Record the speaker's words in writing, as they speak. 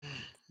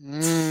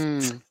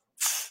Mm.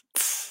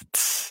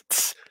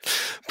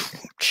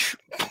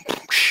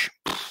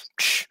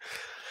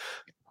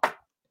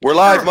 We're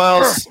live,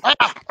 Miles. We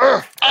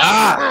were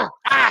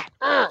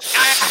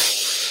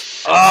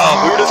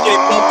just getting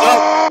pumped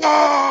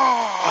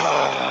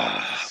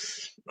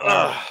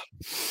up.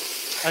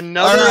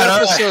 Another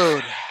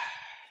episode.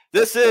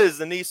 This is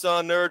the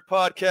Nissan Nerd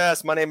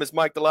Podcast. My name is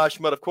Mike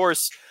Delashmut, of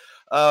course.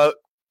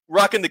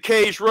 Rocking the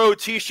Cage Road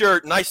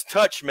t-shirt. Nice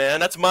touch, man.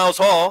 That's Miles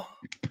Hall,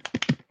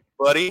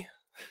 buddy.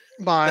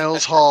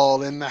 Miles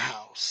Hall in the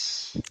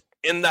house.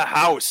 In the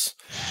house.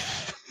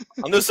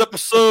 On this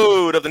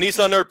episode of the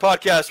Nissan Nerd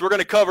Podcast, we're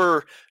going to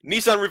cover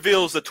Nissan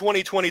reveals the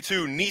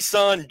 2022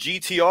 Nissan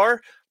GTR.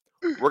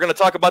 We're going to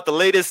talk about the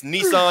latest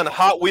Nissan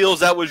Hot Wheels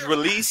that was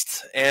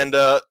released, and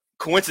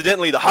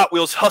coincidentally, the Hot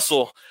Wheels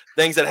hustle,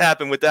 things that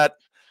happened with that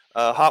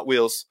Hot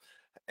Wheels.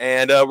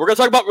 And we're going to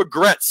talk about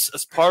regrets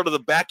as part of the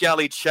back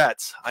alley chat.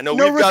 I know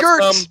we've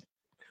got some.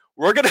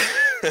 We're going to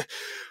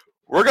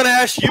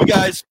ask you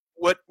guys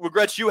what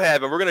regrets you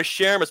have, and we're going to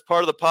share them as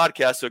part of the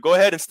podcast. So go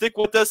ahead and stick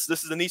with us.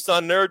 This is the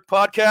Nissan Nerd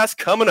Podcast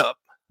coming up.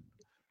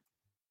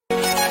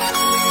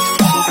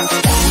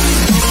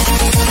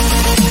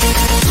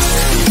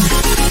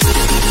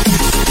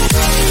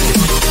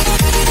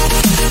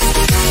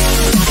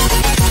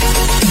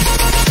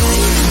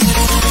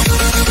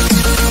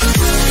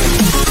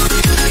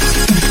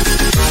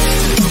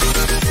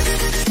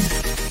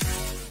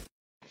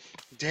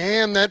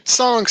 Damn, that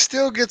song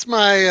still gets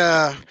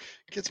my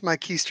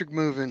keystick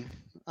moving.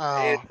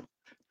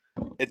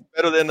 It's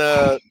better than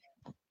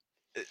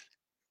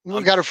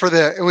we got it for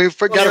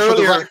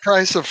the right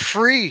price of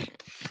free.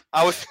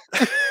 I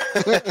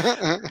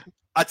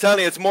tell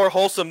you, it's more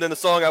wholesome than the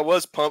song I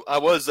was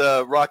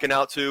rocking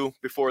out to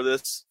before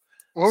this.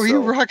 What were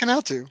you rocking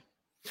out to?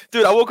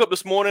 Dude, I woke up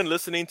this morning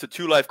listening to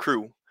Two Life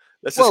Crew.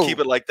 Let's just keep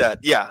it like that.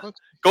 Yeah.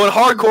 Going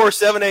hardcore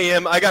 7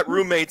 a.m. I got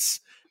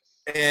roommates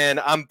and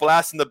I'm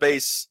blasting the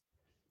bass.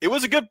 It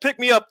was a good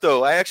pick-me-up,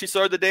 though. I actually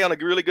started the day on a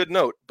really good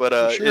note, but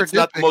it's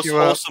not the most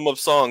wholesome of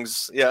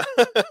songs. Yeah.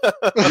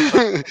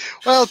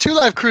 Well, Two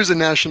Life Crew's a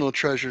national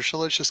treasure, so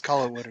let's just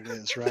call it what it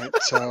is, right?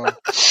 So,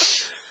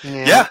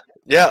 yeah.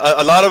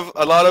 A lot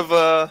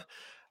of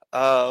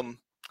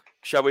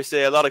shall we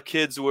say, a lot of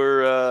kids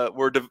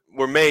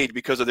were made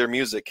because of their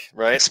music,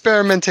 right?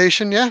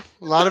 Experimentation, yeah.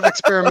 A lot of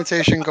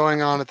experimentation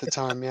going on at the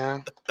time, yeah.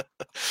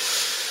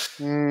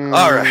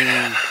 All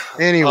right.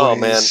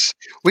 Anyways,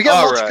 we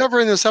got lots to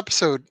cover in this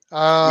episode.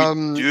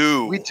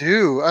 We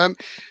do.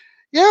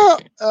 Yeah,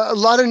 a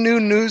lot of new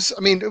news.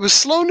 I mean, it was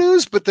slow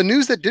news, but the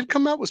news that did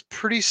come out was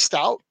pretty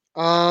stout.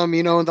 In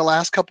the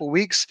last couple of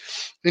weeks,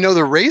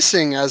 the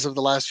racing as of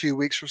the last few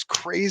weeks was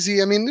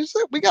crazy. I mean,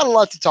 we got a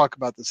lot to talk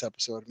about this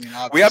episode. I mean,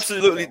 we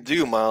absolutely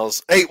do,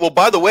 Miles. Hey, well,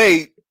 by the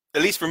way,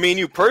 at least for me and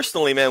you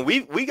personally, man,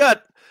 we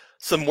got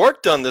some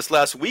work done this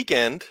last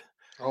weekend.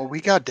 Oh,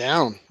 we got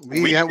down.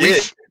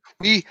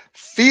 We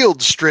field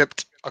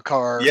stripped a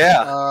car.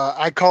 Yeah.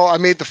 I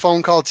made the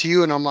phone call to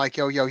you and I'm like,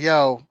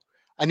 yo,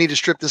 I need to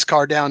strip this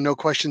car down. No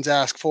questions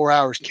asked. 4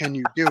 hours. Can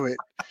you do it?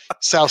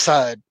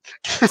 Southside.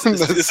 This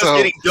is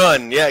getting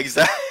done. Yeah,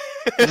 exactly.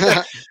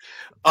 Yeah.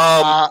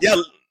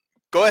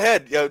 Go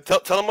ahead. Yeah,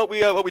 tell them what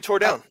we tore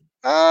down.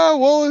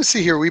 Well, let's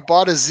see here. We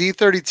bought a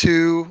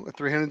Z32, a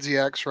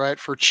 300ZX, right,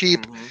 for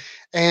cheap. Mm-hmm.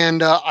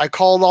 And I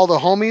called all the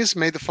homies,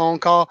 made the phone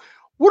call.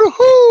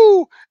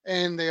 Woohoo!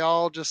 And they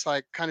all just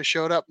kind of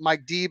showed up.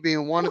 Mike D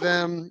being one of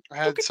them. I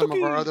had some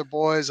of our other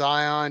boys,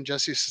 Ion,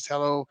 Jesse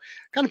Sotelo.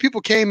 Kind of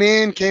people came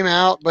in, came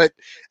out, but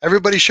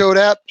everybody showed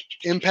up.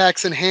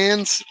 Impacts in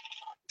hands,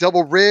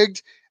 double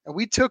rigged, and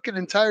we took an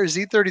entire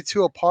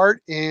Z32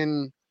 apart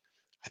in.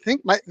 I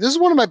think this is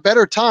one of my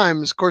better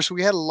times. Of course,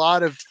 we had a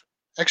lot of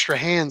extra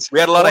hands. We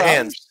had a lot of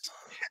hands,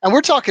 and we're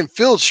talking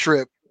field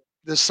strip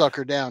this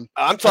sucker down.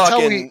 I'm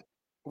talking.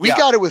 We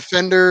got it with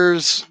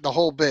fenders, the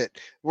whole bit.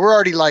 We're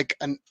already like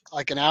an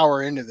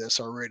hour into this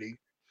already.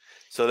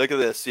 So look at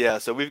this. Yeah.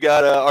 So we've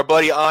got our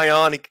buddy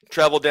Ion. He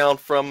traveled down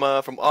from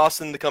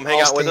Austin to come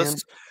hang out with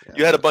us. Yeah.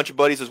 You had a bunch of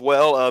buddies as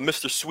well.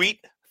 Mr.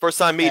 Sweet. First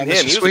time meeting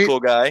him. He was a cool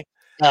guy.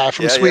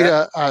 From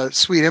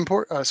Sweet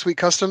Import, Sweet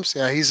Customs.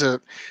 Yeah, he's a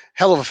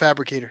hell of a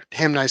fabricator.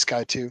 Damn nice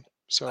guy too.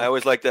 So I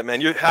always like that,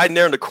 man. You're hiding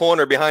there in the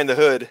corner behind the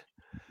hood.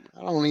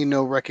 I don't need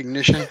no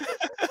recognition.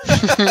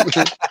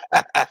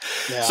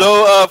 Yeah.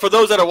 So for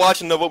those that are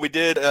watching, know what we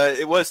did.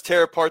 It was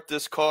tear apart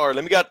this car.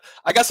 I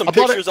got some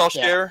pictures I'll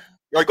share.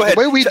 All right, go ahead.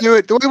 The way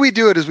we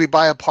do it is we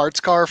buy a parts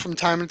car from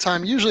time to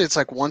time. Usually it's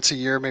like once a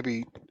year,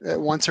 maybe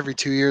once every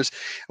 2 years.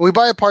 And we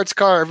buy a parts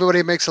car.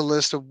 Everybody makes a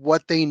list of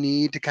what they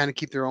need to kind of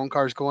keep their own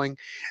cars going.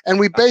 And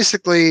we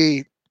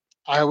basically,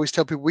 I always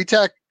tell people, we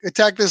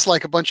attack this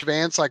like a bunch of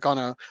ants, like on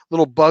a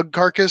little bug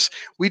carcass.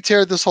 We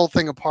tear this whole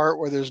thing apart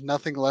where there's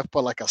nothing left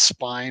but like a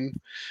spine.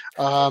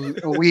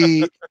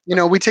 We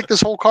take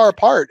this whole car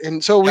apart.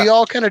 And so we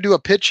all kind of do a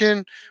pitch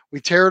in.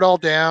 We tear it all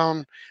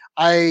down.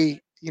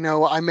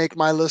 I make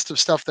my list of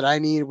stuff that I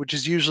need, which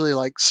is usually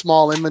like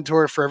small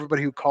inventory for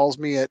everybody who calls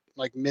me at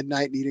like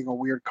midnight needing a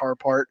weird car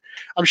part.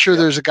 I'm sure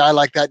there's a guy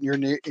like that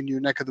in your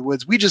neck of the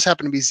woods. We just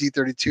happen to be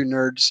Z32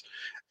 nerds,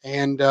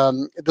 and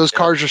those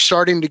cars are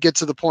starting to get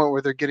to the point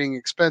where they're getting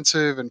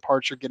expensive and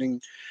parts are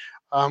getting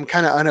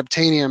kind of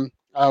unobtainium.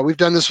 We've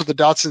done this with the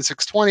Datsun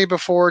 620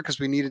 before because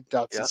we needed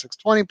Datsun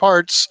 620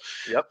 parts.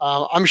 Yep.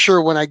 I'm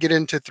sure when I get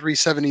into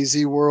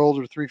 370Z World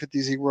or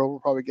 350Z World, we'll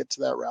probably get to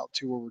that route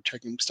too, where we're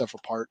taking stuff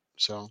apart.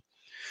 So,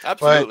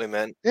 absolutely,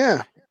 man.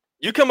 Yeah.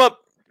 You come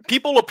up,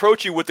 people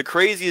approach you with the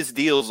craziest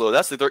deals, though.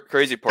 That's the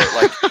crazy part.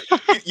 Like,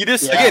 you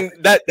just again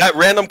that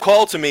random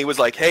call to me was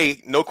like,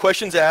 "Hey, no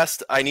questions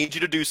asked. I need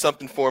you to do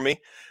something for me.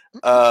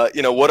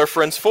 What are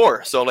friends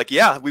for?" So I'm like,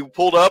 yeah, we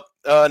pulled up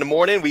in the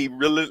morning. We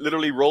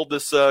literally rolled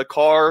this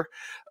car,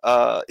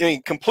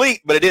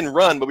 complete, but it didn't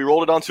run. But we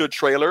rolled it onto a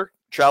trailer,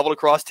 traveled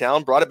across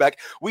town, brought it back.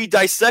 We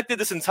dissected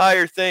this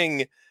entire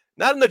thing,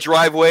 not in the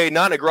driveway,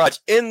 not in a garage,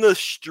 in the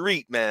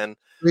street, man.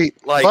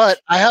 But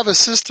I have a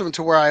system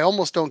to where I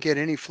almost don't get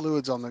any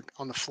fluids on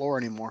the floor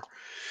anymore.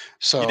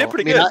 So you did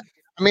pretty good.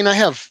 I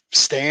have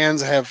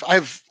stands. I have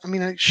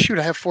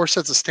 4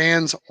 sets of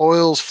stands,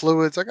 oils,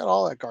 fluids. I got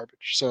all that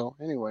garbage. So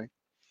anyway,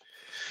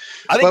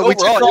 I think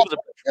overall,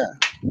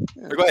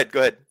 Go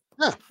ahead.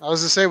 Yeah, I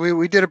was to say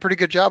we did a pretty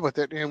good job with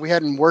it, and we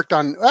hadn't worked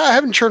on. I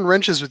haven't turned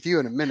wrenches with you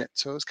in a minute,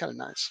 so it was kind of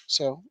nice.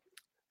 So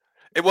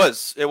it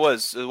was.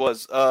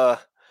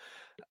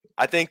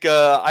 I think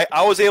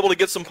I was able to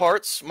get some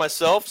parts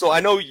myself. So I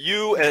know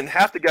you and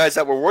half the guys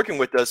that were working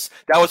with us.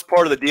 That was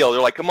part of the deal. They're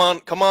like, come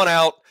on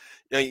out.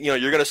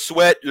 You're gonna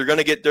sweat. You're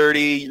gonna get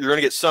dirty. You're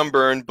gonna get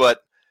sunburned.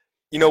 But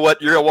you know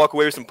what? You're gonna walk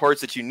away with some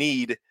parts that you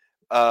need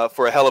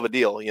for a hell of a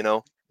deal. Yeah,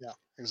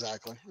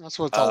 exactly. That's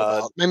what it's all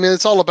about. I mean,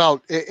 it's all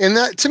about, and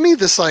that to me,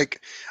 this I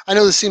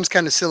know this seems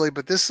kind of silly,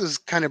 but this is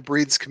kind of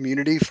breeds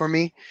community for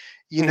me.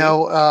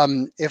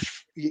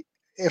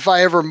 If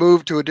I ever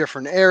move to a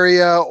different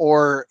area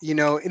or,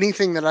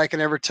 anything that I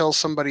can ever tell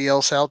somebody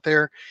else out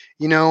there,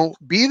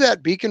 be that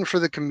beacon for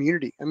the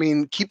community. I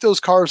mean, keep those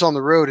cars on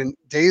the road, and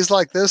days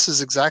like this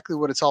is exactly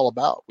what it's all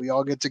about. We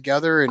all get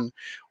together and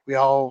we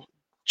all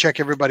check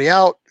everybody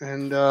out,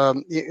 and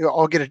we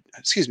all get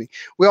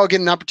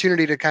an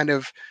opportunity to kind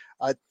of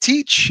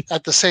teach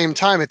at the same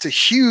time. It's a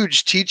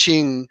huge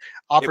teaching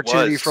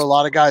opportunity for a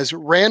lot of guys.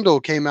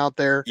 Randall came out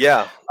there.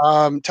 Yeah.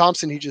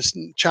 Thompson, he just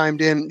chimed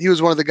in. He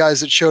was one of the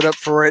guys that showed up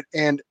for it,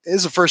 and it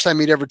was the first time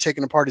he'd ever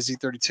taken apart a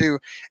Z32,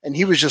 and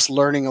he was just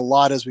learning a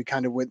lot as we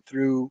kind of went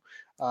through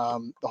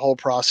the whole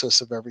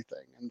process of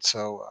everything. And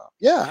so,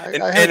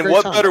 I had a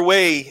great time. Better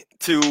way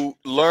to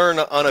learn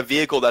on a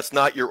vehicle that's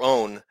not your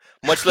own,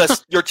 much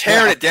less you're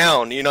tearing it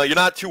down. You're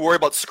not too worried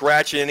about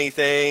scratching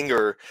anything,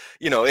 or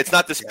it's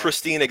not this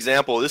pristine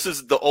example. This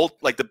is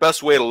the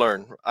best way to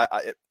learn.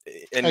 I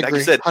agree, like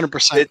you said,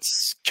 100%.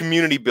 It's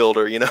community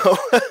builder. Yeah.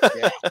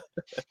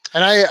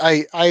 And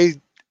I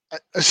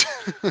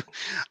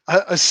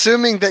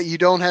assuming that you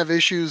don't have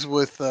issues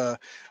with an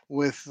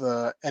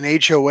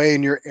HOA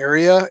in your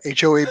area,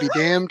 HOA be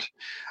damned.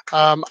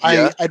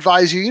 I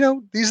advise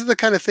you, these are the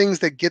kind of things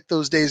that get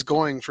those days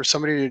going for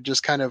somebody to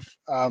just kind of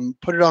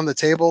put it on the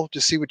table,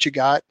 just see what you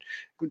got,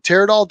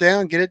 tear it all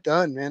down, get it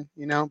done, man.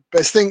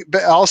 Best thing,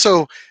 but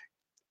also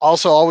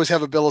always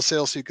have a bill of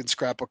sale so you can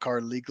scrap a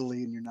car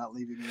legally and you're not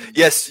leaving it.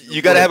 Yes,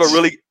 you got to have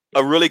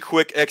a really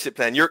quick exit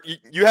plan.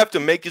 You have to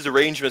make these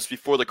arrangements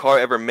before the car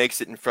ever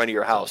makes it in front of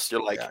your house.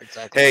 You're like,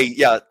 hey,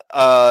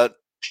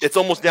 it's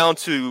almost down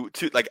to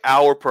like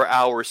hour per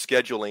hour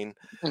scheduling.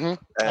 Mm-hmm.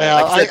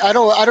 I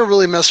don't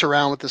really mess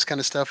around with this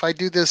kind of stuff. I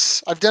do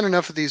this. I've done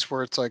enough of these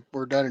where it's like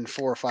we're done in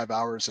 4 or 5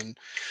 hours, and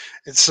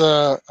it's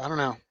I don't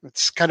know.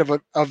 It's kind of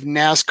of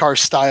NASCAR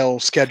style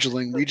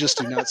scheduling. We just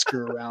do not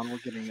screw around. We're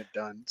getting it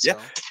done. So. Yeah,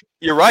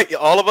 you're right.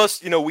 All of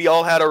us, we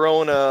all had our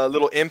own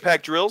little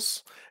impact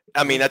drills.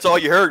 I mean, that's all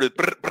you heard is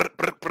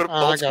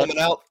bolts coming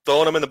out,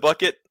 throwing them in the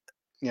bucket.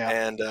 Yeah,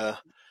 and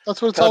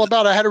that's what it's all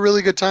about. I had a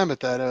really good time at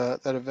that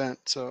event.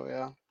 So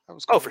yeah. Cool.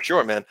 Oh, for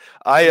sure, man.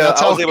 I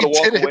was able to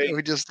walk away.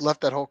 We just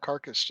left that whole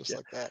carcass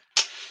like that.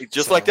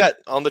 Like that,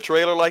 on the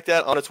trailer like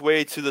that, on its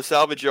way to the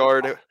salvage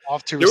yard.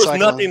 Off to there was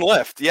nothing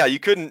left. Yeah, you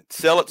couldn't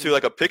sell it to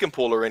like a pick and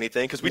pull or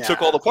anything because we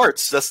took all the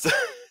parts. That's the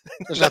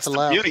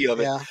beauty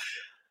of it. Yeah.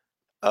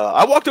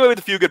 I walked away with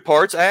a few good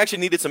parts. I actually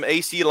needed some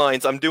AC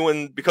lines. I'm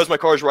doing, because my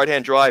car is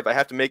right-hand drive, I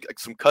have to make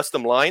some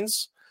custom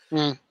lines.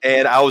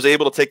 And I was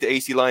able to take the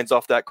AC lines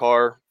off that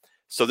car.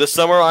 So this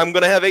summer, I'm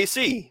going to have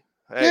AC.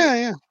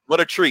 Yeah. What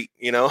a treat,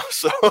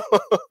 So,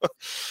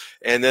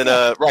 and then,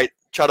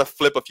 try to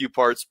flip a few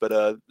parts,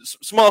 but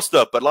small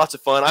stuff, but lots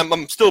of fun.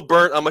 I'm still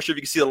burnt. I'm not sure if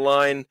you can see the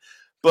line,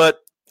 but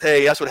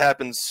hey, that's what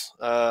happens.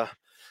 Man.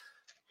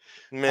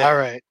 All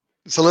right.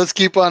 So let's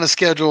keep on a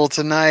schedule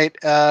tonight.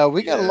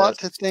 We got a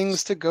lot of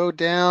things to go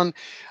down.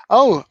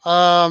 Oh,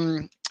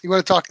 you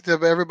want to talk to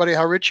everybody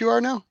how rich you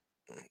are now?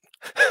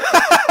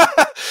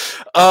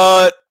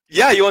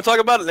 Yeah, you want to talk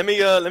about it? Let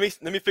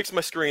me fix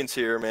my screens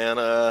here,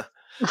 man.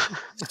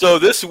 So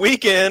this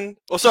weekend,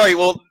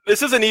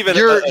 this isn't even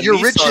you're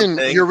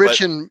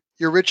rich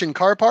your Rich in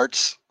Car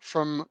Parts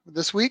from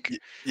this week.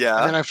 Yeah.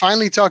 And then I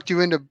finally talked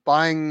you into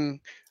buying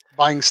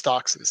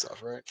stocks and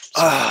stuff, right?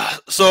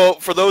 So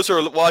for those who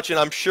are watching,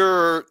 I'm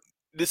sure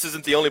this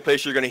isn't the only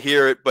place you're going to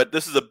hear it, but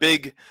this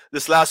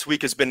last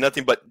week has been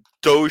nothing but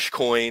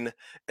Dogecoin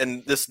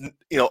and this,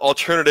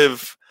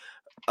 alternative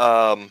it's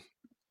called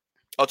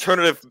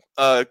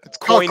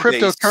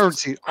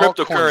cryptocurrency.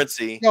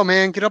 Cryptocurrency. Yo,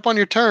 man, get up on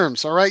your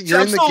terms. All right, you're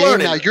See, in the game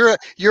learning. now.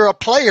 You're a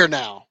player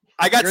now.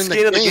 I got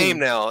skin in the game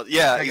now.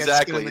 Yeah,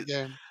 exactly.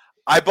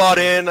 I bought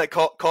in.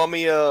 Call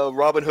me a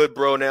Robin Hood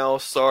bro now.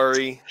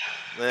 Sorry,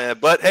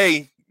 but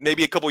hey,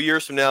 maybe a couple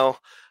years from now,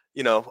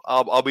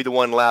 I'll be the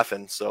one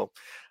laughing. So,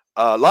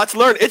 lots to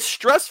learn. It's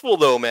stressful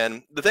though,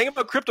 man. The thing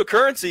about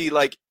cryptocurrency,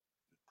 like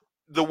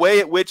the way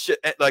at which it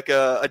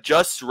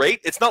adjusts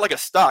rate, it's not like a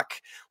stock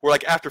where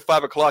like after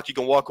 5 o'clock you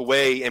can walk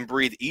away and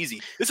breathe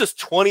easy. This is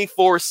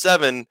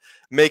 24/7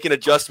 making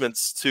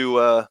adjustments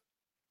to.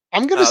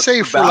 I'm gonna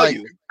say for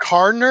value. Like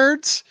car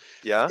nerds,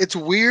 yeah, it's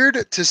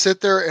weird to sit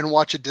there and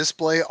watch a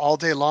display all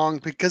day long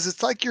because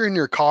it's like you're in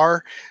your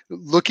car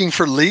looking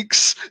for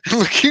leaks,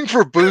 looking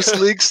for boost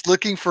leaks,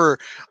 looking for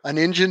an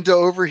engine to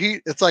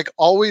overheat. It's like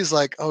always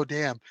like, oh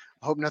damn,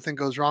 I hope nothing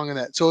goes wrong in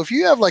that. So if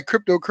you have like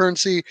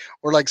cryptocurrency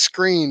or like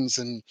screens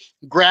and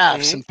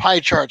graphs and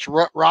pie charts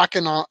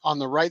rocking on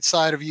the right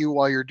side of you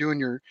while you're doing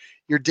your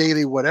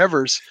daily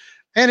whatevers.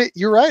 And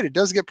you're right. It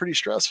does get pretty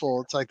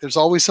stressful. It's like there's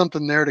always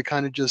something there to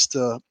kind of just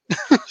distract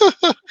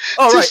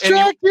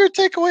you or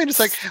take away. And it's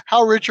like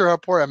how rich or how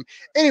poor I am.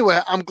 Anyway,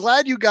 I'm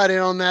glad you got in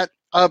on that.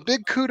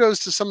 Big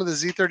kudos to some of the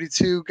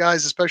Z32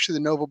 guys, especially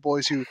the Nova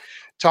boys who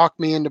talked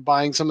me into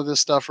buying some of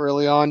this stuff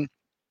early on.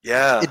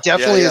 Yeah, it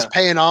definitely is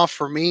paying off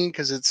for me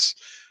because it's.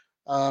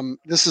 I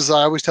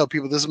always tell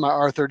people this is my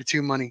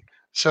R32 money.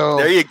 So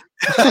there you.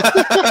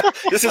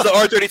 This is the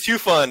R32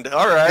 fund.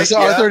 All right. This is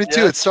R32.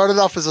 Yeah. It started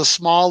off as a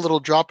small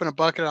little drop in a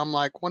bucket. I'm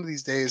like, one of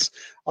these days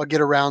I'll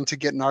get around to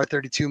getting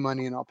R32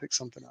 money and I'll pick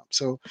something up.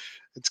 So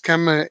it's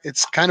kind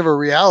of a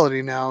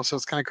reality now. So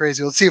it's kind of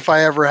crazy. Let's see if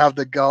I ever have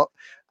the gumption.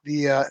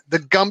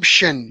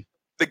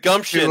 The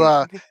gumption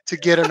to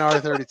get an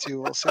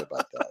R32. We'll see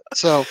about that.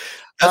 So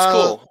that's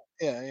cool.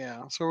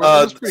 Yeah. So it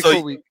was pretty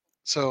cool week.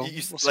 So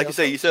you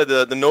said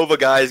the Nova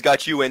guys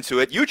got you into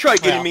it. You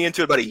tried getting me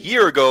into it about a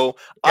year ago.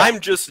 Yeah.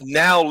 I'm just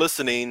now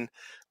listening,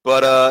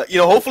 but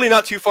hopefully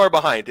not too far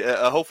behind.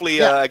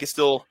 Hopefully I can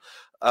still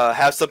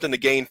have something to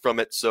gain from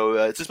it. So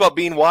it's just about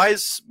being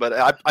wise. But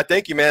I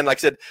thank you, man.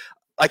 Like you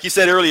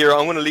said earlier,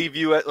 I'm going to leave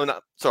you. I'm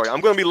going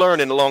to be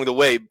learning along the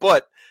way,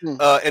 but.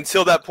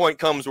 Until that point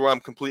comes where I'm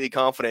completely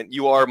confident,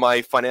 you are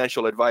my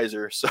financial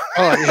advisor. So.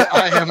 Oh, yeah,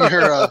 I am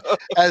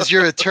as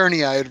your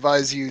attorney, I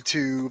advise you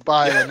to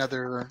buy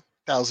another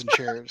 1,000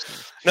 shares.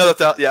 Another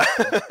 1,000, yeah.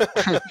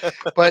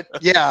 But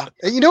yeah,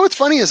 you know what's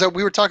funny is that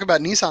we were talking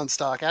about Nissan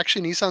stock.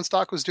 Actually, Nissan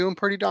stock was doing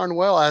pretty darn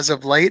well as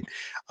of late.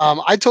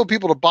 I told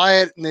people to buy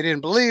it, and they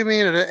didn't believe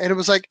me, and it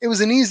was like it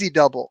was an easy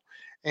double.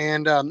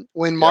 And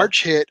when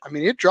March hit, I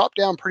mean, it dropped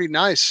down pretty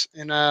nice,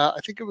 and I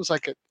think it was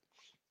like a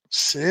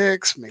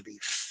 $6, maybe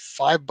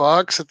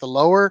 $5 at the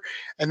lower,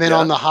 and then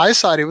on the high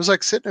side it was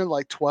like sitting at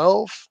like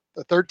 12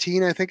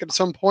 13 I think at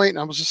some point, and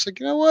I was just like,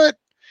 you know what,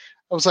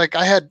 I was like,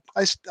 I had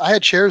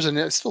shares in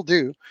it, I still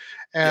do,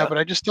 but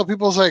I just tell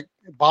people, it's like,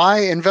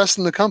 invest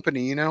in the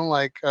company,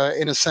 like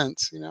in a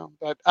sense,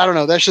 but I don't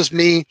know, that's just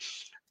me.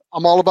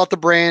 I'm all about the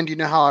brand. You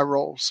know how I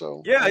roll.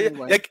 So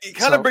anyway, it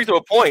kind of brings to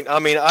a point. I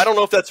mean, I don't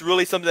know if that's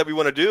really something that we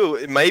want to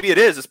do. Maybe it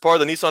is. It's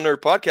part of the Nissan Nerd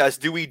podcast.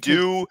 Do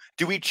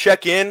we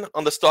check in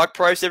on the stock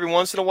price every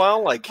once in a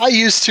while? Like I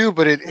used to,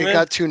 but it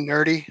got too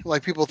nerdy.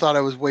 Like people thought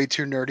I was way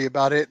too nerdy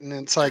about it, and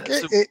it's like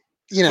what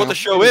the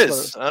show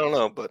is. I don't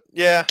know, but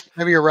yeah,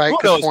 maybe you're right.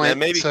 Who knows, man?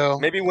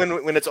 Maybe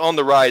when it's on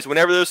the rise,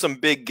 whenever there's some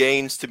big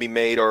gains to be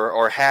made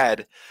or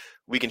had,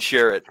 we can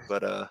share it.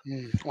 But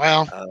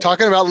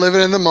talking about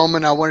living in the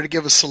moment, I wanted to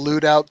give a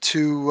salute out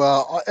to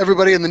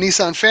everybody in the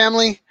Nissan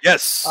family.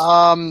 Yes.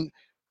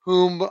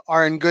 Whom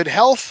are in good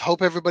health.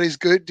 Hope everybody's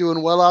good,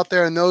 doing well out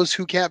there. And those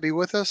who can't be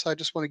with us, I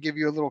just want to give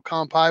you a little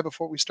kanpai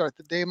before we start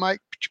the day,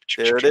 Mike.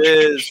 There it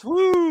is.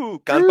 Woo!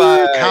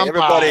 Kanpai,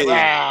 everybody.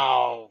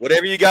 Wow.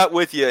 Whatever you got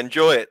with you,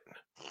 enjoy it.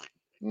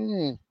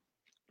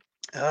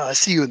 I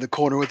see you in the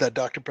corner with that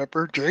Dr.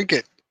 Pepper. Drink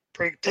it.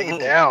 Take it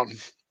down.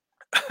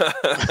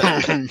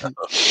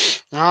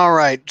 All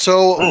right,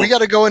 so we got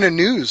to go into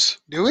news,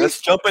 do we? Let's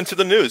jump into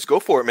the news.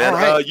 Go for it, man.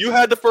 Right. You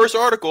had the first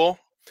article.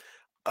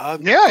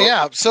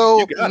 Yeah.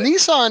 So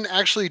Nissan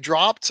actually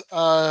dropped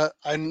a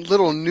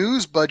little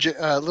news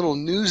budget,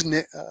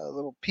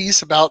 little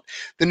piece about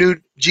the new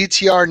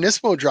GTR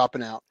Nismo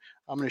dropping out.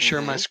 I'm going to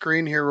share my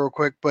screen here real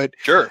quick, but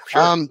sure.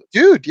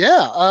 Dude,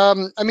 yeah.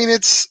 I mean,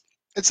 it's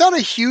not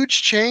a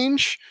huge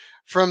change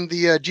from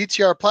the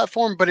GTR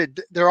platform, but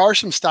there are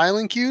some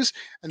styling cues,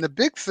 and the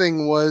big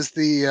thing was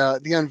the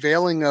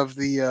unveiling of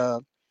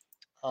the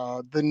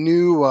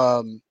new.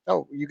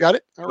 Oh, you got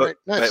it. All right,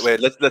 nice. Wait.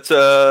 Let's.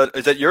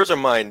 Is that yours or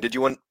mine? Did you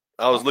want?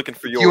 I was looking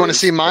for yours. Do you want to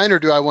see mine, or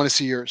do I want to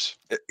see yours?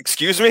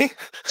 Excuse me,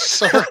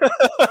 sir.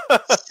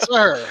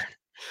 Sir.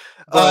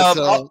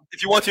 But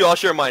if you want to, I'll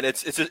share mine.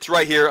 It's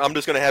right here. I'm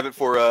just gonna have it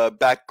for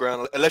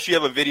background, unless you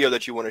have a video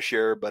that you want to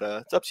share. But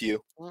it's up to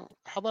you. well,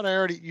 how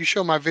about you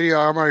show my video?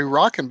 I'm already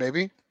rocking,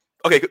 baby.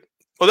 Okay. Good.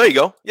 Well, there you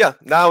go. Yeah.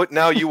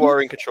 Now you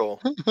are in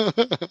control.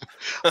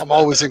 I'm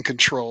always in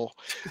control.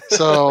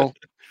 So,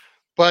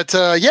 but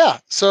yeah.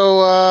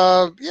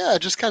 So yeah,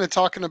 just kind of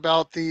talking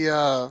about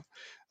the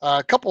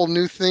couple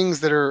new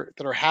things that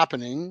are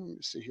happening. Let me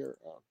see here.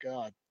 Oh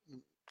God,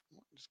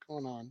 what's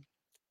going on?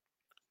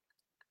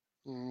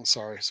 Oh,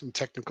 sorry, some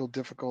technical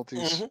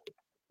difficulties.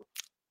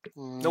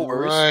 No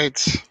worries.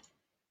 Right.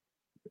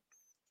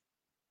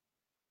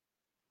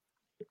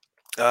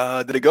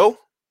 Did it go?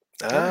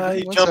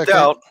 You jumped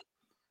out.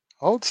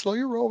 Oh, slow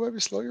your roll, baby.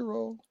 Slow your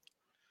roll.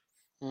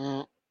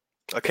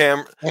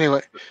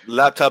 Anyway,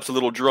 laptop's a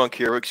little drunk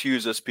here.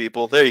 Excuse us,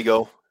 people. There you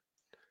go.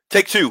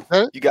 Take two.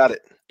 You got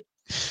it.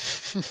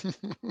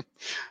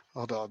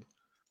 Hold on.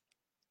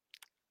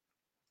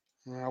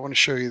 I want to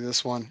show you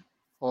this one.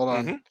 Hold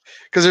on.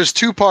 Because there's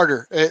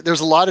two-parter.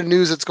 There's a lot of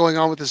news that's going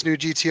on with this new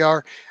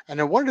GTR, and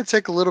I wanted to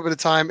take a little bit of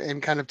time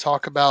and kind of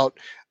talk about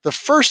the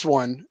first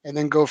one and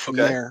then go from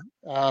there.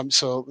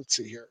 So let's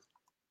see here.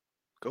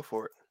 Go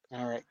for it.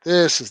 All right.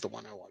 This is the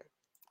one I wanted.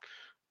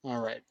 All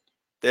right.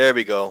 There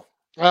we go.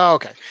 Oh,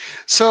 okay.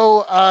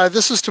 So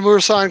this is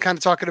Tamura-san kind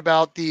of talking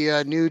about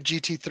the new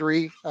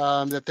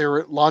GT3 that they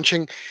were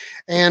launching.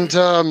 And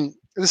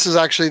this is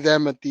actually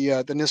them at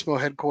the Nismo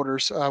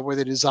headquarters where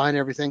they design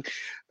everything.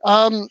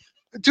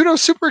 Dude, I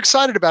was super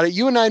excited about it.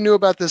 You and I knew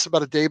about this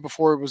about a day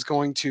before it was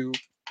going to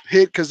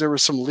hit because there were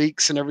some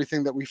leaks and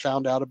everything that we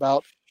found out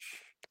about.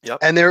 Yep.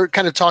 And they're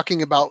kind of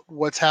talking about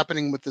what's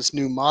happening with this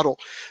new model.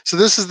 So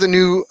this is the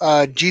new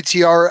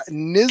GTR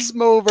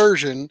Nismo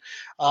version,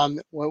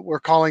 what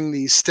we're calling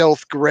the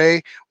Stealth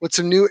Gray, with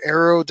some new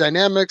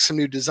aerodynamics, some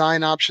new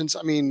design options.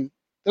 I mean,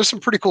 there's some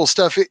pretty cool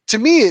stuff. To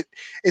me,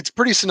 it's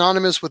pretty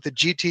synonymous with the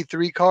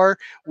GT3 car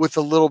with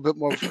a little bit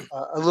more,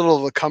 a little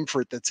of the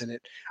comfort that's in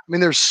it. I mean,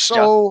 there's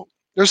so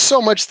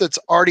much that's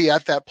already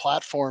at that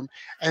platform,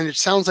 and it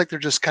sounds like they're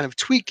just kind of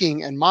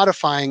tweaking and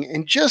modifying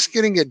and just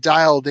getting it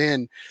dialed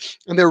in.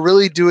 And they're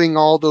really doing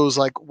all those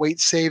like weight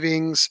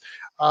savings.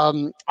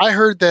 I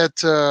heard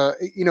that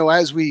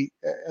as we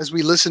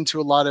listen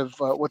to a lot of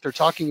what they're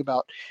talking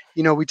about,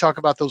 we talk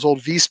about those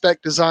old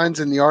V-spec designs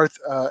in the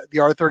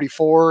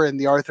R34 and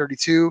the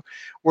R32,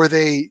 where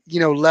they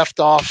left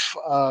off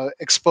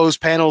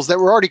exposed panels that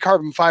were already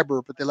carbon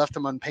fiber, but they left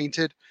them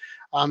unpainted.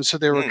 So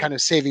they were kind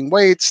of saving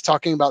weights,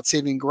 talking about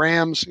saving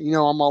grams. I'm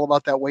all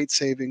about that weight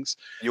savings.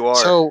 You are.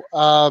 So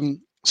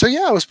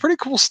yeah, it was pretty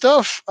cool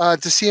stuff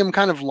to see them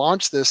kind of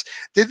launch this.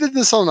 They did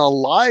this on a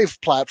live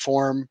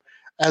platform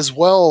as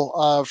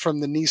well from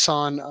the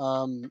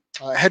Nissan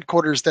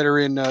headquarters that are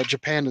in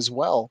Japan as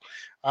well.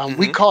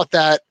 We caught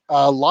that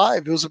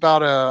live. It was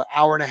about an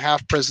hour and a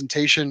half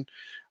presentation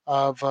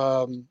of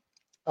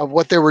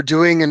what they were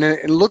doing, and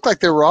it looked like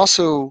they were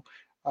also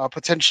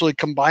potentially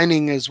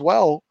combining as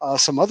well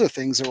some other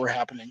things that were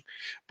happening.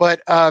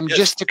 But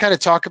just to kind of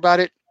talk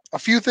about it, a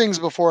few things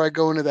before I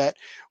go into that.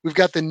 We've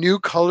got the new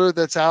color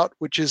that's out,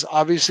 which is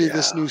obviously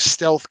this new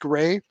Stealth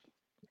Gray.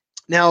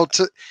 Now,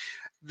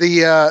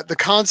 the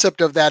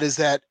concept of that is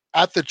that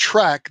at the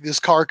track, this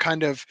car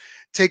kind of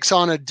takes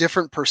on a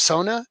different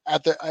persona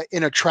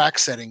in a track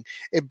setting.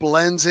 It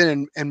blends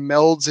in and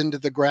melds into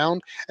the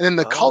ground, and then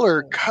the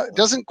color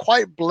doesn't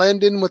quite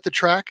blend in with the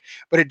track,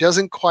 but it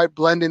doesn't quite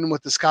blend in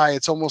with the sky.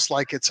 It's almost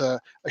like it's a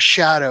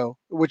shadow,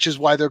 which is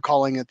why they're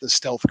calling it the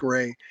Stealth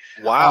Gray.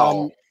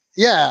 Wow.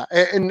 Yeah,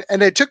 and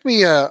it took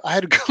me I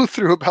had to go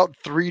through about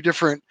 3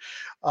 different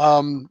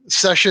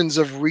sessions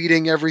of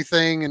reading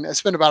everything, and I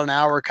spent about an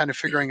hour kind of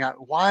figuring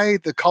out why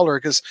the color,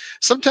 because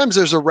sometimes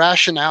there's a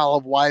rationale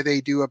of why they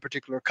do a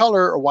particular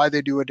color or why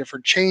they do a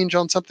different change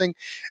on something,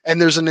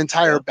 and there's an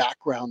entire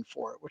background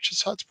for it, which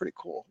is it's pretty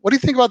cool. What do you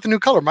think about the new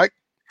color, Mike?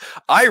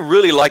 I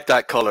really like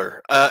that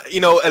color.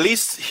 At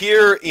least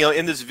here,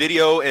 in this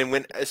video,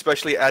 and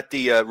especially at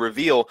the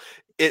reveal,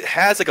 it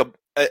has like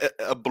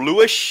a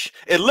bluish.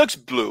 It looks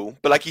blue,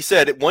 but like you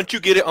said, once you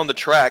get it on the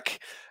track,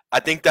 I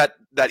think that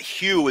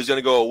hue is going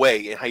to go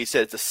away. And how you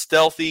said, it's a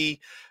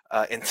stealthy,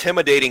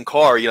 intimidating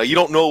car. You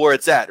don't know where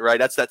it's at, right?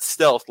 That's that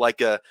stealth,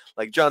 like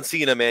John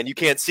Cena, man. You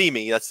can't see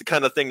me. That's the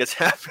kind of thing that's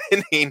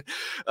happening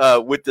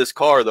with this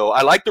car, though.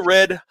 I like the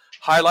red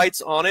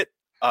highlights on it.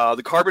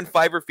 The carbon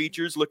fiber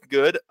features look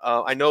good.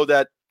 I know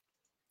that.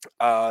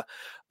 I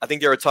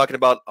think they were talking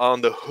about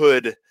on the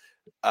hood.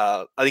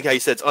 I think how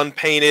you said it's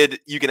unpainted.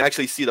 You can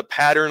actually see the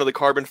pattern of the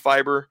carbon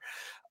fiber.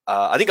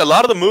 I think a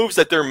lot of the moves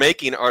that they're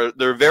making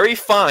they're very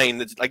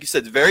fine. It's, like you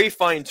said, it's very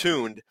fine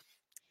tuned.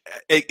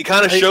 It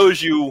kind of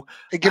shows you.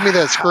 Hey, give me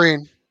that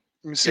screen.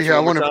 Let me see here. I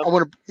want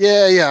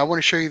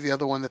to show you the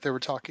other one that they were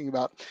talking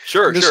about.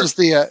 Sure. This is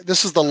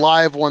the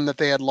live one that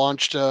they had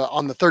launched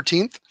on the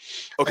 13th.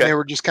 Okay. And they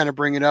were just kind of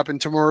bringing it up, and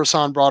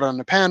Tamura-san brought it on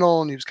the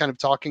panel, and he was kind of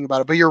talking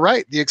about it. But you're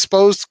right. The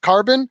exposed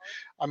carbon.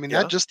 I mean,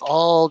 that just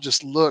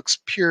looks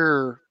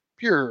pure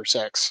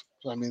sex.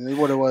 I mean,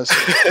 what it was.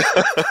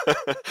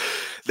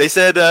 They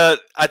said,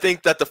 I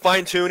think that the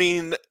fine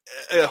tuning,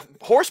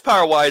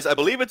 horsepower wise, I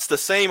believe it's the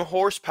same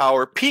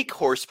horsepower, peak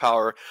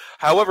horsepower.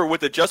 However,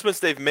 with adjustments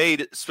they've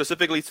made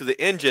specifically to the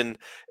engine,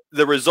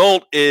 the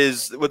result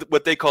is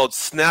what they called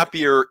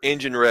snappier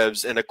engine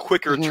revs and a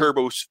quicker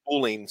turbo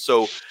spooling.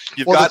 So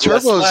you've got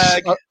less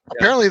lag.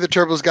 Apparently, the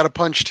turbos got a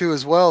punch too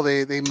as well.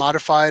 They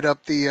modified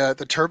up the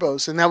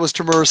turbos, and that was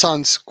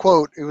Tamura-san's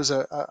quote. It was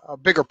a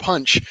bigger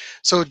punch.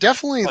 So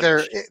definitely,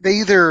 they're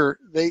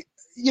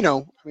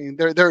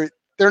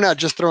not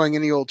just throwing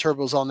any old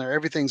turbos on there.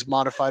 Everything's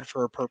modified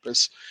for a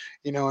purpose,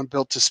 and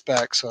built to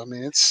spec. So I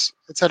mean, it's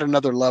at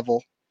another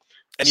level.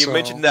 And you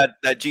mentioned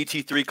that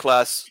GT3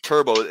 class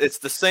turbo. It's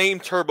the same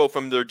turbo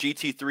from their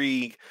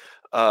GT3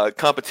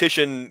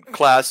 competition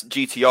class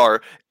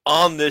GTR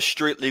on this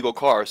street legal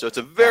car. So it's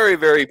a very,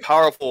 very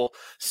powerful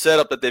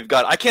setup that they've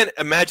got. I can't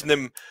imagine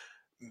them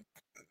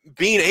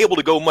being able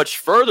to go much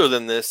further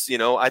than this.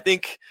 I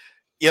think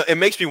it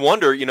makes me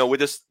wonder, with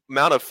this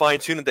amount of fine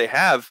tuning they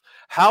have,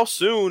 how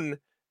soon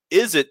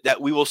is it that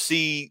we will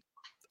see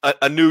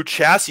a new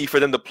chassis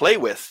for them to play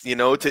with,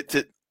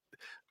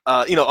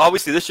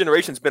 obviously this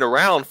generation's been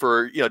around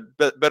for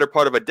better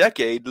part of a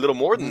decade, a little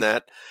more than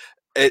that.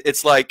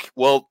 It's like,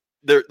 well,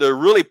 they're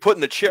really putting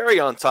the cherry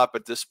on top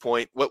at this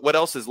point. What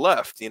else is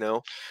left?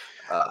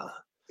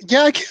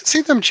 Yeah, I can't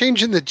see them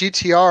changing the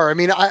GTR. I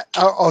mean,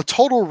 a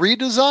total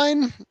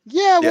redesign.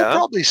 Yeah, we'll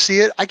probably see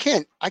it. I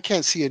can't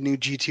see a new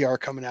GTR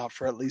coming out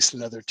for at least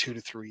another 2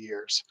 to 3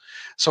 years.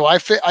 So I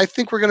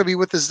think we're going to be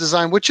with this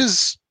design, which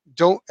is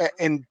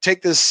and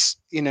take this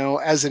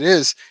as it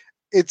is.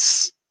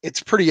 It's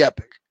pretty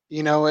epic.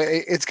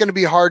 It's going to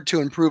be hard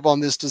to improve on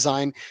this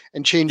design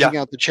and changing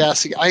out the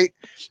chassis. I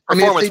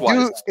mean,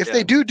 if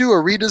they do a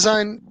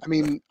redesign, I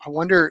mean, I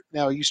wonder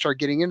now. You start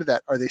getting into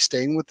that. Are they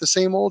staying with the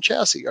same old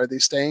chassis? Are they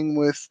staying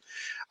with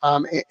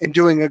and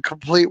doing a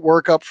complete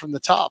workup from the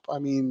top? I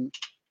mean,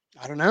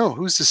 I don't know.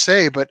 Who's to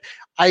say? But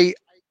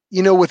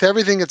with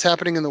everything that's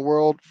happening in the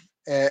world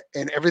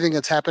and everything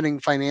that's happening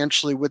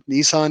financially with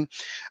Nissan,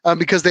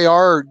 because they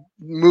are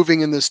moving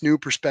in this new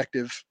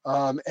perspective,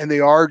 and they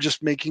are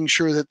just making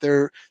sure that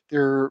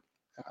they're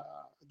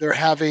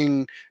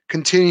having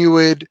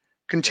continued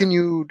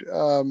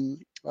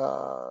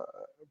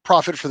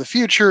profit for the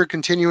future,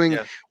 continuing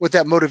with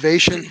that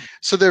motivation.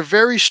 So they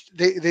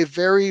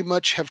very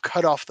much have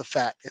cut off the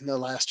fat in the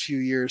last few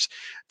years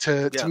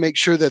to make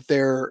sure that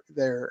they're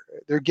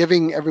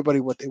giving everybody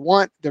what they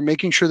want. They're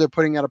making sure they're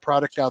putting out a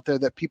product out there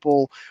that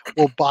people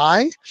will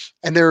buy,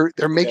 and they're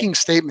making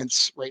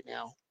statements right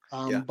now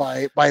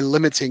by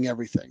limiting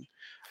everything.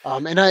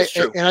 And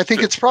I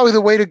think it's probably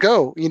the way to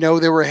go.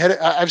 They were ahead.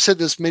 I've said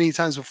this many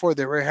times before.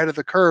 They were ahead of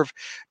the curve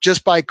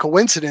just by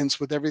coincidence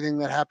with everything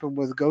that happened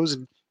with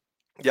Gozen.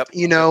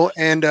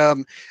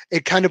 And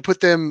it kind of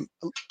put them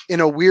in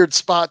a weird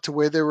spot to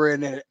where they were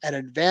in an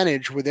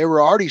advantage, where they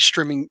were already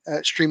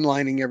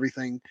streamlining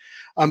everything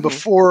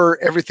before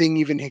everything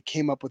even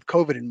came up with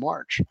COVID in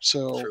March.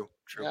 So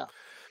true. Yeah.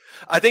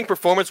 I think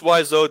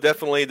performance-wise, though,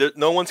 definitely,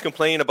 no one's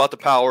complaining about the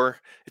power.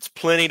 It's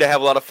plenty to have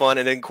a lot of fun.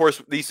 And then, of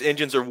course, these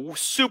engines are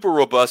super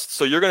robust.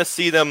 So you're going to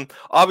see them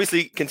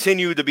obviously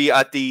continue to be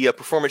at the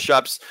performance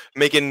shops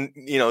making,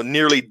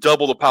 nearly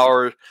double the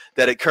power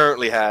that it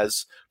currently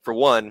has, for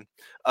one.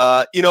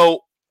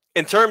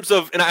 In terms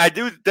of, and I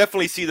do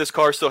definitely see this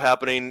car still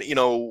happening,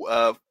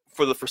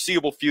 for the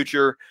foreseeable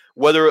future,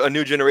 whether a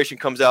new generation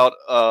comes out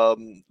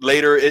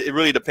later, it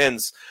really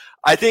depends.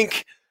 I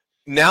think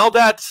now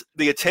that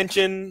the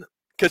attention,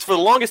 because for the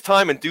longest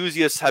time,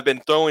 enthusiasts have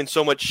been throwing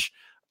so much,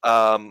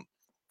 telling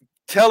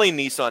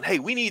Nissan, hey,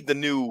 we need the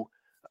new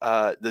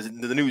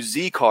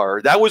Z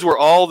car. That was where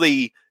all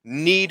the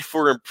need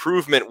for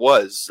improvement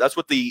was. That's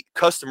what the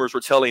customers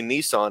were telling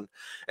Nissan.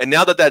 And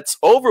now that that's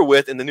over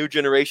with and the new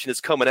generation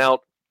is coming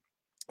out,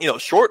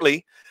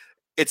 shortly,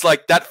 it's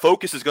like that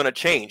focus is going to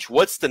change.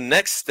 What's the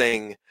next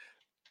thing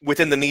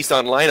within the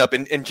Nissan lineup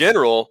in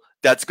general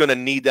that's going to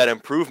need that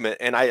improvement?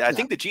 And I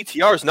think the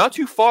GTR is not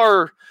too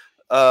far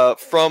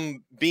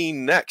from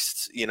being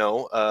next,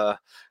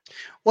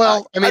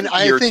 Well, I mean,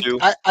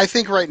 I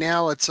think right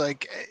now it's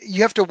like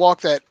you have to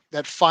walk that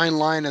fine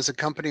line as a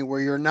company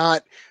where you're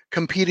not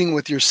competing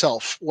with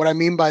yourself. What I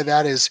mean by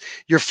that is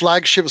your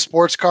flagship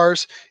sports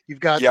cars. You've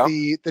got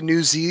the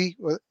new Z,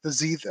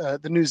 the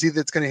new Z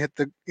that's going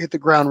to hit the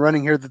ground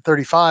running here, the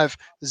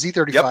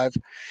Z35,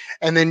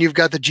 and then you've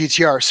got the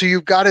GTR. So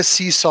you've got to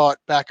seesaw it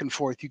back and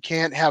forth. You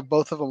can't have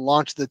both of them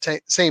launch at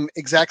the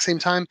exact same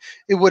time.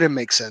 It wouldn't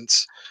make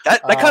sense.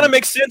 That kind of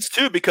makes sense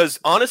too,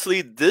 because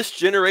honestly, this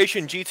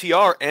generation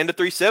GTR and the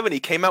 370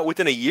 came out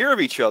within a year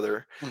of each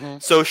other.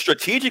 So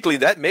strategically,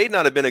 that may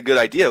not have been a good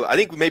idea. I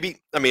think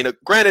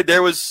granted,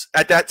 there was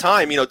at that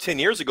time, 10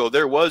 years ago,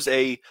 there was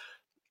an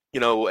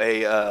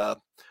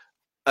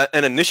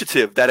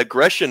initiative, that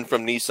aggression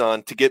from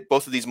Nissan to get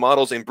both of these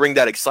models and bring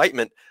that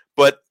excitement.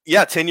 But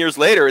 10 years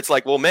later, it's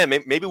like, well, man,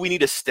 maybe we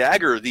need to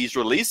stagger these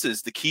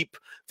releases to keep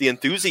the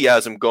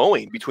enthusiasm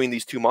going between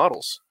these two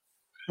models.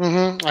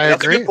 I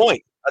agree. A good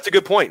point. That's a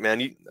good point,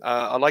 man.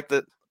 I like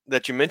the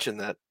that you mentioned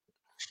that.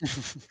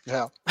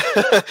 Yeah.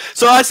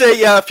 So I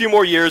say, a few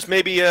more years,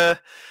 maybe.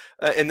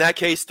 In that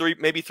case,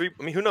 maybe three.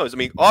 I mean, who knows? I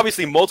mean,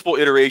 obviously, multiple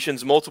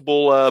iterations,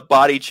 multiple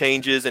body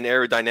changes and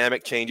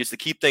aerodynamic changes to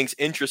keep things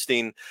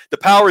interesting. The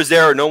power is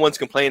there; no one's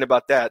complaining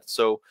about that.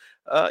 So,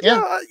 a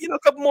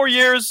couple more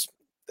years.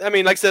 I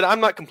mean, like I said,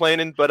 I'm not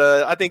complaining, but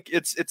I think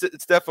it's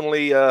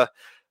definitely a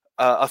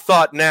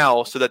thought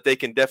now, so that they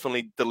can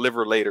definitely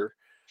deliver later.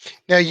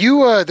 Now,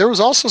 there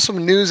was also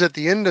some news at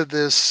the end of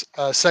this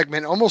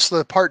segment, almost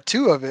the part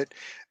 2 of it,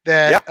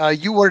 that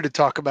you wanted to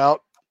talk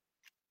about.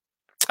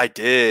 I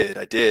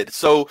did.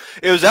 So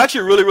it was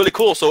actually really, really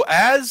cool. So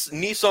as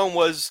Nissan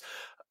was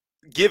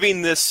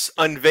giving this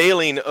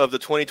unveiling of the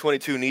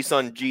 2022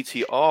 Nissan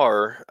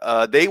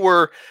GTR, they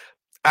were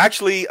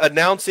actually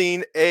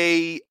announcing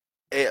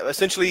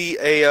essentially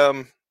a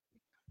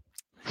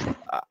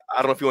I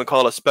don't know if you want to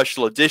call it a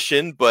special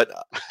edition, but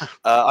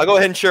I'll go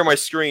ahead and share my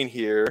screen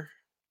here.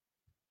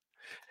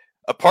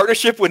 A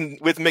partnership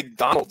with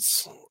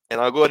McDonald's,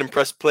 and I'll go ahead and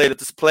press play to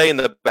display in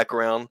the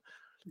background.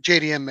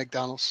 JDM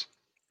McDonald's.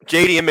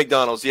 JDM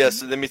McDonald's,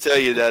 yes. Let me tell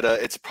you that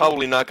it's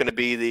probably not going to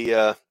be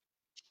the.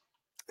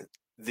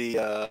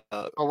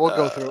 We'll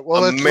go through it.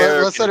 Well,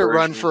 let's let it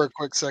run for a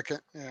quick second.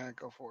 Yeah,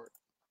 go for it.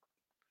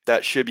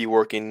 That should be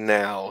working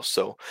now.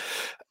 So,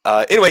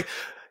 anyway,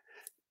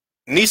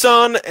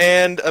 Nissan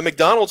and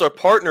McDonald's are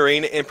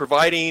partnering and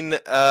providing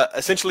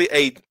essentially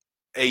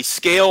a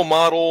scale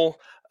model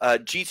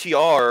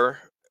GTR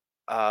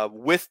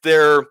with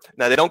their,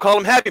 now they don't call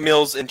them Happy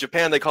Meals in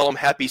Japan, they call them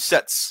Happy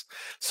Sets.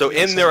 So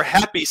in their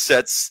Happy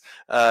Sets,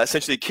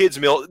 essentially kids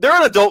meal, they're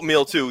an adult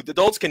meal too. The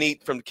adults can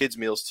eat from the kids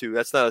meals too.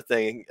 That's not a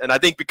thing. And I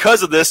think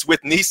because of this,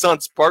 with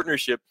Nissan's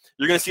partnership,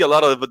 you're going to see a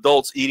lot of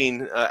adults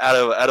eating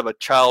out of a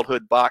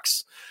childhood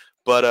box.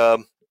 But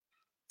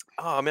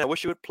oh man, I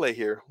wish you would play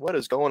here. What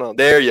is going on?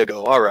 There you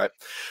go. All right.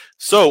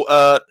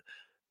 So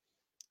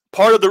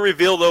part of the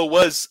reveal, though,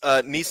 was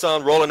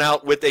Nissan rolling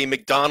out with a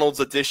McDonald's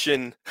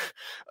edition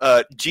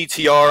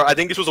GTR. I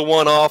think this was a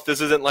one-off.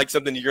 This isn't like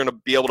something you're going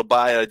to be able to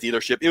buy at a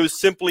dealership. It was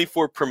simply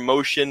for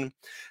promotion.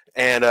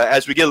 And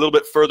as we get a little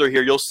bit further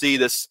here, you'll see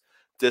this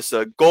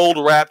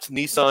gold-wrapped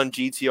Nissan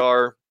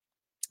GTR.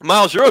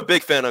 Miles, you're a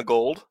big fan of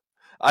gold.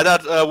 I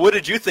thought, what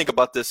did you think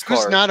about this car?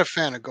 Who's not a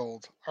fan of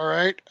gold? All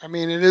right. I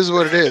mean, it is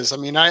what it is. I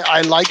mean,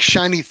 I like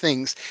shiny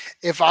things.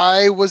 If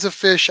I was a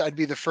fish, I'd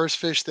be the first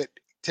fish that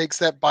takes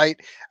that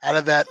bite out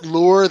of that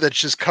lure that's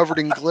just covered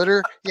in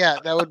glitter. Yeah,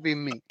 that would be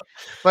me.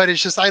 But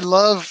it's just, I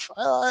love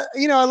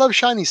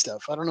shiny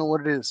stuff. I don't know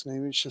what it is.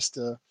 Maybe it's just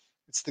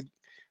it's the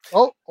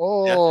yeah.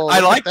 I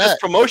like this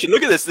promotion.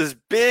 Look at this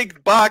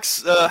big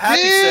box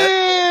Happy Set.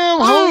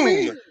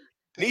 Homie.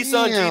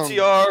 Nissan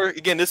GTR.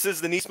 Again, this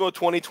is the Nismo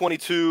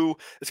 2022.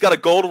 It's got a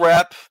gold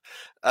wrap.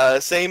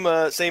 Same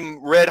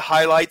red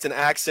highlights and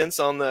accents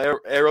on the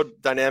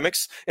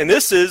aerodynamics. And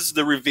this is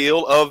the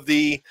reveal of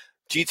the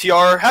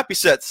GTR Happy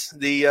Sets,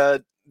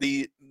 the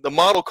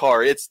model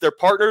car. They're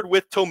partnered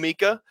with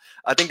Tomica.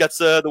 I think that's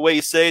the way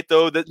you say it,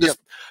 though.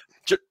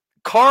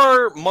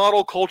 Car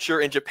model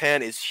culture in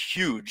Japan is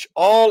huge.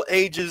 All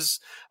ages,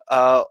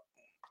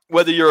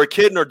 whether you're a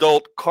kid or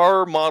adult,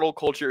 car model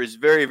culture is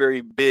very, very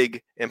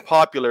big and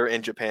popular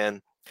in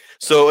Japan.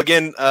 So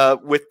again,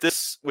 with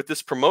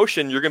this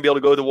promotion, you're going to be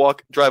able to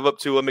drive up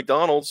to a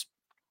McDonald's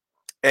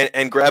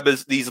and grab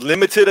these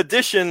limited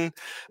edition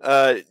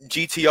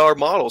GTR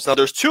models. Now,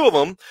 there's two of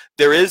them.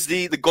 There is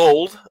the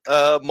gold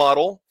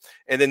model,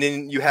 and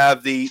then you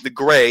have the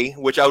gray,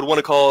 which I would want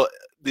to call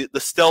the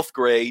stealth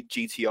gray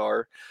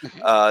GTR.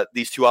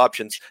 These two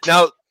options.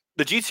 Now,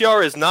 the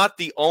GTR is not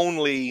the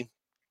only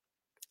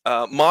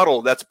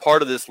model that's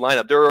part of this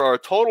lineup. There are a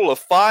total of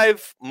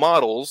 5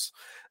 models.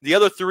 The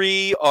other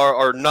 3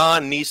 are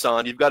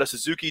non-Nissan. You've got a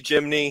Suzuki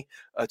Jimny,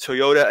 a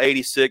Toyota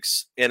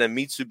 86, and a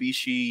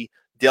Mitsubishi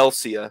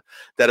Delcia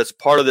that is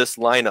part of this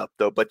lineup,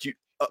 though. But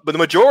the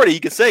majority,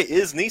 you can say,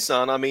 is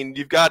Nissan. I mean,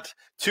 you've got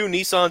 2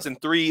 Nissans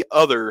and 3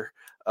 other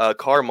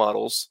car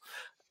models.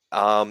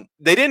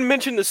 They didn't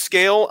mention the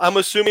scale. I'm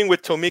assuming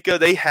with Tomica,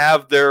 they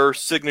have their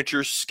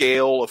signature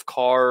scale of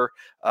car.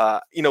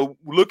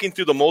 Looking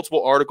through the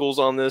multiple articles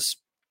on this,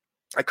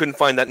 I couldn't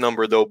find that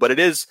number, though. But it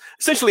is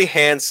essentially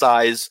hand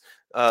size,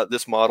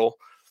 this model.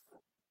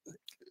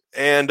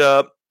 And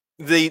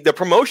the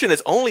promotion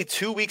is only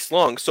 2 weeks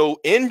long. So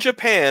in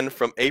Japan,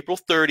 from April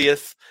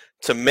 30th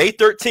to May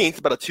 13th,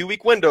 about a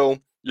 2-week window,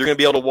 you're going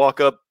to be able to walk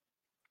up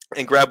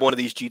and grab one of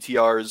these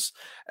GTRs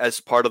as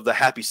part of the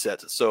Happy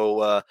Set.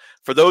 So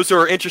for those who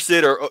are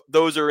interested or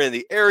those who are in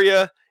the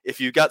area,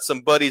 if you've got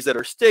some buddies that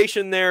are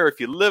stationed there, if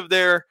you live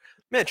there,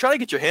 man, try to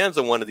get your hands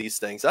on one of these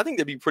things. I think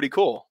that'd be pretty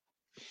cool.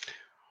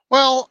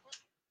 Well,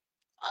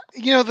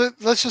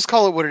 let's just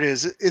call it what it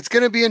is. It's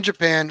going to be in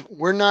Japan.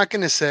 We're not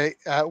going to say,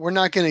 we're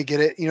not going to get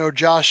it.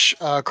 Josh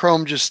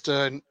Chrome just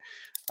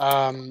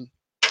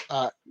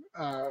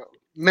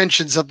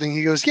mentioned something.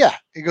 He goes,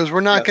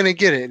 we're not going to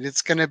get it.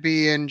 It's going to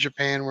be in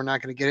Japan. We're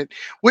not going to get it,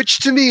 which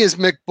to me is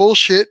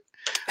McBullshit.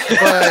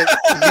 But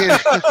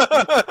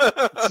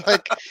it's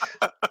like,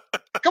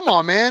 come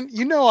on, man.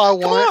 You know I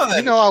want it.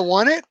 You know I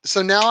want it.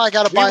 So now I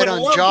got to buy it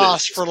on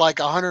Joss for like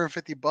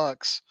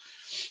 $150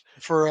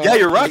 for yeah,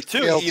 you're right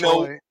too. You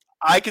know, toy.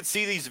 I could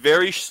see these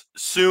very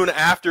soon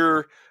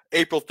after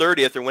April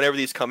 30th or whenever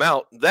these come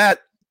out.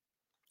 That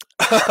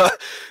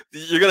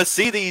you're going to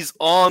see these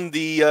on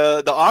the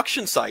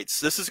auction sites.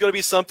 This is going to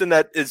be something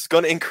that is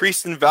going to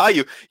increase in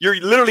value. You're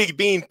literally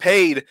being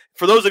paid.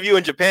 For those of you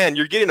in Japan,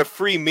 you're getting a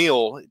free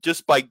meal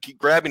just by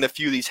grabbing a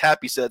few of these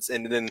happy sets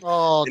and then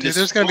dude,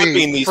 there's going to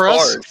be these for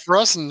cards.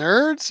 us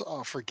nerds.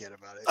 Oh, forget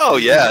about it. Oh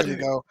yeah, dude.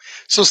 Go.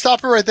 So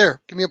stop it right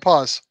there. Give me a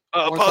pause.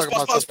 Pause.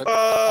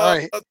 All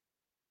right,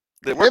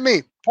 hit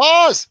me.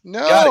 Pause.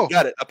 No.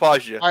 Got it. I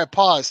paused you. All right,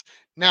 pause.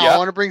 Now, I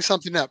want to bring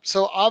something up.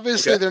 So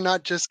obviously, they're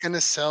not just going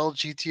to sell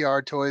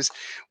GTR toys.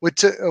 With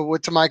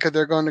Tamica,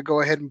 they're going to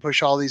go ahead and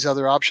push all these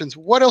other options.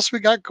 What else we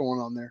got going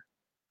on there?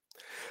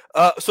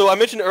 So I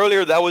mentioned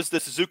earlier that was the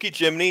Suzuki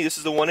Jimny. This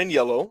is the one in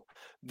yellow.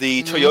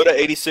 The Toyota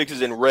 86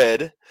 is in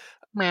red.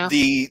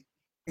 The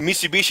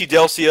Mitsubishi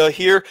Delcia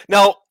here.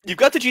 Now, you've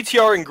got the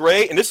GTR in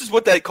gray, and this is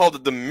what they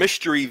called the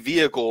mystery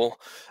vehicle.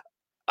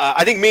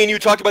 I think me and you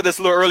talked about this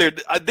a little earlier.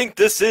 I think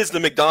this is the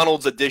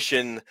McDonald's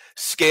edition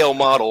scale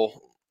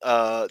model.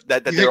 You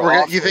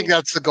think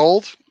that's the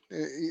gold?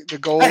 The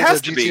gold. It has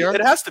to be. It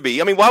has to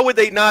be. I mean, why would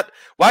they not?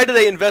 Why do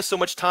they invest so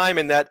much time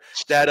in that?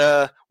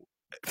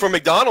 From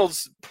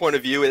McDonald's point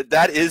of view,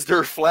 that is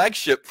their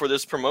flagship for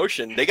this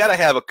promotion. They got to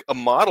have a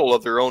model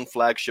of their own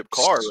flagship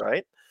car,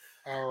 right?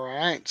 All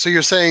right. So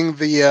you're saying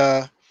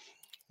that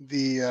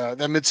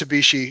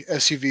Mitsubishi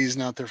SUV is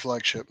not their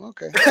flagship?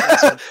 Okay.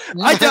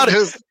 I doubt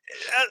it.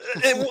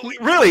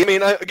 Really, I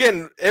mean,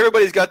 again,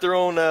 everybody's got their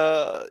own,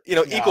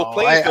 equal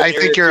playing field. I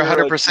think you're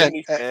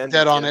 100%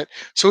 dead on it.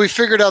 So we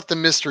figured out the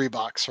mystery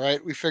box,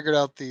 right? We figured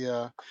out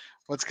the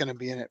what's going to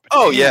be in it.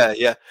 But yeah.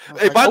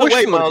 Hey, by the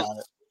way, Miles.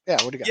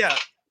 Yeah, what do you got? Yeah.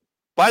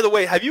 By the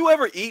way, have you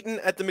ever eaten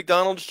at the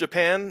McDonald's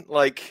Japan?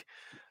 Like,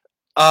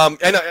 and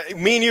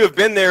me and you have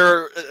been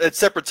there at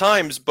separate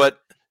times, but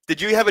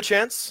did you have a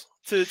chance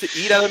to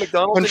eat out of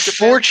McDonald's?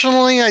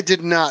 Unfortunately, I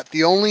did not.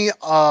 The only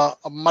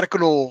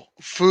Americano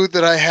food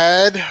that I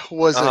had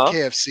was a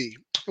KFC,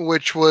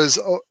 which was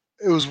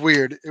it was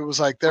weird. It was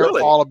like they're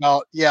all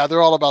about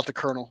the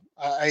Colonel.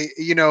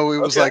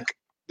 It was like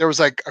there was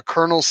like a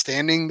Colonel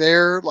standing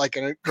there, like,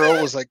 and a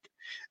girl was like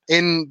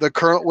in the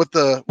Colonel with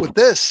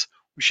this.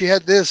 She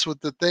had this with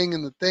the thing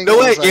and the thing. No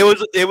way!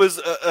 It was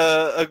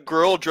a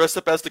girl dressed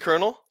up as the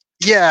Colonel.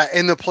 Yeah,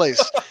 in the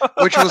place,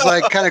 which was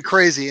like kind of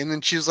crazy. And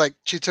then she was like,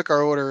 she took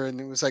our order, and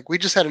it was like we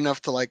just had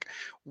enough to like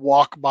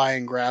walk by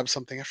and grab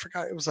something. I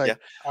forgot it was like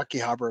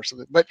Akihabara or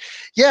something. But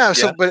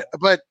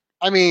but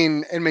I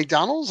mean, in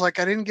McDonald's, like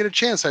I didn't get a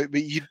chance.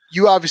 But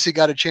you obviously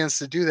got a chance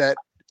to do that.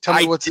 Tell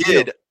me what's the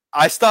deal.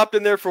 I stopped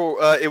in there for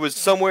it was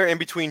somewhere in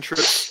between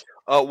trips.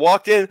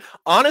 Walked in.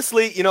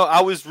 Honestly,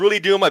 I was really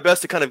doing my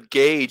best to kind of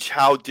gauge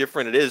how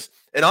different it is.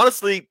 And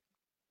honestly,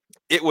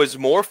 it was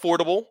more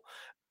affordable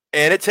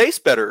and it tastes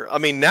better. I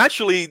mean,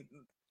 naturally,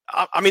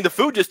 the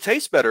food just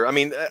tastes better. I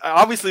mean,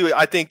 obviously,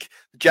 I think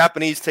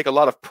Japanese take a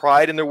lot of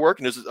pride in their work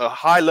and there's a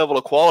high level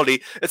of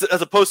quality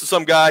as opposed to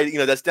some guy,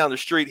 that's down the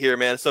street here,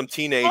 man, some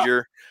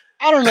teenager.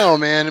 I don't know,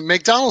 man.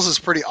 McDonald's is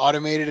pretty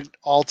automated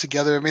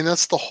altogether. I mean,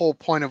 that's the whole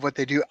point of what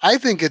they do. I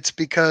think it's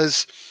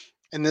because,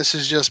 and this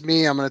is just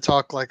me, I'm going to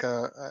talk like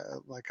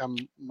I'm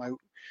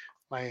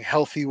my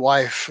healthy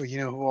wife,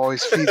 who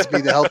always feeds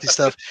me the healthy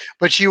stuff.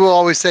 But she will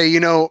always say,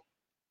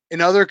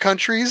 in other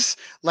countries,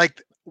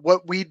 like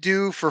what we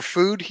do for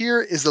food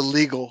here is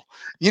illegal.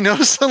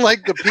 So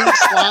like the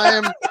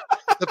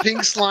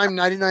pink slime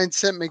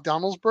 99-cent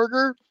McDonald's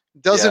burger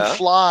doesn't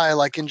fly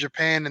like in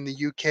Japan and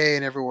the UK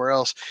and everywhere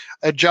else.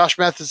 Josh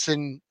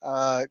Matheson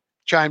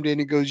chimed in.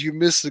 He goes, "You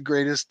missed the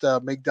greatest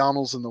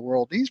McDonald's in the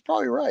world." He's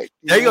probably right.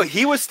 There you go.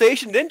 He was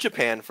stationed in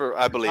Japan for,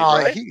 I believe,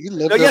 right? He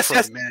lived there for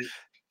a minute.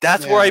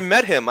 That's where I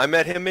met him. I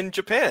met him in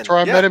Japan. That's where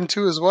I met him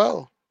too, as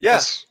well.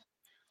 Yes,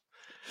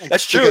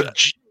 that's true.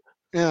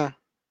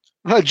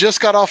 I just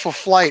got off a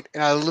flight,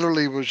 and I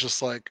literally was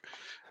just like,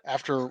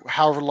 after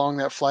however long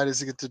that flight is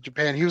to get to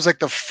Japan, he was like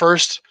the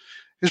first.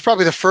 He was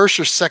probably the first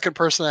or second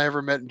person I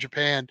ever met in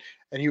Japan,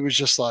 and he was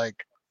just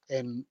like,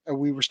 and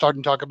we were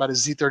starting to talk about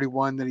his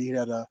Z31 that he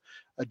had a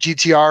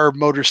GTR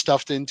motor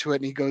stuffed into it,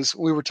 and he goes,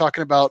 we were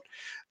talking about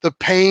the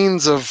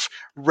pains of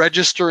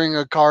registering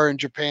a car in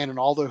Japan and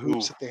all the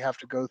hoops that they have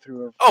to go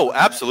through. Oh,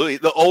 absolutely.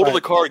 The older the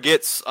car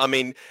gets,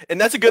 and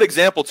that's a good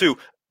example too.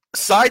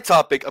 Side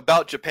topic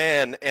about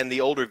Japan and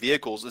the older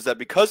vehicles is that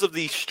because of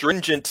the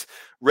stringent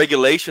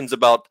regulations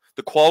about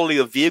the quality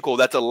of vehicle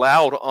that's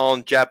allowed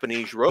on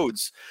Japanese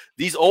roads,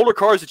 these older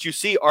cars that you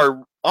see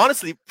are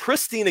honestly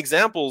pristine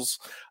examples,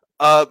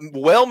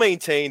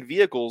 well-maintained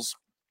vehicles.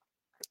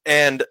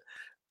 And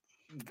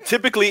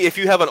typically, if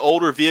you have an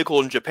older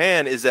vehicle in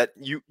Japan, is that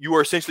you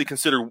are essentially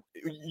considered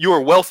you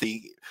are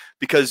wealthy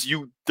because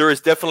there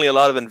is definitely a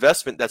lot of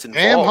investment that's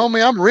involved. Damn,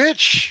 homie, I'm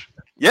rich.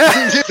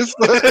 Yeah,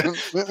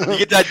 you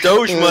get that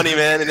Doge money,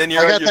 man, and then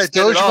I got that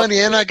Doge money,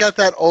 and I got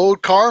that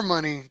old car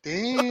money.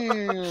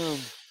 Damn.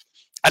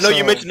 I know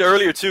you mentioned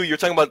earlier too. You're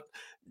talking about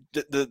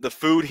the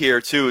food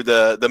here too.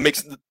 The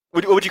mix.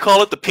 What would you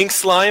call it? The pink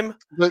slime.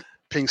 The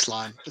pink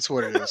slime. That's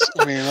what it is.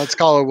 I mean, let's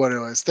call it what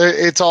it is.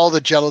 It's all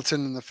the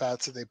gelatin and the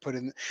fats that they put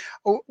in.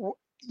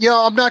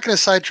 I'm not going to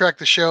sidetrack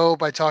the show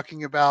by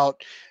talking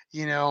about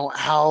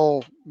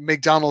how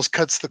McDonald's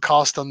cuts the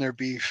cost on their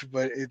beef,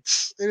 but it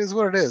is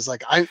what it is.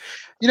 Like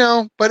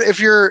but if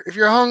you're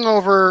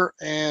hungover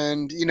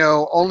and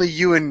only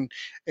you and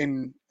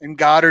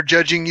God are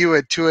judging you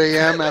at 2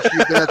 a.m. after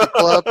you've been at the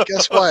club,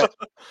 guess what?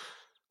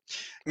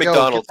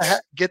 McDonald's.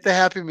 Get the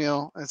Happy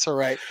Meal. It's all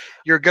right.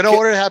 You're gonna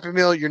order a Happy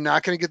Meal. You're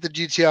not gonna get the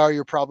GTR.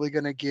 You're probably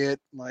gonna get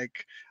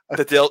like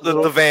the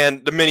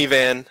van, the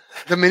minivan.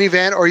 The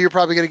minivan, or you're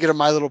probably gonna get a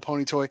My Little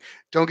Pony toy.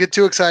 Don't get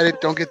too excited.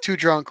 Don't get too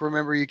drunk.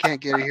 Remember, you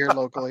can't get it here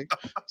locally.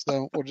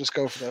 So we'll just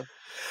go for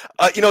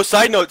that.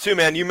 Side note too,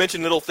 man. You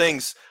mentioned little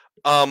things.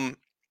 The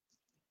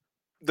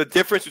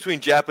difference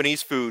between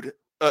Japanese food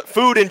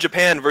in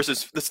Japan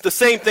versus the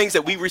same things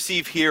that we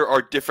receive here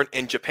are different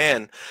in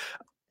Japan.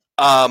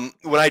 When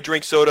I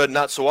drink soda,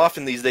 not so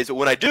often these days, but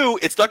when I do,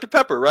 it's Dr.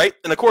 Pepper, right?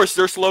 And of course,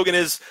 their slogan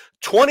is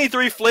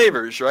 23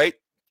 flavors, right?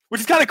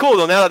 Which is kind of cool,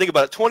 though. Now that I think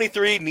about it,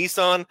 23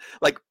 Nissan.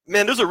 Like,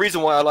 man, there's a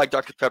reason why I like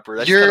Dr. Pepper.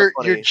 That's you're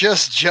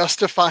just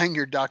justifying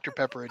your Dr.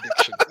 Pepper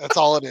addiction. That's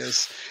all it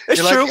is. It's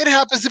true. Like, it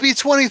happens to be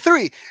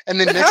 23, and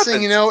then next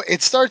thing you know,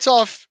 it starts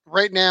off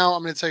right now.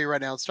 I'm going to tell you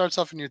right now, it starts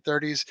off in your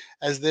 30s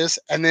as this,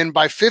 and then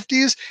by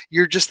 50s,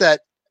 you're just that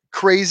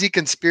crazy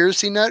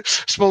conspiracy nut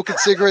smoking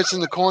cigarettes in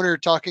the corner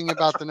talking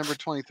about the number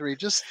 23.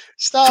 Just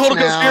stop. Total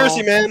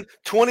conspiracy, man.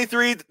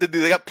 23,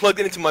 they got plugged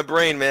into my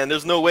brain, man.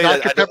 There's no way.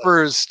 Dr.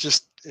 Pepper is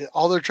just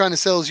all they're trying to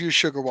sell is you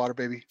sugar water,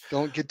 baby.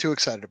 Don't get too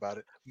excited about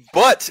it.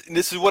 But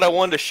this is what I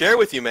wanted to share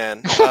with you,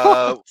 man.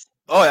 I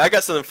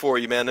got something for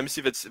you, man. Let me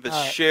see if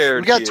it's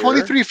shared. We got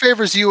 23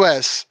 flavors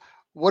US.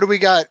 What do we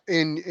got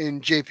in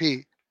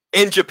JP?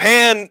 In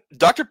Japan,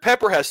 Dr.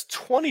 Pepper has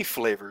 20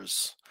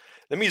 flavors.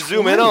 Let me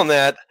zoom in on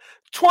that.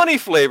 20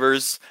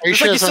 flavors. Are you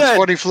sure it's on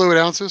 20 fluid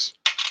ounces?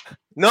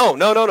 No.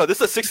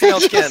 This is a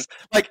 16-ounce can.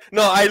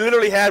 I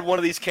literally had one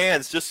of these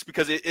cans just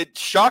because it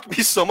shocked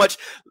me so much.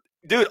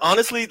 Dude,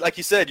 honestly, like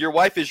you said, your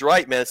wife is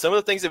right, man. Some of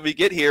the things that we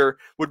get here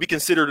would be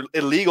considered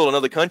illegal in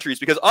other countries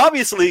because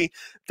obviously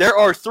there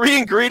are 3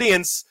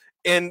 ingredients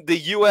in the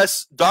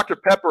U.S. Dr.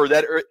 Pepper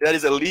that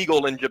is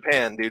illegal in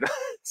Japan, dude.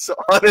 So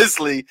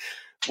honestly,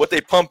 what they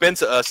pump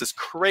into us is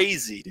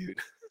crazy, dude.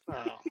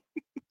 Wow.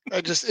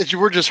 We're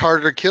just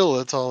harder to kill.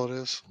 That's all it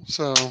is.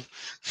 So,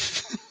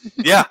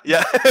 yeah,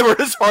 we're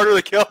just harder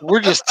to kill. We're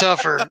just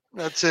tougher.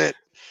 That's it.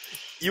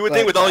 You would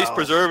think with all these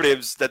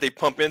preservatives that they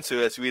pump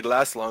into us, we'd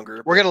last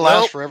longer. We're gonna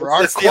last forever.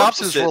 Our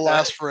corpses will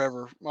last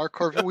forever.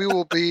 We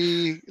will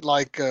be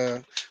like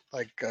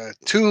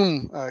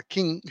tomb,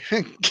 King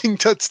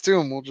Tut's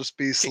tomb will just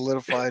be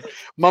solidified,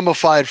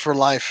 mummified for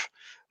life.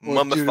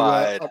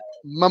 Mummified.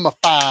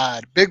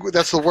 Mummified.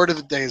 That's the word of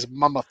the day is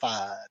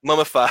mummified.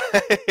 Mummified.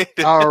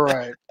 All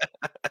right.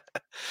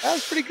 That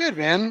was pretty good,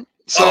 man.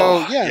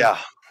 So, yeah.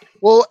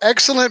 Well,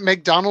 excellent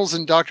McDonald's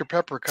and Dr.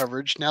 Pepper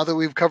coverage. Now that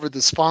we've covered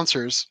the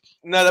sponsors.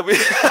 Now that we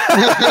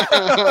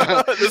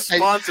the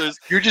sponsors.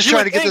 You're just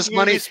trying to get this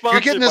money. You're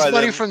getting this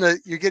money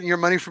you're getting your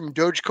money from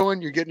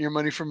Dogecoin, you're getting your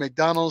money from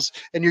McDonald's,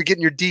 and you're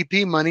getting your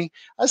DP money.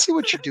 I see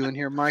what you're doing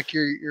here, Mike.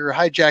 You're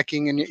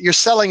hijacking and you're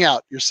selling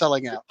out. You're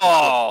selling out.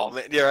 Oh,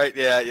 man, you're right.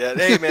 Yeah.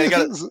 Hey,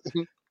 man,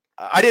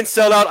 I didn't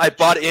sell out. I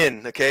bought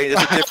in. Okay,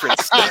 there's a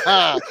difference.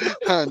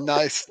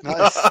 Nice.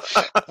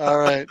 All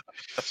right.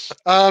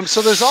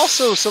 So there's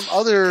also some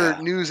other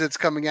news that's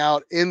coming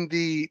out in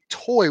the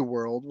toy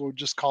world. We'll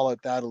just call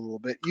it that a little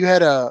bit.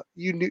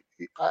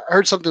 I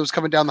heard something was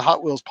coming down the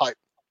Hot Wheels pipe.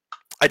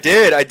 I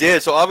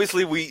did. So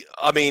obviously,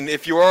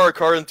 if you are a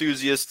car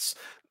enthusiast,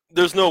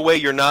 there's no way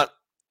you're not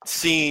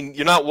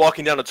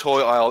walking down a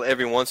toy aisle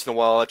every once in a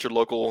while at your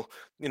local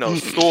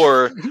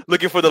store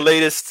looking for the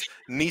latest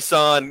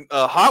Nissan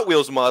Hot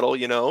Wheels model,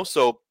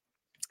 So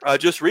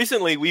just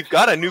recently we've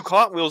got a new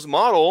Hot Wheels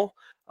model.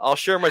 I'll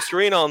share my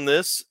screen on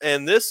this,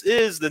 and this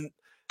is the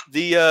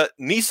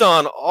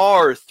Nissan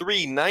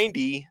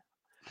R390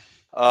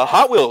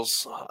 Hot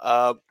Wheels.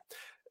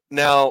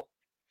 Now,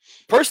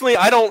 personally,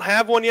 I don't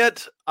have one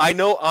yet. I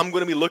know I'm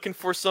going to be looking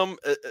for some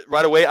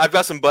right away. I've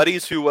got some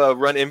buddies who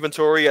run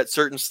inventory at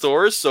certain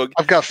stores, so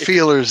I've got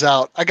feelers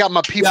out. I got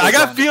my people. Yeah, I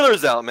got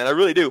feelers out, man. I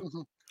really do.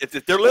 Mm-hmm.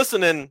 If they're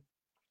listening,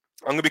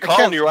 I'm going to be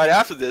calling you right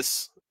after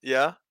this.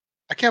 Yeah.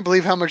 I can't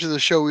believe how much of the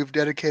show we've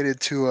dedicated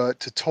to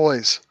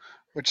toys,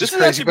 which is crazy.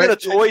 This has actually been a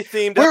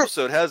toy-themed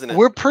episode, hasn't it?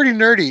 We're pretty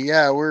nerdy.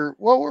 Yeah, we're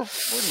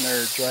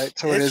nerds, right?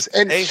 So it is.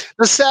 And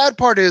the sad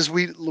part is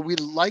we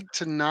like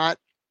to not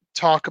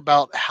talk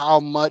about how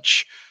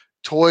much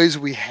toys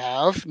we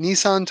have,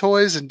 Nissan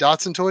toys and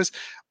Datsun toys,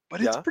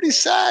 but it's pretty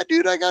sad,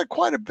 dude. I got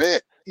quite a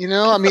bit.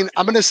 I'm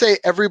going to say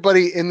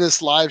everybody in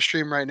this live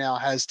stream right now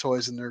has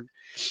toys in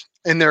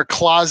their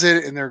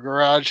closet, in their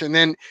garage. And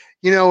then,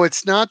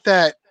 it's not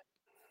that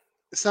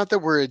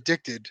we're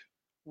addicted.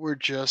 We're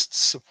just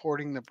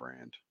supporting the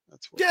brand.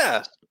 That's what.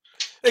 Yeah.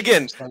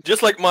 Again,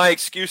 just like my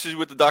excuses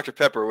with the Dr.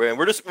 Pepper, man.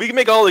 We can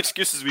make all the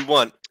excuses we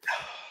want.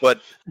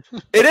 But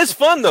it is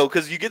fun though,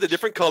 because you get the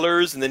different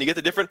colors, and then you get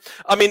the different.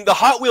 I mean, the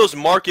Hot Wheels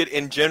market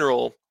in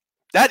general,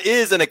 that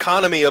is an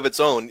economy of its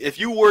own. If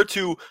you were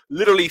to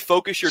literally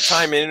focus your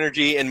time and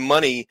energy and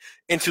money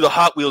into the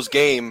Hot Wheels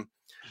game,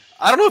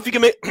 I don't know if you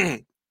can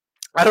make.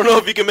 I don't know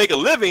if you can make a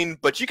living,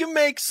 but you can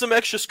make some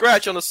extra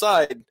scratch on the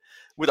side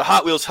with a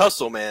Hot Wheels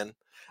hustle, man.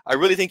 I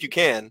really think you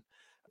can.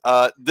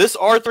 This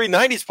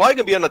R390 is probably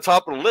going to be on the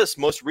top of the list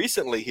most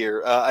recently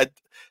here. It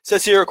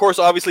says here, of course,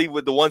 obviously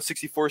with the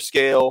 1/64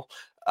 scale.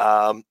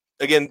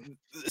 Again,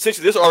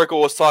 essentially, this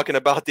article was talking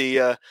about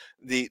the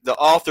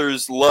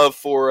author's love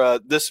for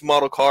this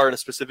model car, and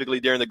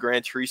specifically during the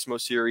Gran Turismo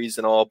series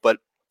and all. But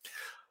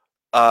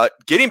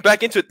getting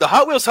back into it, the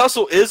Hot Wheels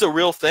hustle is a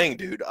real thing,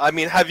 dude. I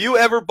mean, have you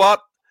ever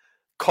bought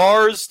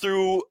cars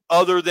through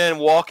other than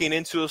walking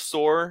into a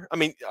store? I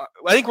mean,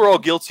 I think we're all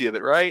guilty of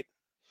it, right?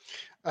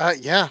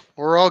 Yeah,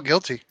 we're all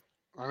guilty.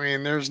 I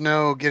mean, there's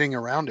no getting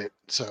around it.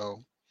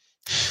 So,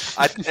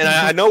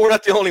 I know we're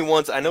not the only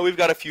ones. I know we've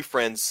got a few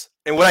friends.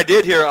 And what I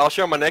did here, I'll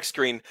share on my next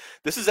screen.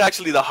 This is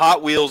actually the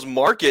Hot Wheels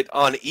market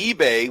on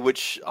eBay,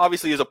 which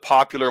obviously is a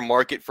popular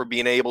market for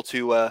being able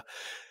to.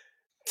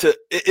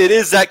 It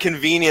is that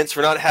convenience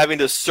for not having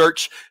to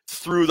search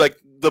through like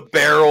the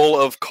barrel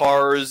of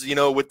cars, you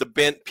know, with the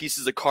bent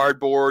pieces of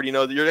cardboard. You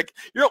know, you're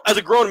as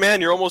a grown man,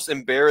 you're almost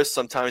embarrassed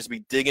sometimes to be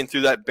digging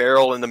through that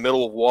barrel in the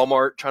middle of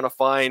Walmart trying to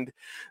find,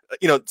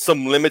 you know,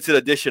 some limited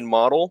edition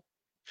model.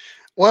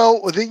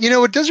 Well, you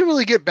know, it doesn't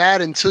really get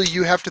bad until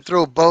you have to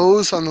throw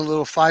bows on the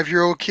little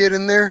 5-year-old kid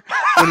in there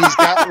when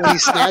he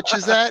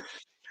snatches that.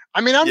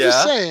 I mean, I'm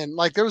just saying,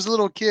 like, there was a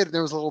little kid,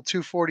 there was a little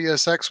 240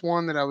 SX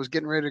one that I was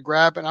getting ready to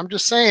grab, and I'm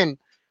just saying,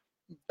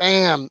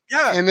 bam.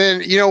 Yeah. And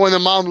then, you know, when the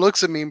mom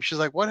looks at me, she's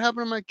like, what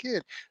happened to my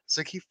kid? It's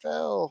like, he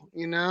fell,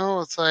 you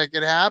know, it's like,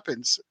 it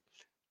happens.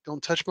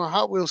 Don't touch my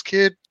Hot Wheels,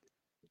 kid.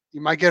 You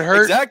might get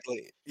hurt.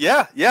 Exactly.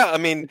 Yeah. I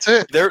mean,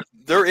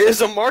 there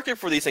is a market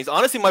for these things.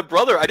 Honestly,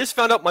 I just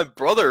found out my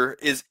brother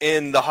is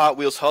in the Hot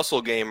Wheels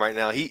hustle game right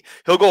now.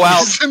 He'll go out.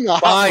 He's in the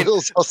Hot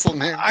Wheels hustle,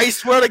 man. I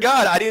swear to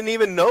God, I didn't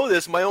even know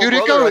this. My own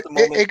brother at the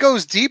moment. It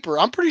goes deeper.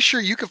 I'm pretty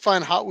sure you can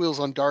find Hot Wheels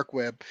on dark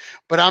web,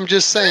 but I'm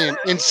just saying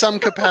in some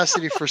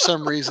capacity for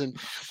some reason.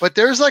 But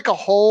there's like a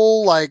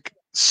whole like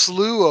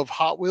slew of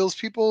Hot Wheels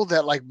people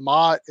that like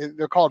mod.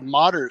 They're called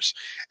modders,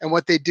 and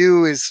what they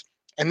do is.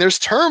 And there's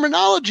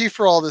terminology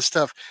for all this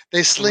stuff.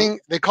 They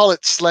call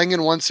it slanging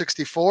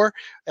 1/64.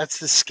 That's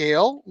the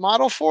scale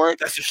model for it.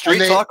 That's the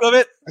street talk of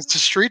it? It's the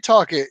street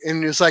talk.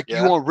 And it's like,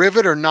 you want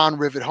rivet or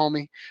non-rivet,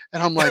 homie?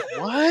 And I'm like,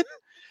 what?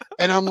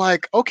 And I'm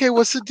like, okay,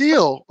 what's the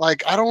deal?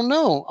 Like, I don't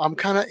know.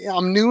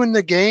 I'm new in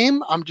the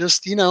game. I'm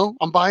just, you know,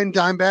 I'm buying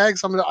dime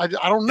bags. I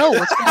don't know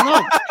what's going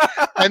on.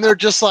 And they're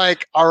just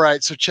like, all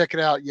right, so check it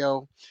out,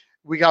 yo.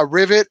 We got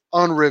rivet,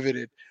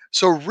 unriveted.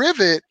 So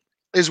rivet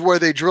is where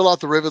they drill out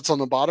the rivets on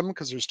the bottom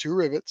because there's 2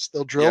 rivets.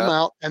 They'll drill them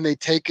out and they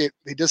take it,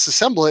 they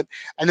disassemble it,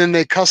 and then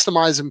they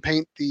customize and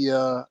paint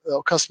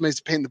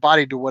the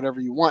body to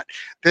whatever you want.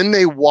 Then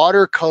they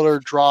watercolor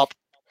drop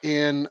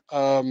in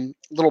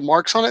little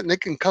marks on it, and they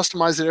can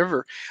customize it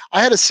ever.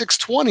 I had a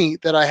 620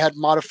 that I had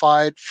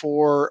modified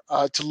for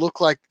to look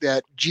like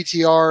that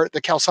GTR, the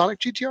Calsonic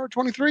GTR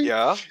 23.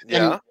 Yeah.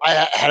 And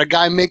I had a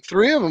guy make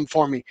 3 of them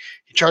for me.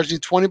 He charged me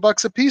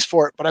 $20 a piece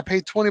for it, but I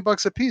paid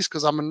 $20 a piece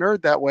because I'm a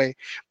nerd that way.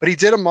 But he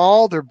did them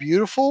all. They're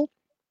beautiful.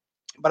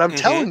 But I'm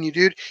telling you,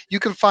 dude, you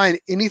can find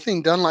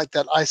anything done like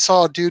that. I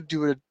saw a dude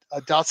do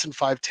a Datsun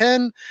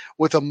 510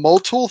 with a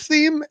Motul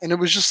theme, and it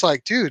was just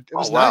like, dude, it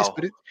was nice.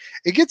 But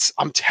it gets,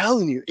 I'm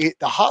telling you,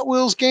 the Hot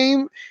Wheels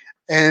game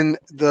and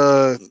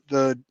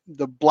the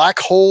black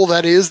hole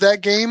that is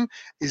that game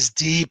is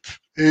deep.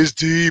 It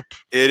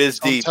is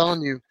deep. I'm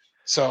telling you.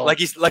 So like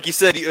you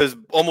said, it was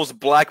almost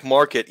black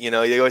market. You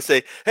know, they always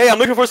say, "Hey, I'm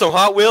looking for some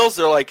Hot Wheels."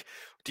 They're like,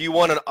 "Do you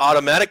want an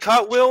automatic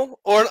Hot Wheel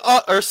or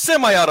a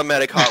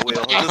semi-automatic Hot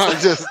Wheel?"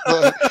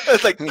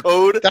 It's like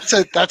code. That's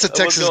a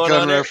Texas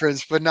gun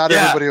reference, but not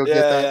everybody will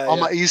get that. All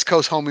my East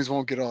Coast homies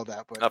won't get all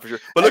that. But not for sure.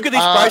 But look at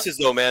these prices,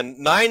 though, man.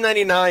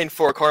 $9.99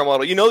 for a car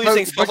model. You know these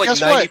things cost like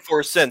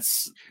 94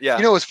 cents. Yeah.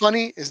 You know what's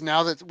funny is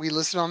now that we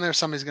listed on there,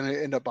 somebody's going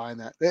to end up buying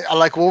that.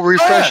 We'll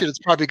refresh it. It's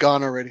probably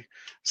gone already.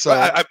 So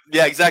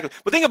yeah, exactly.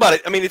 But think about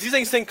it. I mean, if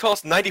these things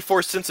cost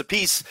 94 cents a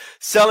piece,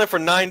 selling for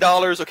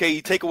 $9, okay,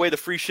 you take away the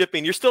free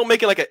shipping, you're still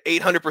making like an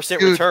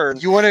 800% return.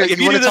 You want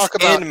to talk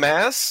about en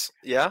masse?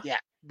 Yeah.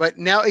 But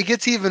now it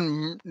gets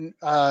even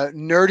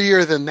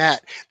nerdier than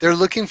that. They're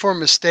looking for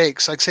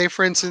mistakes. Like, say,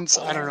 for instance,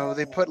 I don't know,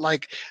 they put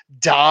like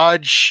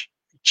Dodge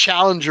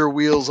Challenger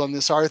wheels on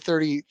this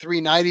R30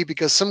 390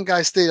 because some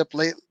guy stayed up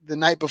late the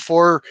night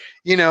before,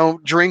 you know,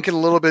 drinking a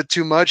little bit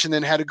too much and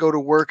then had to go to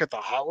work at the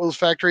Hot Wheels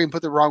factory and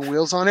put the wrong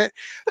wheels on it.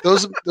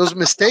 Those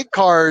mistake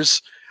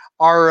cars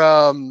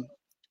are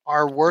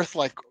worth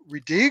like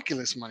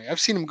ridiculous money.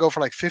 I've seen them go for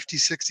like 50,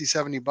 60,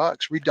 70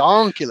 bucks.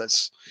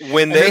 Ridiculous.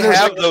 When they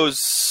have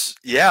those,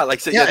 and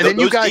then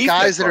you got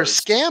guys that are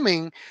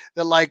scamming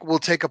that like will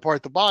take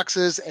apart the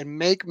boxes and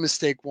make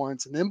mistake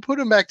ones and then put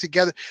them back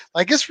together.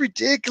 Like, it's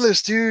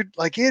ridiculous, dude.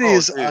 Like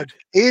it's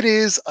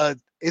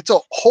a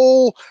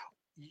whole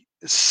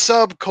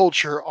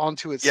subculture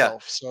onto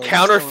itself. So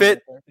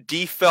counterfeit,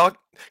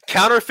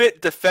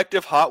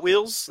 defective Hot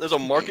Wheels. There's a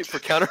market for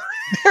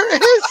There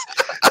is,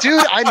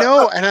 dude. I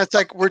know, and it's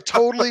like we're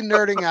totally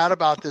nerding out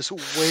about this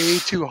way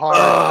too hard.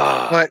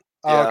 But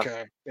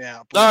okay, yeah.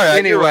 All right,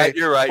 anyway,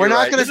 you're right. We're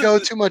not going to go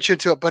too much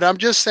into it, but I'm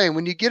just saying,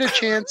 when you get a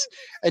chance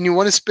and you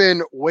want to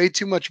spend way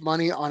too much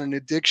money on an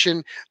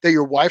addiction that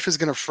your wife is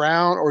going to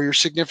frown or your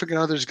significant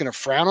other is going to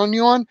frown on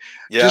you on,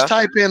 just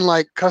type in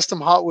like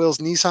custom Hot Wheels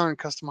Nissan and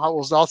custom Hot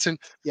Wheels Dalton.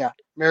 Yeah,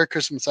 Merry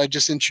Christmas. I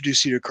just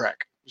introduced you to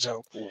crack.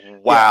 So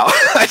wow,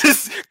 I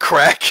just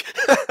crack.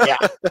 Yeah,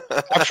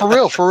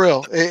 for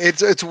real.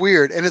 It's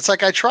weird, and it's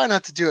like I try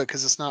not to do it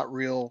because it's not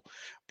real.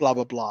 Blah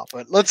blah blah.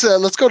 But let's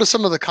go to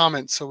some of the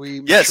comments. So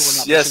we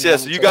yes.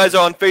 You guys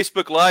are on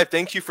Facebook Live.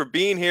 Thank you for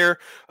being here.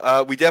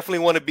 We definitely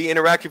want to be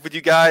interactive with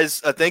you guys.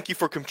 Thank you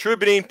for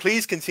contributing.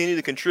 Please continue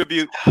to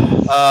contribute.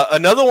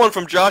 Another one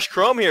from Josh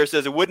Chrome here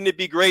says, "Wouldn't it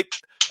be great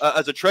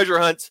as a treasure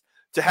hunt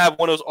to have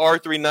one of those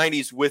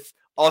R390s with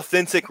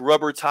authentic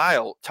rubber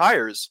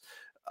tires?"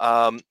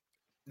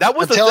 That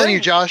was I'm telling you,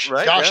 Josh.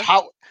 Right? Josh,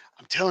 I'm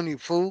telling you,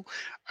 fool.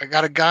 I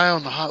got a guy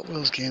on the Hot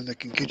Wheels game that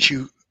can get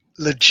you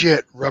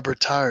legit rubber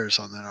tires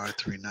on that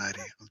R390.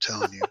 I'm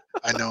telling you,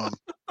 I know him.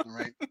 All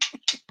right.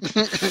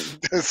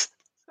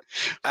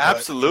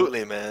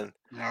 Absolutely, man.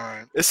 All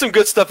right. It's some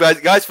good stuff,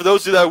 guys. For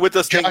those of you that are with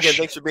us, Josh,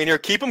 thanks for being here.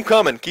 Keep them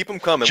coming.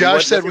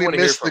 Josh said we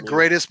missed the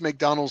greatest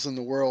McDonald's in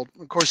the world.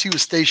 Of course, he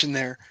was stationed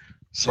there.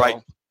 So.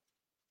 Right.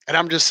 And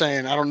I'm just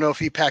saying, I don't know if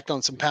he packed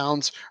on some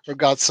pounds or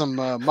got some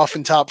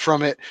muffin top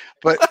from it,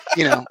 but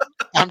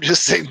I'm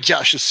just saying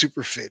Josh is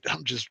super fit.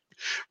 I'm just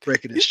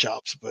breaking his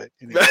chops, but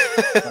anyway.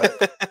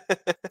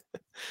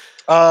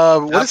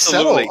 What is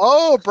Settle?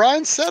 Oh,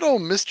 Brian Settle,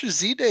 Mr.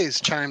 Z-Days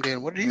chimed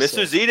in. What did he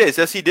say? Mr. Z-Days,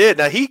 yes, he did.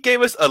 Now he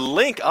gave us a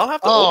link. I'll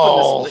have to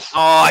open this link.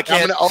 Oh, I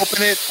can't. I'm gonna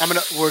open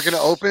it. We're gonna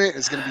open it.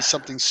 It's gonna be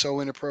something so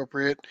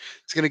inappropriate.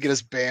 It's gonna get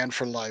us banned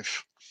for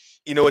life.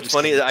 You know what's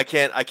funny? I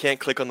can't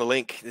click on the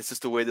link. It's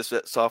just the way this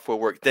software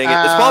works. Dang it!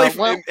 It's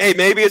probably hey,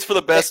 maybe it's for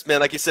the best, man.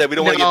 Like you said, we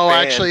don't want to get banned. No,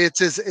 actually, it's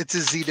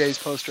his Z-Days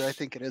poster. I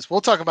think it is.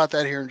 We'll talk about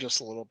that here in just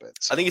a little bit.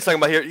 So. I think he's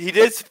talking about here. He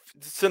did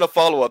send a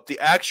follow up. The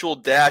actual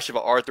dash of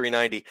an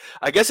R390.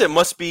 I guess it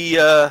must be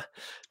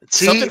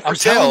something for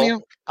sale. Telling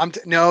you.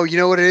 No, you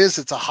know what it is?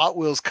 It's a Hot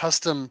Wheels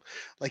custom.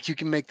 Like you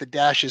can make the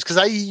dashes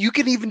because you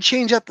can even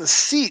change out the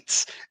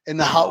seats in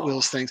the Hot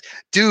Wheels things,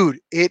 dude.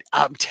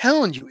 I'm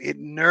telling you, it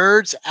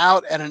nerds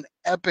out at an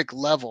epic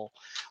level.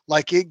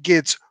 Like it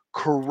gets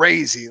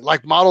crazy.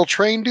 Like model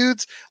train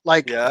dudes,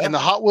 and the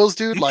Hot Wheels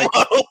dude, like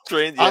model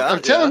train. Yeah,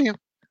 I'm telling you,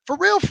 for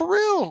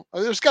real.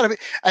 There's got to be,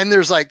 and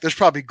there's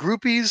probably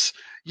groupies.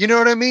 You know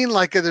what I mean?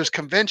 Like there's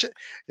convention.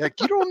 Like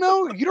you don't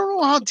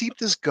know how deep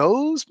this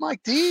goes,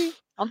 Mike D.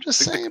 I'm just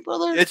saying,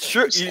 brother. It's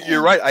true.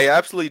 You're right. I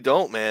absolutely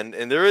don't, man.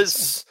 And there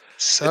is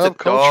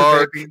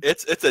subculture, baby.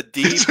 It's a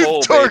deep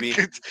hole, baby.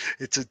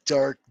 It's a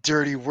dark,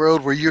 dirty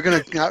world where you're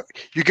gonna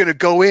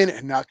go in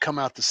and not come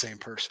out the same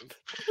person.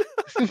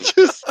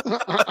 Just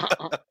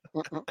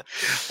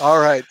all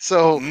right.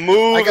 So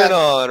moving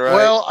on. Right.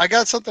 Well, I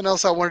got something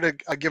else I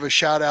wanted to give a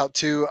shout out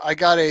to. I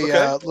got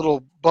a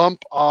little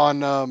bump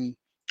on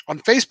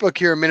Facebook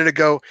here a minute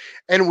ago,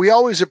 and we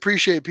always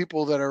appreciate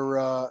people that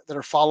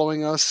are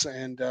following us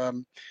and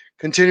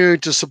continuing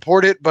to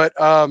support it. But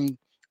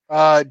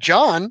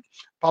John,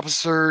 Papa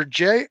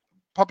Sergia,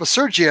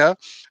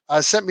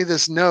 sent me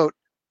this note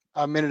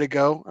a minute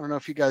ago. I don't know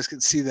if you guys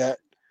can see that.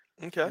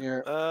 Okay.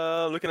 Here.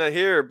 Looking at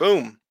here,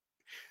 boom.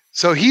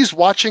 So he's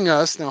watching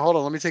us now. Hold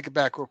on, let me take it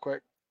back real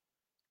quick.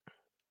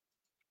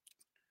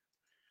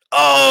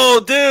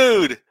 Oh,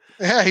 dude.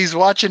 Yeah, he's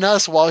watching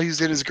us while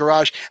he's in his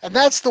garage. And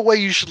that's the way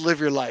you should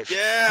live your life.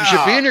 Yeah. You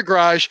should be in your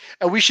garage,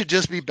 and we should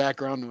just be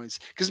background noise.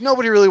 Because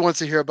nobody really wants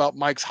to hear about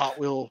Mike's Hot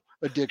Wheel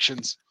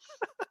addictions.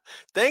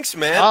 Thanks,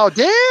 man. Oh,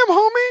 damn,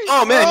 homie.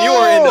 Oh, man, you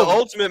are in the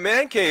ultimate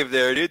man cave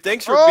there, dude.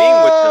 Thanks for being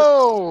with us.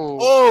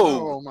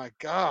 Oh, my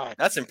God.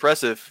 That's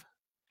impressive.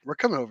 We're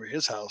coming over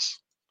his house.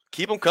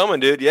 Keep them coming,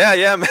 dude.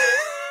 Yeah, man.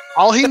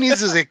 All he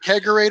needs is a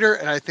kegerator,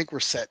 and I think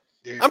we're set.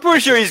 Dude. I'm pretty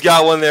sure he's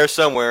got one there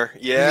somewhere.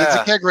 Yeah. It's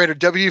a kegerator,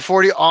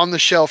 WD-40 on the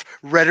shelf,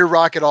 ready to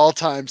rock at all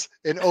times,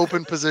 in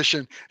open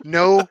position.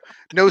 No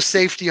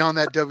safety on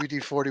that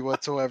WD-40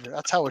 whatsoever.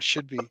 That's how it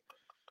should be.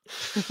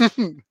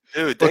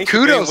 Dude,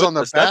 kudos on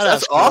the badass.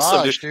 That's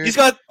awesome, garage, dude. He's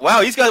got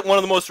one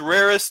of the most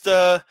rarest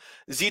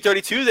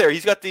Z32 there.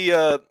 He's got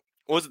the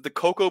was it the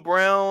Cocoa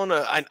Brown?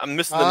 I'm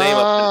missing the name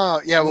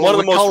of it. Yeah, well, one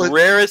of the most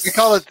rarest. We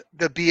call it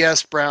the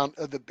BS Brown,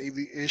 the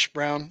baby-ish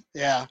brown.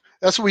 Yeah,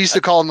 that's what we used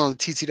to call them on the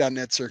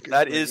TT.net circuit.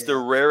 That is the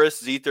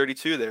rarest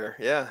Z32 there.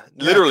 Yeah,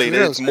 literally,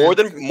 it's more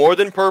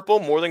than purple,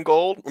 more than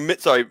gold.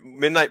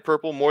 Midnight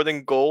purple, more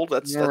than gold.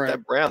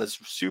 That brown is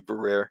super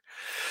rare.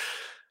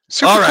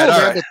 Super cool,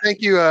 man. But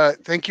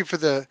thank you for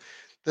the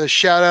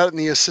shout out and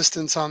the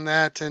assistance on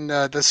that and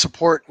the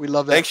support. We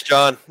love that. Thanks,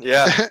 John.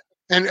 Yeah.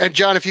 And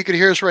John, if you could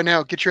hear us right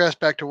now, get your ass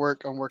back to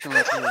work. I'm working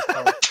on some of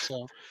this.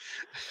 So,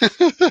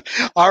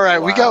 All right,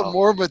 we got Wow.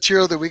 more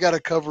material that we got to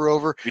cover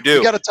over. We do.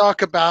 We got to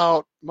talk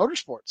about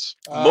motorsports.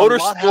 A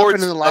lot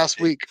happened in the last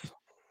week.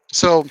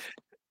 So,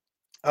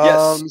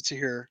 yes. let's see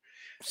here.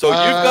 So you've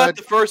got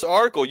the first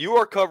article. You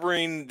are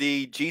covering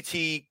the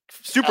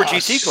Super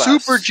GT class.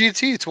 Super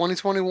GT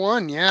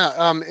 2021.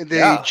 Yeah.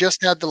 They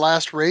just had the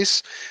last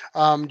race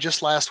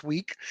just last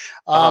week.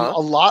 A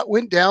lot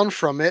went down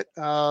from it.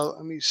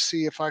 Let me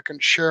see if I can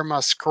share my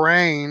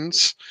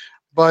screens.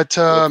 But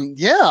I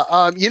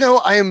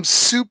am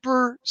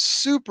super,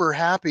 super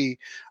happy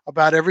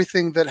about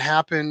everything that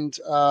happened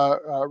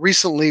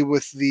recently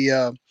with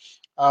the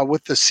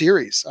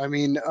series. I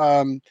mean,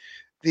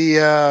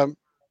 this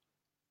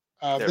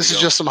is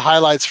just some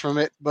highlights from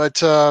it,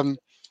 but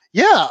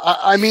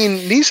I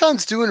mean,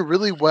 Nissan's doing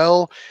really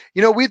well.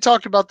 You know, we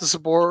talked about this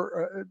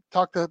before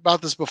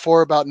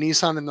about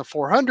Nissan in the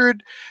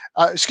 400,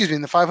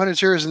 in the 500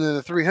 series and then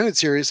the 300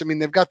 series. I mean,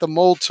 they've got the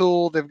mold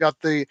tool, they've got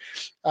the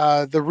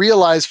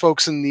Realize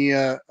folks in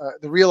the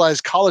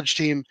Realize college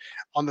team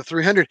on the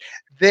 300.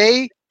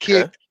 They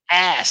kicked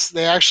ass.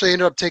 They actually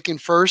ended up taking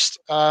first,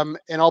 and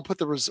I'll put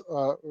the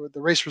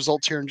race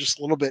results here in just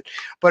a little bit.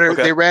 But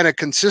they ran a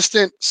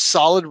consistent,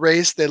 solid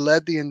race. They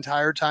led the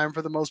entire time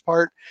for the most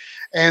part.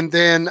 And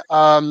then,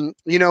 in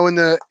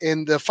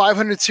the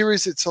 500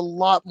 series, it's a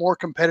lot more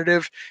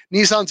competitive.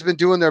 Nissan's been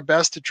doing their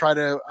best to try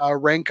to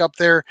rank up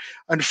there.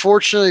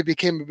 Unfortunately, it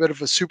became a bit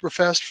of a super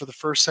fest for the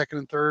first, second,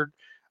 and third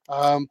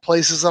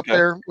places up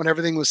there when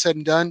everything was said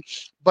and done.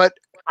 But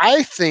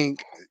I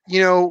think,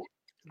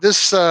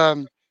 this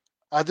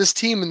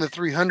team in the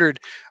 300,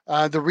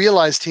 the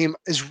Realize team,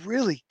 is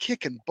really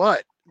kicking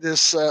butt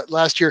this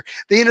last year.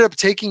 They ended up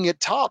taking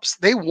it tops.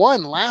 They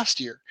won last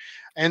year.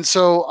 And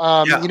so,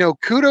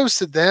 kudos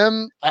to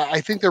them. I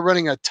think they're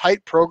running a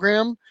tight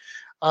program.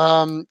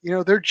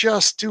 They're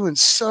just doing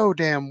so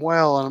damn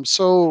well, and I'm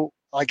so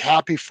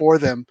happy for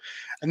them.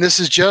 And this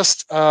is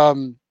just a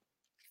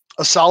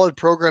solid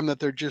program that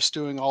they're just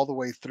doing all the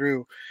way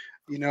through.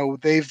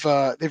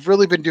 They've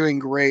really been doing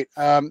great.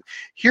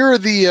 Here are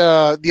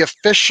the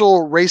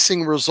official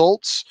racing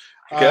results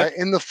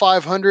in the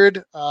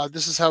 500.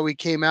 This is how we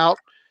came out.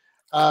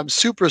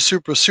 Supra,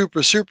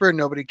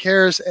 nobody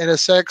cares.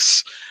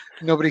 NSX,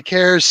 nobody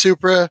cares.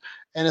 Supra,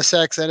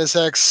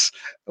 NSX.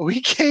 We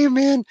came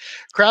in.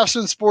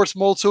 Craftsman Sports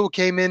Mold Tool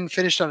came in,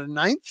 finished on a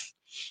 9th.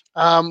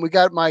 We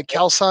got my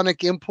Calsonic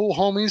Impool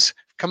homies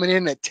coming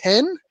in at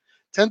 10th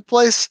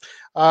place.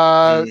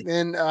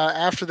 And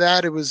after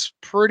that, it was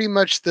pretty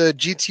much the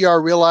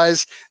GTR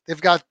Realize.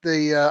 They've got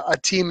a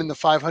team in the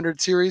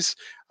 500 series.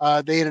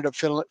 They ended up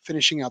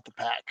finishing out the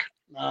pack.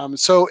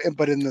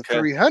 But in the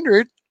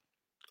 300,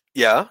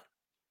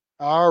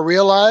 our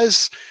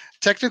Realize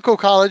Technical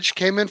College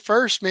came in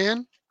first,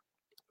 man.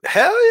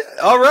 Hell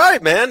yeah. All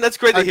right, man. That's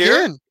great to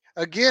hear.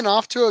 Again,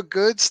 off to a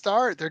good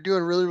start. They're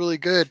doing really, really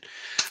good.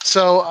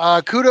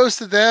 So kudos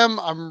to them.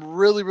 I'm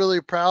really,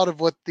 really proud of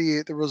what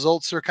the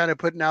results they're kind of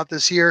putting out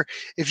this year.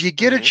 If you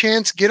get a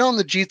chance, get on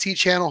the GT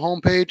channel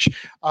homepage,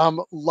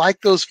 like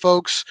those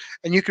folks,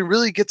 and you can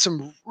really get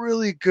some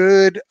really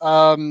good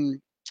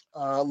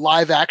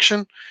live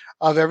action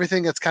of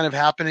everything that's kind of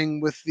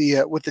happening with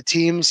the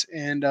teams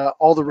and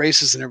all the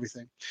races and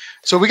everything.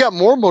 So we got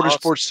more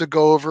motorsports to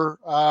go over.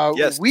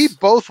 We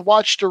both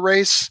watched a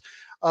race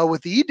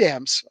with the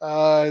EDAMs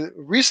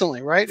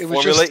recently, right? It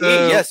was Formula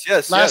just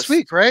yes, last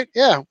week, right?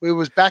 Yeah, it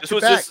was back to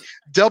back.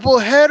 Double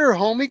header,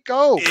 homie,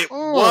 go. It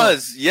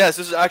was. Yes,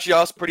 this is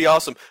actually pretty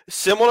awesome.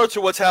 Similar to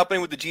what's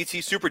happening with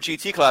the Super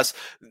GT class,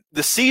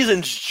 the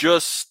season's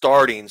just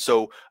starting.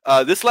 So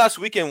this last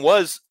weekend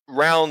was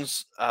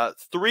rounds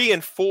 3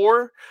 and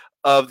 4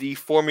 of the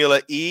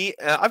Formula E.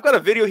 I've got a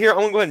video here. I'm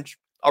going to go ahead and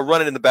I'll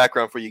run it in the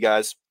background for you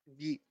guys.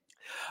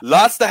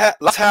 Lots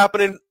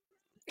happening.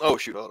 Oh,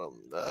 shoot, hold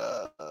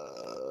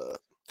on.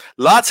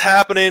 Lots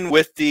happening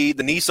with the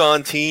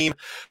Nissan team.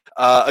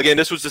 Again,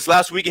 this was this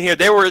last weekend here.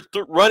 They were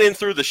running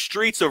through the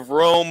streets of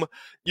Rome.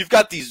 You've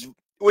got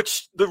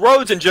which the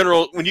roads in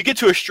general, when you get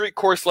to a street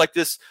course like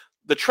this,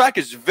 the track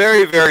is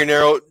very, very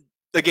narrow.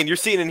 Again, you're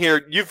seeing in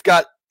here, you've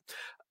got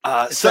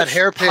such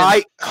hairpin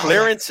tight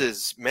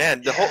clearances,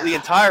 man, the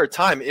entire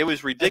time. It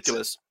was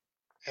ridiculous.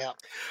 Yeah.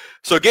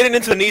 So getting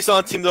into the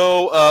Nissan team,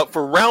 though,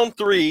 for round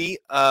 3,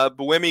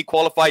 Buemi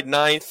qualified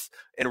 9th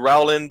and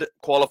Rowland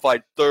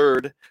qualified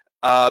 3rd.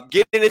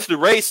 Getting into the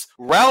race,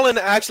 Rowland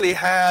actually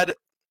had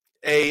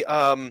he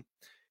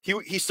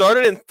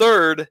started in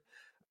 3rd.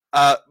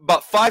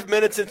 About 5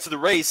 minutes into the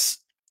race,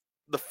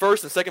 the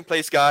first and second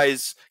place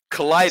guys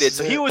collided.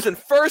 So he was in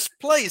first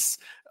place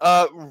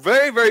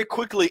very, very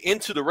quickly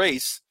into the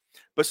race.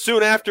 But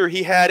soon after,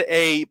 he had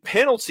a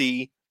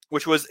penalty,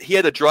 which was he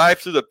had to drive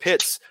through the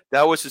pits.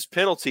 That was his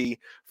penalty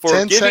for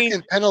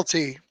 10-second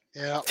penalty.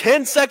 Yeah,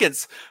 10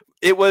 seconds.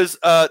 It was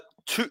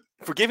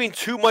for giving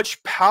too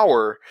much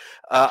power.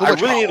 I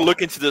really need to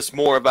look into this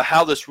more about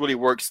how this really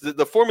works.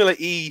 The Formula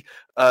E,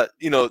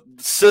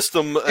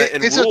 system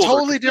and it's rules a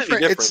totally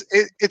different.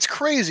 It's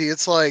crazy.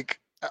 It's like,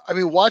 I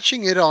mean,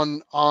 watching it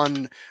on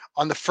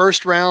on the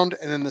first round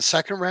and then the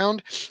second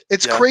round.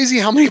 It's crazy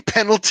how many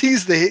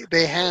penalties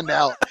they hand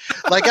out.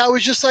 Like I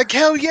was just like,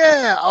 hell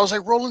yeah. I was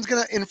like, Roland's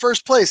gonna in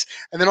first place.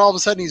 And then all of a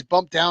sudden he's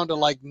bumped down to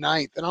like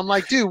ninth. And I'm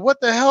like, dude, what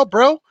the hell,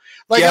 bro?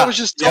 Like I was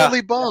just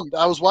totally bummed.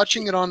 I was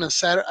watching it on a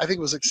Saturday, I think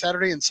it was like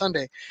Saturday and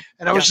Sunday,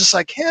 and I was just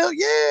like, hell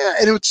yeah.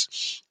 And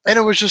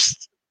it was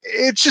just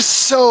it's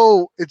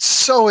so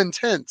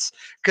intense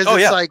because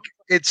like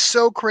it's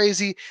so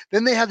crazy.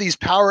 Then they have these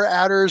power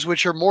adders,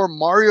 which are more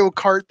Mario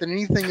Kart than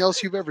anything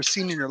else you've ever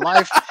seen in your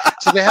life.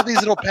 So they have these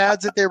little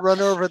pads that they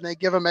run over and they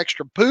give them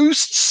extra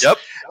boosts. Yep.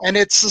 And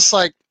it's just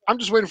like, I'm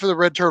just waiting for the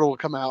red turtle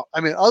to come out. I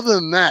mean, other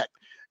than that,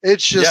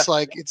 it's just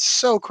like, it's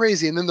so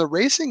crazy. And then the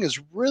racing is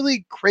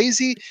really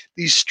crazy.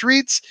 These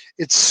streets,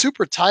 it's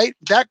super tight.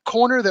 That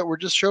corner that we're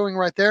just showing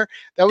right there,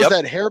 that was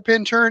that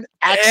hairpin turn.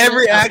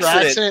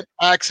 Accident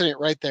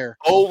right there.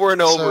 Over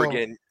and over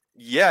again.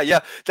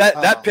 Yeah.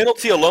 That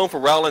penalty alone for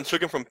Rowland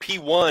took him from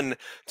P1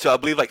 to, I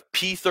believe, like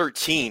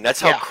P13.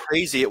 That's how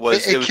crazy it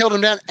was. It killed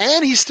him down.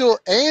 And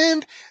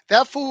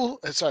that fool,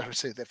 sorry, I would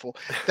say that fool,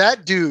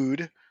 that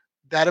dude,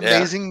 that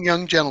amazing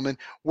young gentleman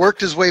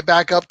worked his way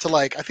back up to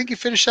like, I think he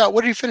finished out.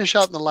 What did he finish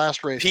out in the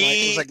last race?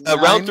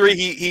 Round 3,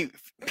 he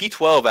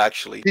P12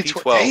 actually.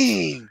 P12.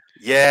 Dang.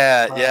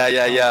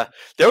 Yeah.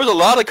 There was a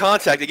lot of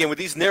contact again with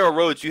these narrow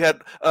roads. You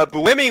had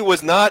Buemi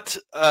was not.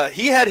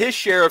 He had his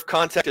share of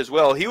contact as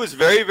well. He was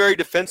very, very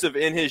defensive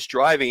in his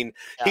driving.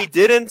 Yeah. He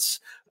didn't,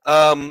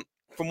 from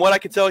what I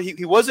can tell,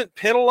 he wasn't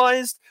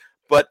penalized,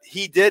 but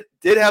he did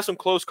have some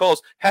close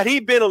calls. Had he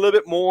been a little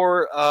bit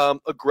more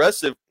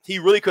aggressive, he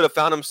really could have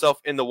found himself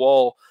in the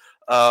wall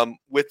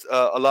with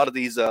a lot of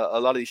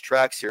these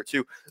tracks here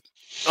too.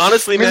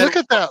 Honestly, man, look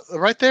at that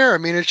right there. I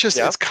mean, it's just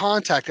it's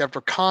contact after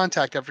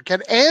contact after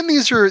contact, and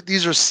these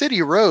are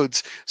city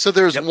roads. So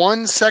there's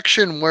one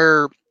section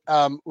where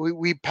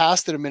we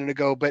passed it a minute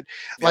ago, but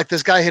like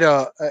this guy hit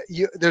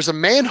there's a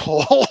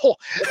manhole,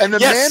 and the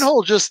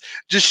manhole just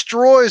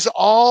destroys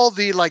all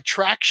the like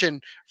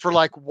traction for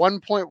like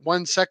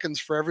 1.1 seconds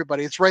for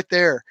everybody. It's right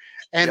there.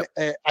 And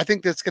I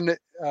think that's going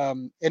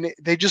to,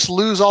 they just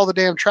lose all the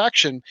damn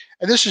traction.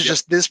 And this is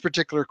just this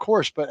particular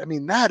course. But I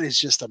mean, that is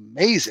just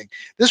amazing.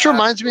 This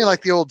reminds me of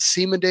like the old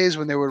SEMA days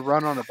when they would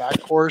run on a back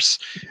course.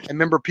 And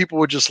remember, people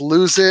would just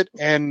lose it.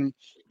 And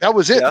that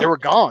was it. They were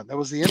gone. That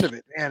was the end of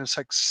it. Man, it's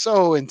like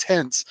so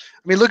intense.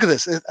 I mean, look at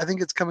this. I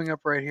think it's coming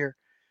up right here.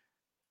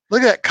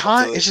 Look at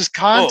that. It's just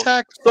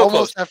contact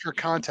almost after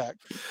contact.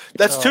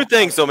 That's two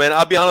things, though, man.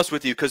 I'll be honest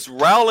with you. Because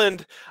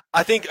Rowland,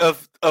 I think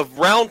of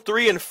round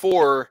 3 and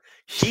 4,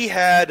 he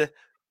had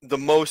the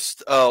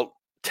most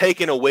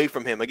taken away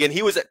from him. Again,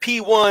 he was at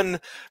P1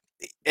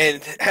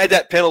 and had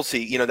that penalty.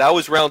 You know, that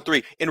was round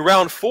 3. In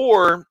round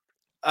 4,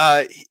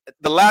 the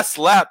last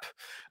lap,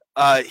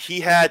 he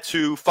had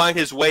to find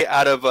his way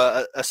out of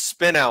a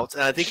spin out,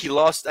 and I think he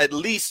lost at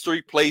least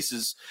 3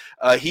 places.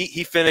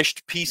 He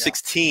finished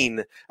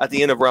P16 at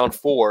the end of round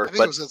 4. I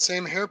think it was that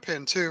same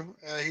hairpin too.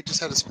 He just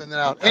had to spin that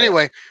out.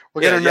 Anyway,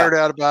 we're gonna nerd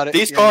out about it.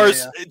 These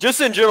cars, just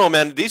in general,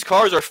 man, these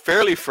cars are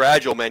fairly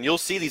fragile, man. You'll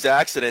see these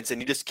accidents,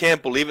 and you just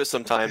can't believe it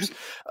sometimes.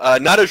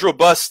 Not as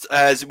robust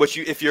as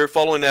if you're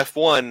following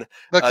F1.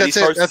 Look, that's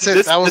it. That's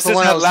it. That was the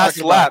one I was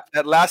talking about.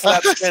 That last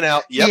lap spin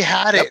out. Yep. He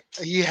had it.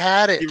 He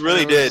had it. He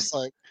really did.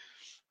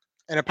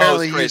 And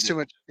apparently he used too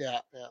much.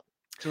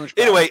 Too much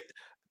power. Anyway,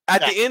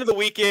 at the end of the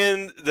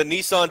weekend, the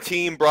Nissan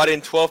team brought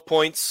in 12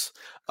 points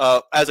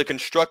as a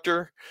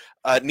constructor.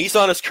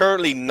 Nissan is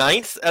currently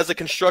 9th as a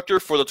constructor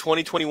for the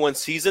 2021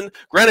 season.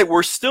 Granted,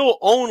 we're still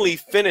only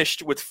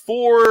finished with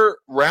 4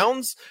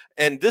 rounds,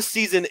 and this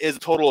season is a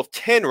total of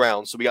 10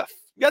 rounds. So we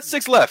got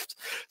 6 left.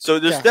 So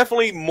there's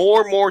definitely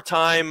more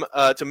time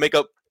to make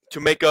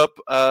up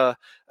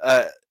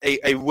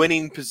a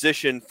winning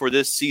position for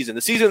this season.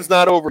 The season's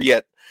not over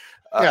yet.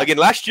 Again,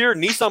 last year,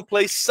 Nissan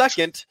placed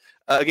 2nd.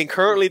 Again,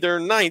 currently they're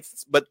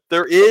 9th, but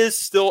there is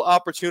still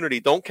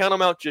opportunity. Don't count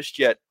them out just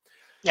yet.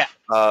 Yeah.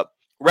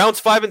 Rounds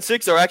 5 and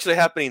 6 are actually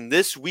happening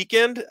this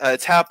weekend.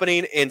 It's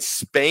happening in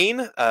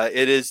Spain.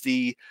 It is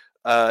the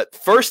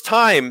first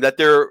time that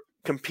they're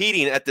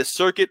competing at the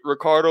Circuit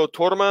Ricardo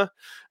Torma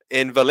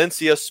in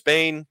Valencia,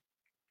 Spain.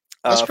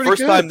 That's pretty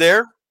first time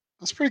there.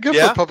 That's pretty good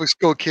for a public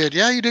school kid.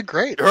 Yeah, you did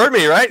great. You heard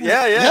me, right?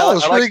 Yeah. Yeah, it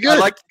was pretty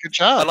good. Good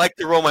job. I like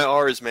to roll my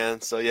R's,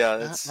 man. So,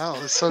 that's... No,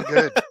 it's so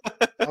good.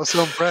 I was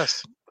so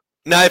impressed.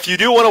 Now, if you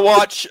do want to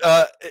watch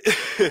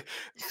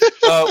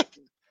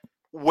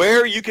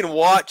where you can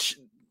watch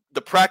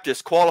the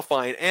practice,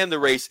 qualifying, and the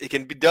race, it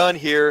can be done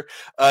here.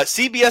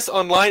 CBS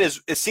Online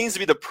it seems to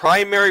be the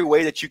primary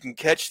way that you can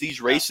catch these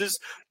races.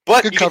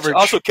 But you can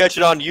also catch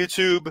it on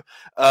YouTube,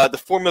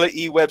 the Formula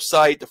E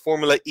website, the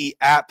Formula E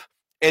app.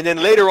 And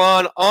then later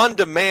on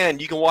demand,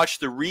 you can watch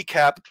the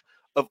recap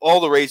of all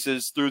the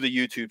races through the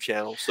YouTube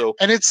channel. So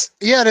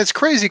it's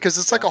crazy because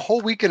it's like a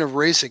whole weekend of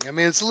racing. I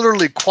mean, it's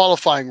literally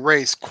qualifying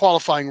race,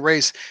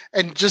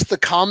 and just the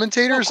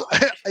commentators,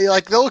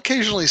 like they'll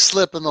occasionally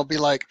slip and they'll be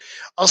like,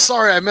 "Oh,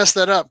 sorry, I messed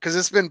that up," because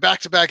it's been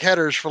back-to-back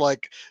headers for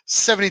like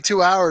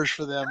 72 hours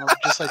for them of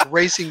just like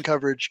racing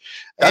coverage.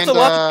 That's a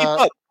lot to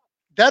keep up.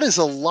 that is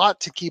a lot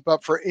to keep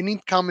up for any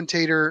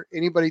commentator,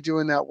 anybody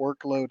doing that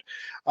workload.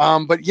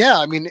 But yeah,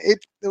 I mean,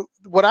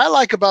 what I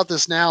like about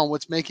this now,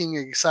 what's making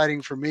it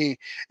exciting for me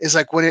is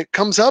like when it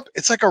comes up,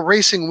 it's like a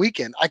racing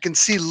weekend. I can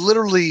see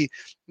literally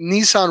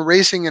Nissan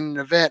racing in an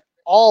event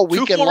all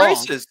Two weekend full long.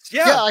 races.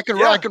 Yeah, I can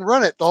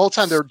run it the whole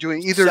time. They're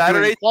doing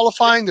doing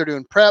qualifying, they're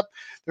doing prep,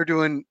 they're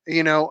doing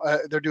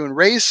they're doing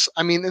race.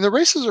 I mean, and the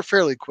races are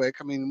fairly quick.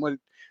 I mean, what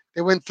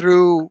they went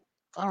through,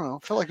 I don't know.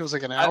 I feel like it was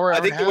like an hour. I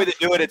think the way they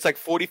do it, it's like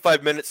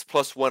 45 minutes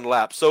plus one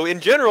lap. So in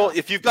general,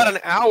 if you've got an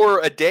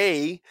hour a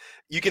day,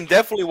 you can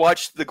definitely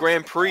watch the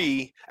Grand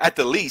Prix at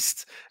the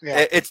least.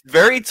 Yeah. It's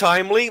very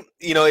timely.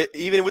 You know,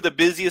 even with the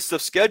busiest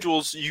of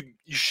schedules, you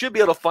should be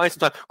able to find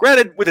some time.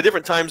 Granted, with the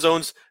different time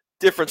zones,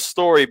 different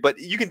story, but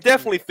you can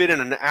definitely fit in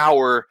an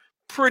hour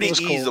pretty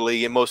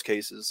easily in most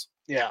cases.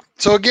 Yeah.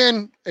 So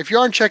again, if you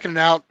aren't checking it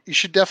out, you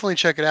should definitely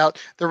check it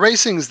out. The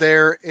racing's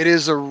there. It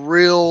is a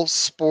real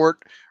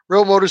sport.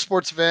 Real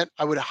motorsports event.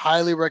 I would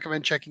highly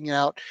recommend checking it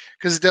out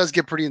because it does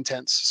get pretty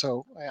intense.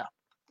 So yeah,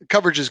 the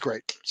coverage is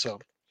great. So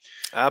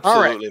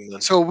absolutely, all right. Man.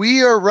 So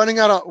we are running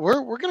out of.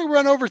 We're going to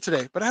run over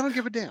today, but I don't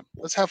give a damn.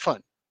 Let's have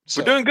fun.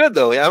 So, we're doing good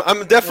though.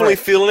 I'm definitely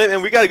feeling it,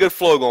 and we got a good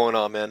flow going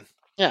on, man.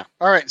 Yeah.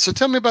 All right. So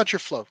tell me about your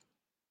flow.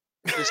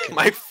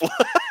 My flow.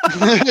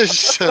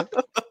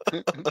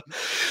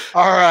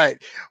 All right.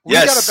 We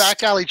got a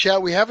back alley chat.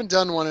 We haven't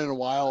done one in a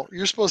while.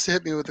 You're supposed to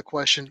hit me with a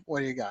question. What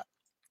do you got?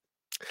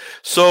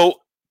 So.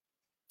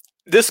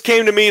 This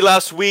came to me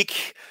last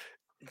week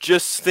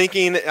just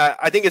thinking,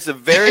 I think it's a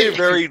very,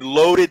 very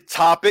loaded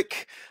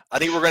topic. I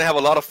think we're going to have a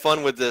lot of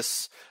fun with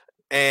this.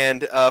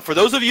 And for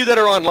those of you that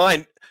are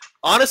online,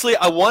 honestly,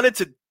 I wanted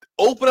to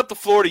open up the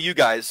floor to you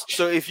guys.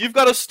 So if you've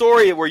got a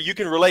story where you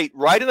can relate,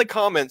 write in the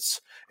comments,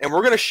 and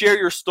we're going to share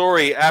your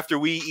story after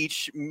me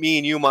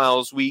and you,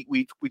 Miles,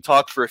 we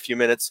talk for a few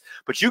minutes.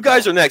 But you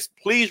guys are next.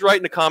 Please write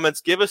in the comments.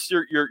 Give us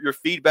your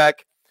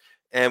feedback.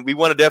 And we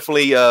want to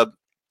definitely,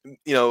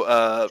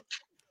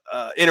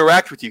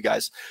 interact with you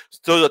guys.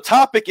 So the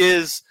topic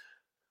is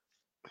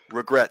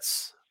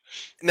regrets.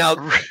 Now,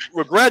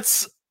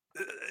 regrets,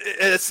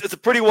 it's a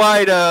pretty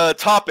wide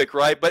topic,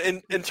 right? But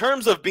in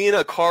terms of being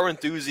a car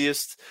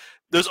enthusiast,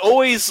 there's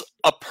always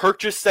a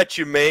purchase that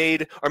you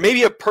made, or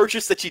maybe a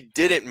purchase that you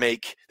didn't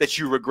make that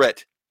you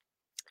regret.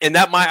 And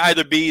that might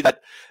either be that,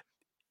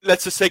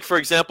 let's just take, for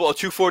example, a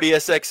 240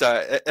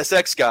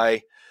 SX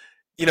guy,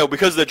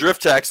 because of the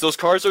drift tax, those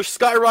cars are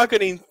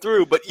skyrocketing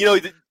through. But,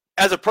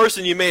 as a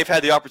person, you may have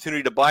had the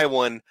opportunity to buy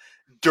one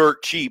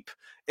dirt cheap,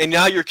 and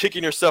now you're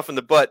kicking yourself in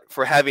the butt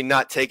for having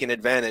not taken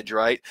advantage,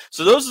 right?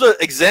 So those are the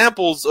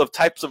examples of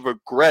types of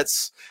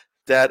regrets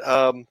that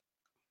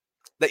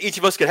that each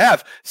of us could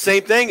have.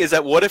 Same thing is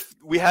that what if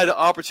we had the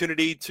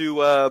opportunity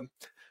to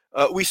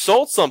we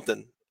sold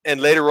something, and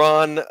later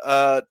on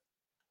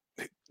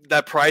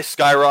that price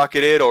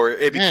skyrocketed, or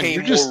it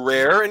became more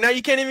rare, and now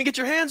you can't even get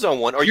your hands on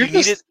one, or you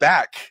need it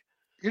back.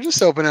 You're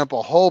just opening up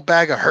a whole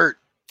bag of hurt.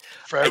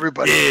 For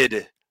everybody. I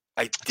did.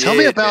 Tell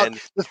me about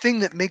the thing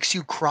that makes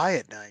you cry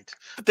at night.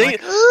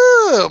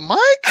 Oh,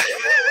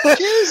 Mike!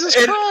 Jesus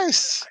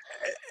Christ!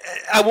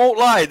 I won't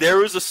lie. There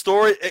was a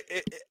story.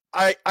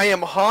 I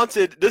am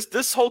haunted.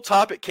 This whole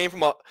topic came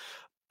from a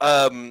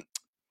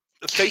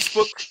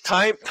Facebook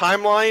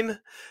timeline.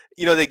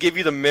 They give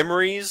you the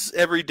memories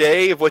every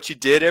day of what you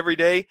did every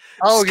day.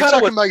 Oh, you're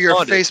talking about your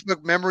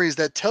Facebook memories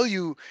that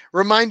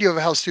remind you of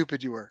how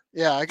stupid you were.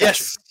 Yeah, I got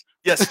you.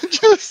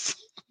 Yes.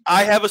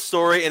 I have a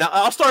story, and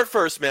I'll start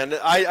first, man.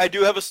 I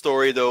do have a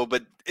story, though,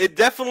 but it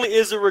definitely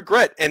is a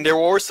regret, and there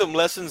were some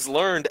lessons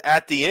learned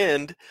at the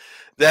end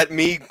that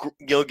me,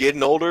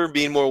 getting older,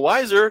 being more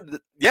wiser,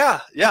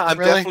 I'm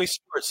definitely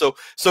smart.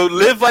 So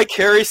live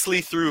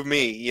vicariously through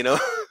me,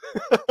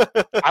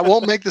 I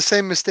won't make the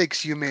same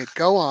mistakes you made.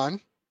 Go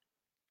on.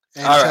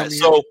 All right,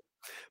 so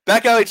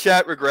back alley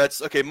chat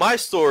regrets. Okay, my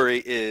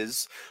story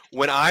is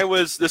when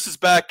this is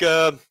back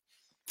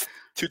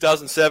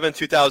 2007,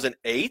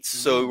 2008.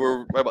 So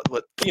we're about,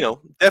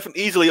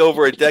 definitely easily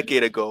over a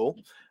decade ago.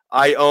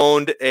 I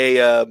owned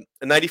a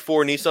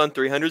 94 Nissan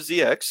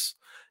 300ZX.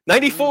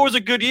 94 was a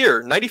good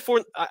year.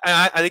 94,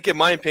 I think, in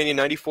my opinion,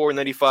 94 and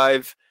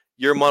 95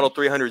 year model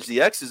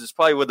 300ZX is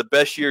probably one of the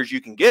best years you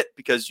can get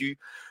because you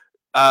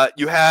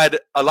had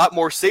a lot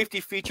more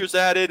safety features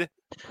added.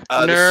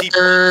 Yeah,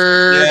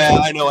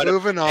 I know.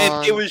 Moving on.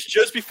 And it was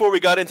just before we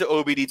got into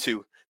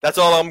OBD2. That's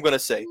all I'm going to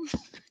say.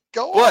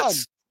 Go on.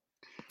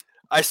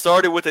 I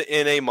started with an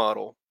NA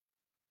model.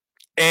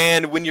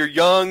 And when you're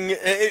young,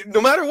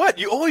 no matter what,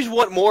 you always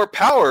want more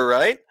power,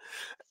 right?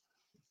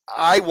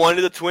 I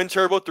wanted a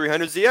twin-turbo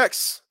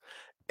 300ZX.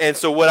 And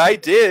so what I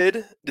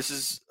did, this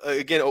is,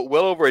 again,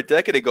 well over a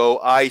decade ago,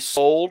 I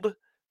sold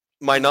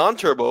my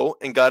non-turbo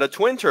and got a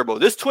twin-turbo.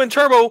 This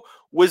twin-turbo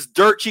was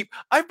dirt cheap.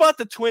 I bought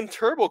the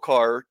twin-turbo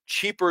car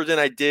cheaper than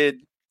I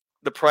did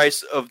the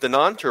price of the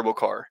non-turbo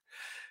car.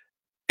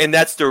 And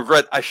that's the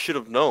regret. I should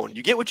have known.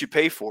 You get what you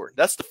pay for.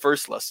 That's the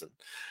first lesson.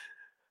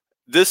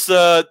 This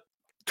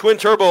twin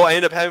turbo I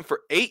ended up having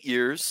for 8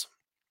 years,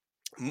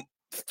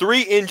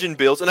 3 engine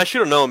builds, and I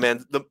should have known,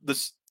 man.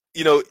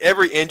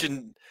 every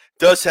engine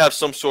does have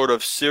some sort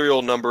of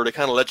serial number to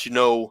kind of let you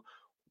know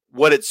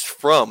what it's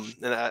from.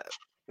 And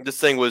this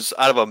thing was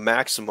out of a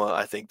Maxima,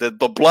 I think. The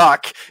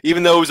block,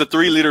 even though it was a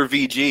 3-liter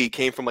VG,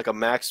 came from like a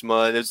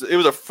Maxima. And it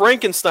was a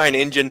Frankenstein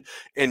engine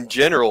in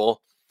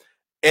general.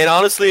 And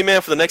honestly,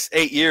 man, for the next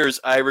 8 years,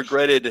 I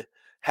regretted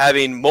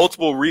having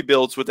multiple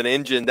rebuilds with an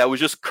engine that was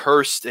just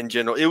cursed in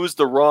general. It was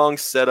the wrong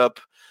setup.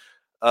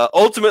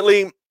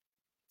 Ultimately,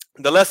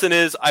 the lesson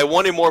is I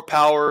wanted more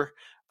power.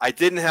 I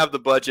didn't have the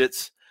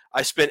budget.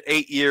 I spent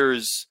 8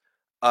 years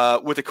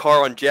with a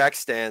car on jack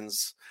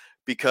stands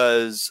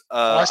because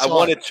I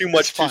wanted too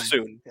much too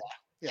soon.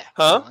 Yeah.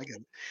 Huh? No,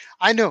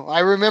 I know. I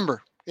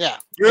remember. Yeah.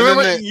 You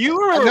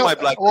remember my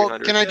Black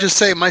 300. Can I just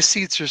say my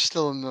seats are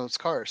still in those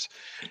cars?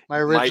 My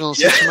original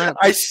seats. And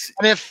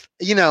if,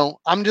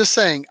 I'm just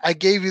saying, I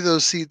gave you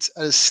those seats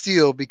as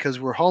steal because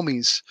we're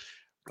homies.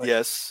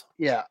 Yes.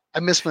 Yeah. I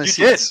miss my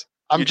seats.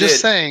 I'm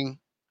just saying,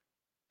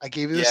 I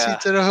gave you the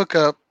seats at a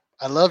hookup.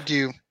 I loved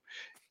you.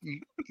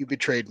 You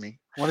betrayed me.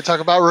 I want to talk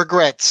about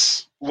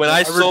regrets. When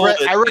I sold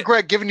it, I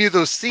regret giving you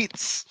those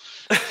seats.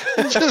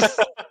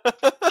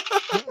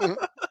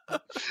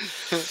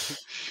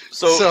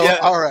 So yeah,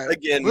 all right.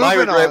 Again, my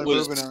regret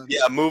was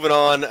moving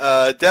on.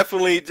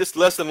 Definitely, just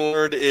lesson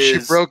learned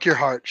is she broke your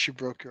heart.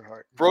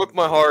 Broke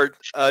my heart.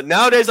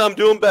 Nowadays, I'm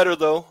doing better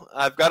though.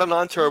 I've got a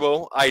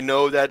non-turbo. I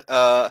know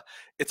that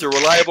it's a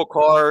reliable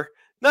car.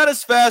 Not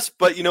as fast,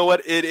 but you know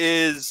what? It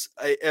is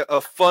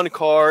a fun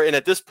car, and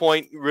at this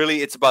point,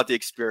 really, it's about the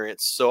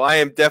experience. So I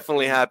am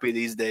definitely happy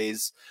these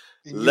days.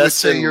 And you would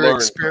say your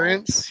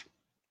experience?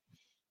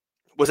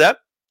 What's that?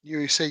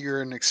 You say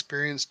you're an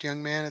experienced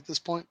young man at this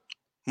point?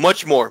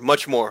 Much more.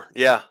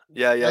 Yeah.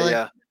 Really?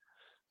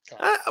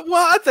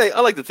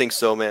 I like to think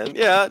so, man.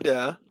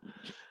 Yeah.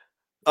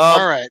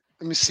 All right.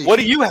 Let me see. What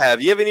do you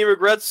have? You have any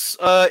regrets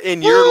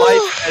in your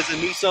life as a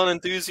Nissan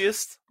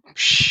enthusiast?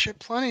 Shit,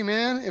 plenty,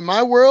 man. In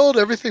my world,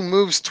 everything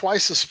moves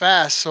twice as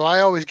fast, so I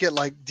always get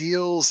like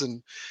deals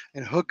and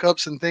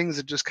hookups and things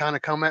that just kind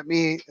of come at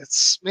me.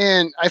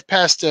 I've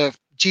passed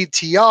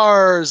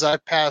GTRs,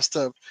 I've passed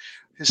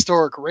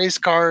historic race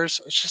cars.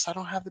 It's just I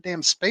don't have the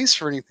damn space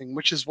for anything,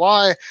 which is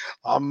why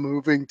I'm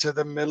moving to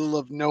the middle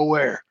of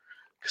nowhere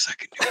because I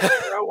can do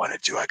whatever I want to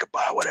do. I can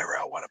buy whatever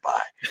I want to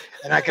buy,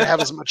 and I can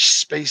have as much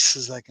space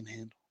as I can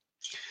handle.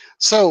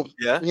 So,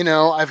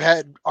 I've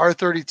had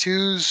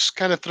R32s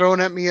kind of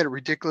thrown at me at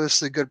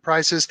ridiculously good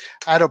prices.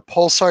 I had a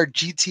Pulsar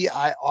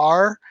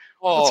GTI-R.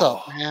 What's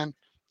up, man?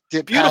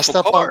 Passed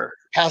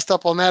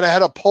up on that. I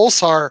had a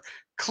Pulsar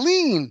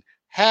clean,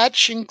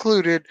 hatch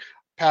included.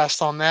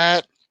 Passed on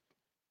that.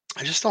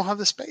 I just don't have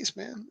the space,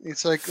 man.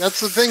 It's like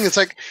that's the thing. It's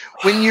like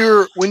when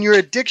your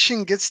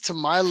addiction gets to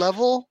my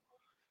level,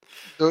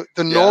 the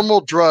normal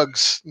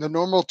drugs, the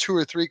normal 2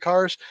 or 3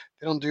 cars,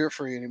 they don't do it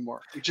for you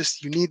anymore.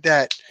 You need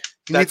that.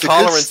 You need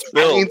tolerance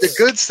builds. I need the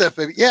good stuff,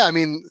 baby. Yeah,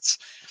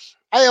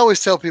 I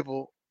always tell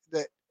people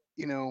that,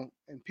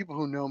 and people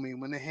who know me,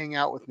 when they hang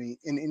out with me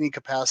in any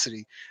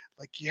capacity,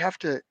 like you're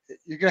going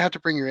to have to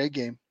bring your A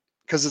game.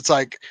 Because it's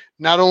like,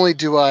 not only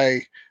do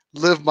I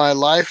live my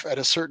life at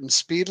a certain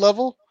speed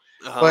level,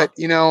 but,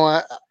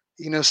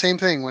 same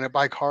thing. When I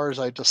buy cars,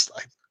 I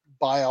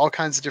buy all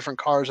kinds of different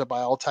cars. I buy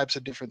all types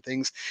of different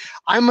things.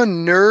 I'm a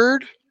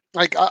nerd.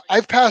 Like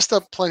I've passed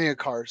up plenty of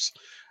cars.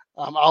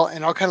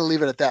 I'll kind of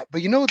leave it at that.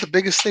 But you know what the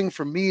biggest thing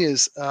for me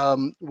is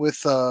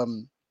with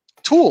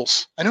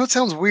tools. I know it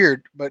sounds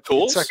weird, but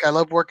tools? It's like I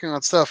love working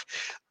on stuff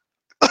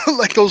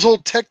like those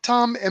old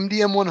Tectom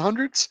MDM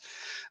 100s.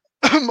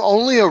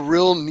 Only a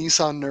real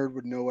Nissan nerd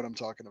would know what I'm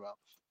talking about.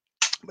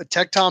 But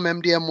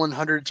Tectom MDM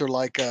 100s are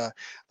like a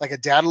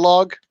data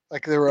log.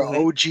 Like they're an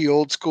OG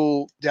old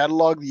school data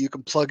log that you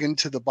can plug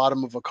into the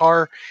bottom of a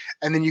car,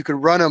 and then you can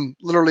run them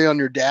literally on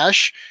your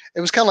dash.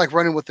 It was kind of like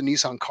running with the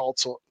Nissan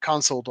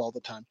console all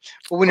the time.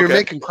 But when you're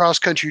making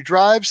cross-country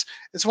drives,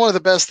 it's one of the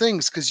best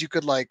things because you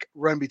could like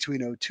run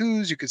between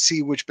O2s. You could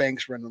see which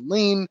banks run and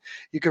lean.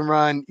 You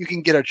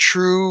can get a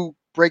true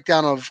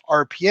breakdown of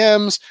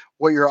RPMs,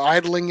 what you're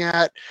idling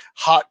at,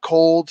 hot,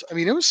 cold. I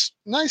mean, it was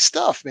nice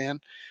stuff,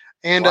 man.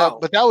 And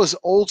but that was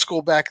old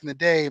school back in the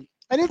day.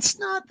 And it's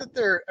not that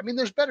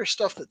there's better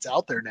stuff that's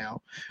out there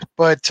now,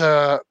 but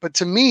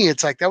to me,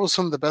 it's like that was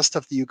some of the best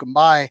stuff that you can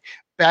buy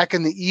back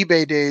in the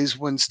eBay days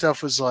when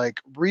stuff was like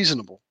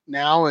reasonable.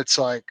 Now it's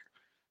like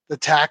the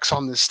tax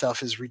on this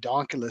stuff is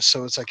redonkulous.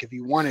 So it's like if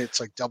you want it, it's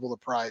like double the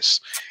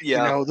price.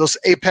 Yeah, those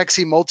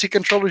Apexy multi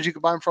controllers, you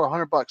could buy them for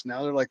 $100.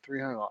 Now they're like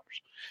 $300.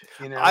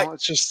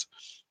 It's just.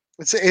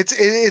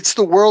 It's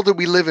the world that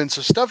we live in.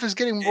 So stuff is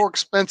getting more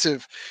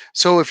expensive.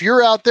 So if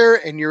you're out there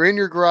and you're in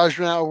your garage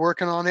now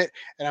working on it,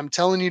 and I'm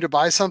telling you to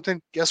buy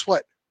something, guess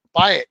what?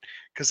 Buy it.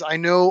 Because I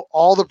know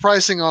all the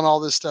pricing on all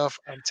this stuff.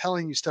 I'm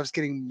telling you, stuff's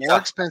getting more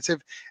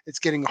expensive. It's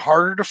getting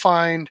harder to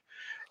find.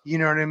 You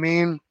know what I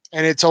mean?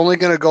 And it's only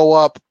going to go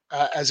up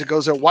as it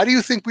goes up. Why do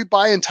you think we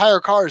buy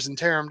entire cars and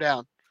tear them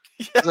down?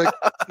 Yeah. Like,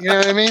 you know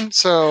what I mean?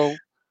 So,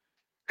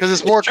 because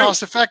it's more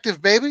cost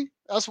effective, baby.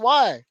 That's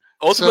why.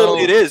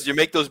 Ultimately, it is. You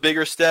make those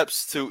bigger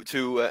steps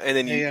to and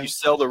then you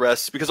sell the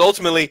rest, because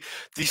ultimately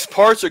these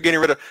parts are getting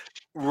rid of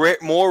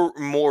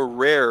more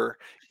rare.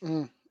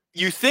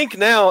 You think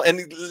now,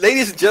 and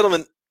ladies and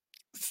gentlemen,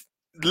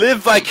 live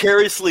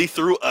vicariously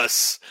through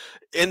us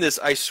in this.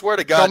 I swear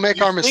to God, don't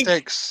make our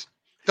mistakes.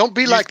 Don't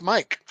be like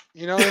Mike.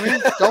 You know what I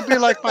mean? Don't be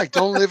like Mike.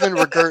 Don't live in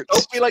regrets.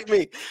 Don't be like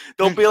me.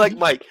 Don't be like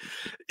Mike.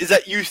 Is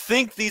that you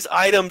think these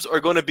items are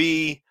going to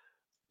be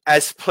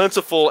as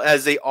plentiful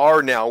as they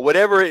are now,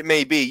 whatever it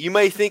may be. You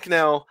may think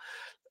now,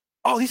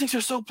 oh, these things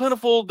are so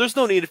plentiful, there's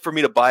no need for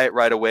me to buy it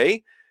right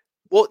away.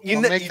 Well, you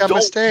don't make that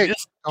mistake.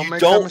 You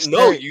don't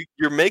know.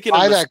 You're making a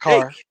mistake. Buy that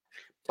car.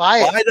 Buy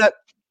that.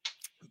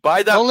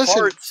 Buy that.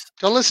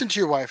 Don't listen to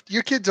your wife.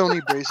 Your kids don't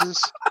need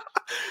braces.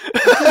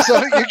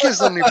 Your kids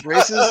don't need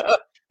braces.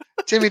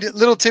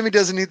 Little Timmy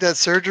doesn't need that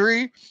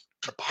surgery.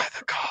 Buy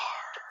the car.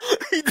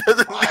 He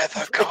doesn't buy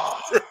the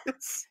car.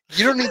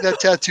 You don't need that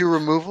tattoo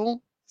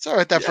removal. It's all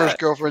right, that first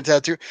girlfriend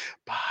tattoo.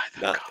 Buy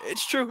the car.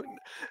 It's true.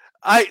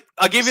 I'll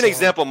give you an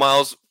example,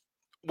 Miles.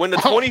 When the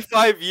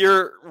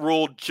 25-year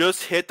rule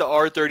just hit the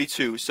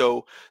R32,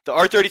 so the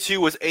R32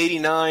 was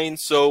 89,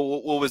 so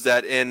what was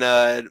that? In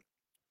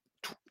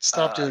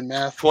Stop doing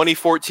math.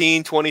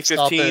 2014,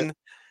 2015.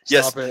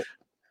 Stop it.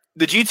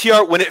 The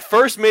GTR, when it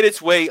first made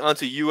its way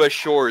onto U.S.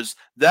 shores,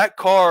 that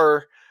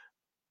car,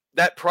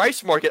 that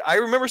price market, I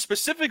remember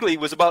specifically,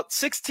 was about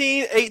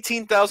 $16,000,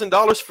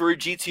 $18,000 for a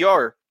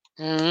GTR.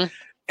 Mm-hmm.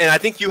 And I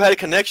think you had a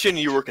connection.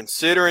 You were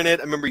considering it.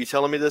 I remember you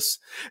telling me this.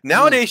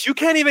 Nowadays, you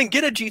can't even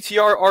get a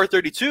GTR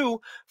R32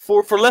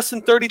 for less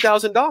than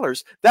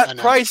 $30,000. That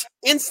price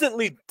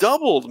instantly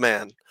doubled,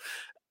 man.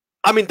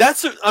 I mean,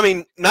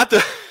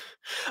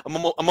 I'm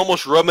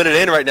almost rubbing it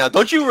in right now.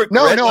 Don't you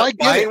regret? No, I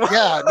get it.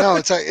 Yeah, no,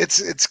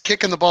 it's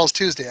kicking the balls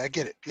Tuesday. I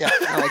get it. Yeah,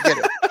 no, I get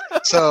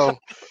it. So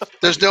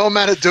there's no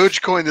amount of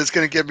Dogecoin that's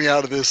going to get me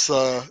out of this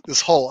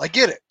this hole. I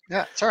get it.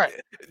 Yeah, it's all right.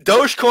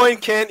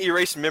 Dogecoin can't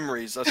erase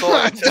memories. That's all.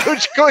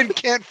 Dogecoin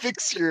can't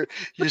fix your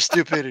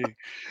stupidity.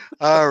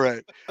 All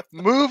right,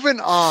 moving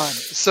on.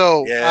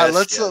 So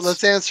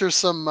let's answer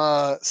some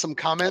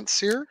comments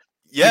here.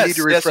 Yes, we need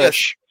to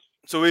refresh.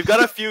 Yes. So we've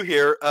got a few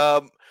here.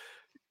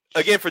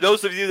 Again, for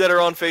those of you that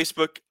are on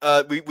Facebook,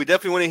 we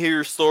definitely want to hear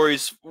your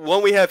stories.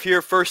 One we have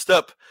here first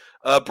up,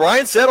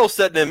 Brian Settle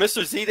said in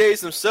Mr. Z-Days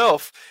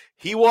himself,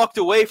 he walked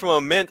away from a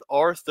mint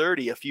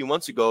R30 a few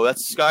months ago.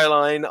 That's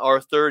Skyline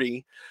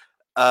R30.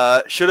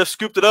 Should have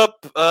scooped it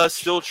up.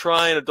 Still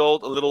trying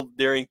adult a little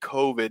during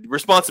COVID.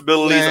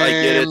 Responsibilities, I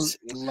get it.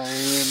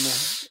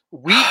 Lame.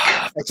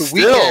 Weak. That's a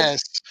weak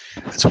ass.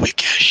 That's a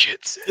weak ass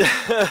shit.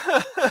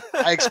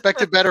 I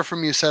expected better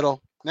from you,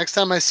 Settle. Next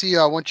time I see you,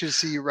 I want you to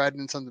see you riding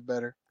in something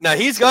better. Now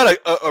he's got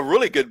a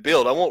really good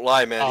build. I won't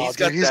lie, man. He's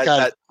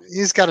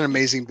got an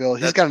amazing build.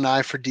 He's got an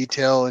eye for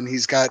detail, and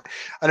he's got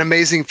an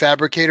amazing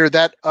fabricator.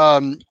 That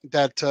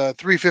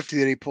 350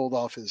 that he pulled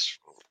off is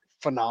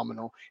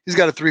phenomenal. He's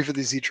got a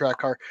 350 Z-Track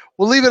car.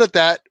 We'll leave it at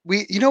that.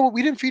 We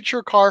didn't feature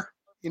a car,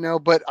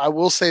 but I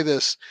will say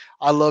this: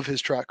 I love his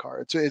track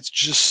car. It's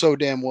just so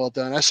damn well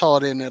done. I saw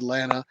it in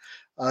Atlanta.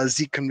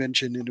 Zeke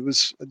convention, and it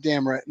was a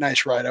damn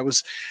nice ride. I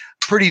was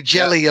pretty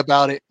jelly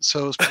about it,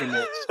 so it was pretty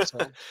nice. So,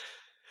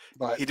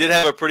 but he did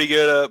have a pretty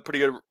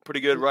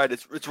good ride.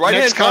 It's right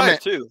hand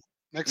drive too.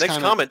 Next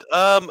comment.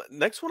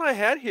 Next one I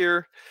had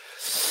here.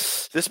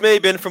 This may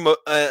have been from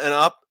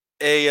a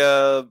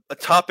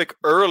topic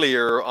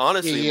earlier,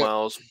 honestly,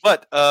 Miles.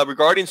 But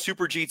regarding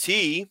Super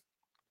GT,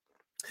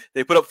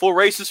 they put up full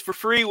races for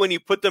free when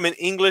you put them in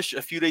English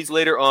a few days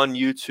later on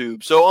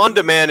YouTube. So on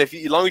demand, as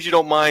long as you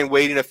don't mind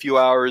waiting a few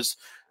hours,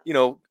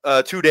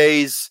 2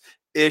 days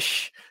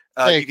ish,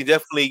 you can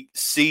definitely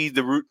see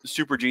the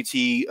Super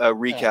GT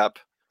recap.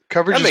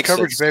 Coverage is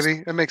coverage,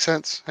 baby. It makes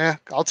sense. Yeah,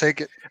 I'll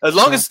take it. As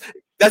long as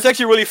that's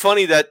actually really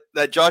funny that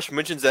Josh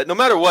mentions that. No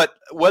matter what,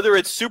 whether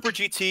it's Super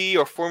GT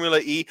or Formula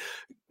E,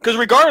 because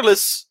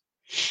regardless,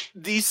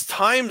 these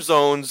time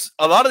zones,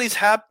 a lot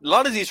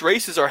of these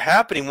races are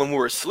happening when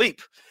we're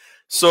asleep.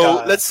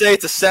 So let's say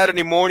it's a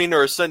Saturday morning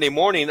or a Sunday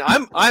morning.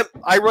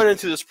 I run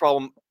into this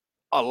problem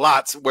a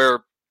lot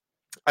where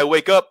I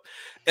wake up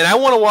and I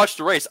want to watch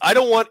the race. I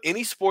don't want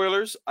any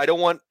spoilers. I don't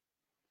want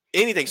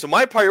anything. So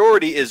my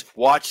priority is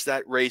watch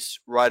that race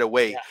right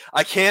away. Yeah.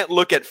 I can't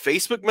look at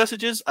Facebook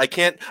messages. I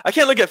can't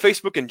look at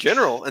Facebook in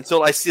general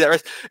until I see that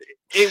race.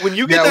 When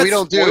you get that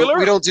spoiler,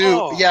 we don't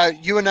do. Yeah,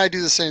 you and I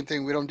do the same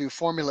thing. We don't do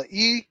Formula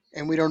E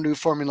and we don't do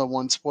Formula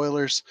One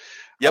spoilers.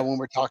 When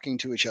we're talking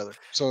to each other.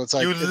 So it's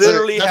like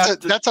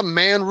that's a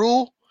man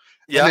rule.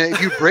 Yeah. And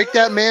if you break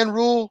that man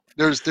rule,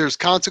 there's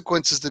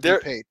consequences to be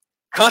paid.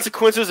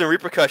 Consequences and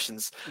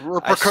repercussions.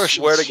 I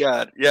swear to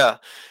God. Yeah.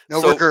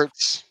 No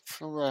regrets.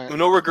 All right.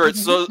 No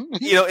regrets. So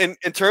in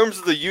terms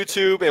of the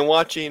YouTube and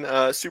watching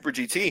Super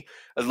GT,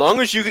 as long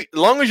as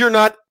you're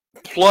not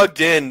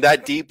plugged in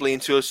that deeply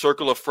into a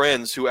circle of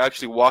friends who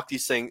actually watch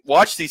these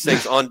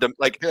things on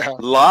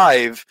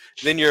live,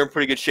 then you're in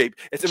pretty good shape.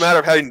 It's a matter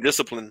of having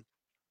discipline.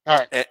 All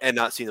right. And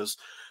not seeing those.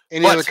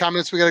 Any other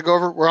comments we got to go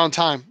over? We're on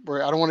time.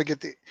 I don't want to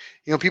get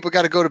people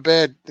got to go to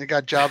bed. They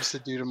got jobs to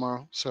do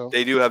tomorrow. So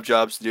they do have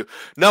jobs to do.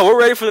 No, we're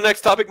ready for the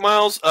next topic,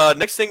 Miles.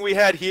 Next thing we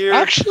had here.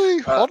 Actually,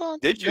 hold on.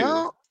 Did you?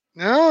 No.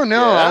 Yeah?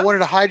 I wanted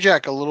to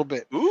hijack a little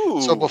bit. Ooh.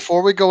 So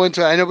before we go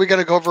into it, I know we got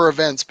to go over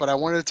events, but I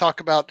wanted to talk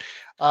about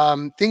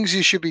things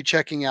you should be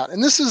checking out.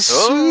 And this is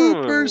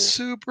super,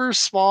 super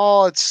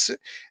small.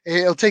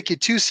 It'll take you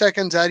 2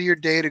 seconds out of your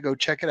day to go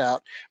check it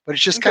out. But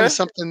it's just kind of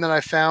something that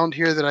I found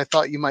here that I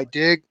thought you might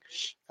dig.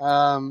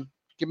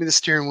 Give me the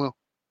steering wheel.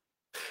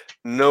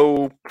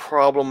 No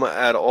problem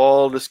at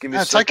all. Just give me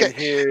a second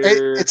here.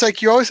 It's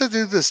like you always have to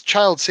do this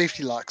child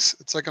safety locks.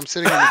 It's like I'm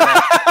sitting in the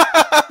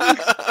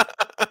back.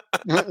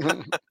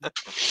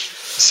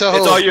 So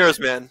it's all yours,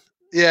 man.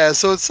 Yeah,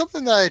 so it's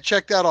something that I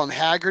checked out on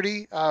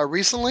Hagerty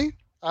recently.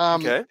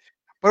 Okay.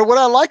 But what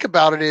I like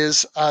about it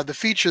is the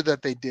feature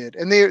that they did,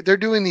 and they're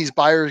doing these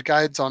buyer's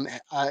guides on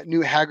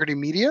new Hagerty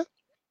Media.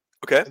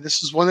 Okay.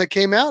 This is one that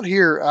came out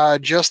here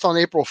just on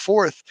April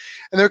 4th,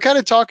 and they're kind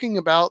of talking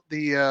about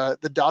the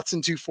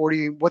Datsun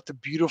 240, what the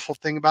beautiful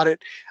thing about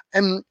it.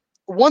 And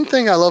one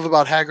thing I love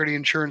about Hagerty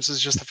Insurance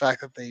is just the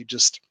fact that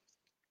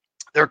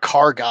they're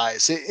car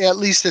guys, at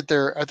least at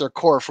their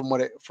core, from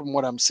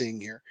what I'm seeing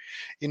here.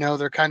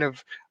 They're kind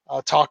of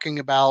talking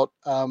about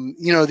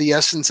the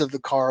essence of the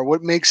car,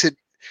 what makes it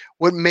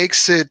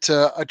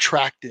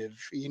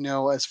attractive,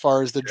 as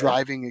far as the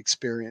driving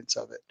experience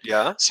of it.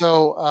 Yeah.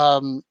 So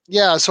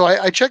so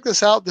I checked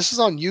this out. This is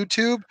on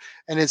YouTube,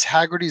 and it's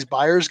Hagerty's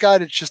Buyer's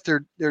Guide. It's just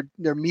their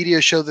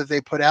media show that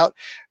they put out.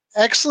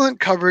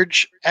 Excellent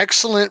coverage,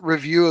 excellent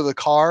review of the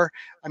car.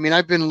 I mean,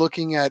 I've been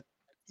looking at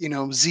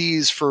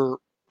Z's for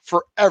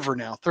forever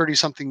now, 30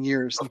 something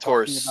years, and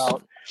talking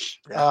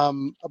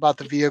about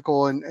the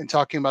vehicle and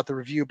talking about the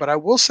review. But I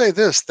will say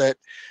this, that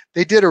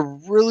they did a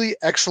really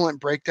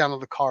excellent breakdown of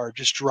the car,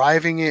 just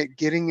driving it,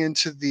 getting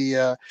into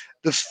the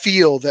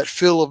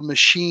feel of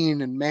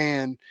machine and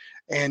man,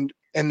 and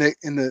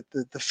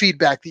the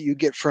feedback that you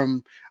get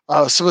from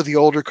some of the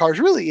older cars,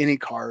 really any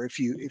car if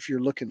you're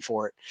looking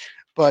for it.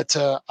 But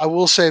I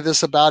will say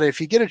this about it.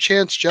 If you get a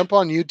chance, jump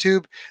on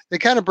YouTube. They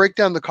kind of break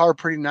down the car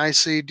pretty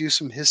nicely, do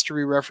some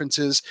history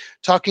references,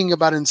 talking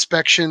about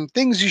inspection,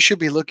 things you should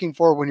be looking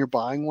for when you're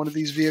buying one of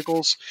these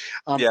vehicles.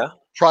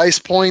 Price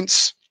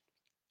points.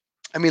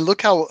 I mean,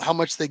 look how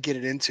much they get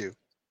it into.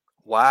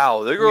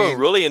 Wow, they're going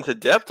really into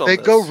depth on this.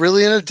 They go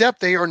really into depth.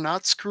 They are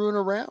not screwing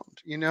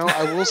around.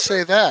 I will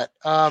say that.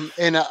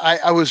 And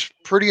I was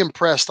pretty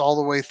impressed all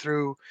the way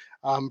through.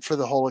 For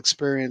the whole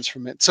experience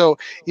from it. So,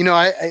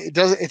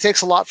 it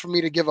takes a lot for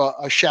me to give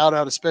a shout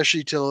out,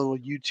 especially to a little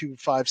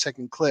YouTube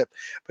 5-second clip.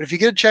 But if you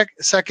get a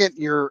second,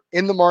 you're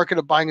in the market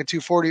of buying a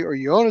 240 or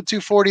you own a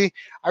 240,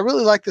 I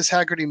really like this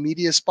Hagerty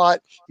Media spot.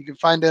 You can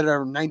find it at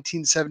our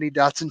 1970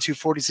 Datsun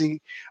 240Z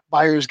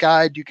Buyer's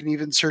Guide. You can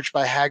even search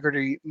by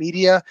Hagerty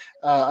Media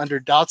under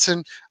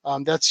Datsun.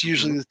 That's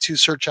usually the two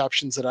search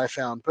options that I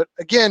found. But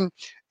again,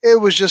 it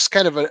was just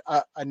kind of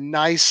a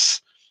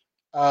nice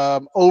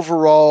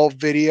overall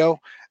video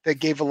that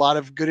gave a lot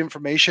of good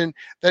information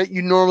that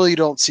you normally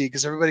don't see,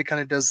 because everybody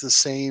kind of does the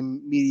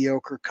same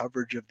mediocre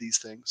coverage of these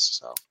things.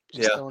 So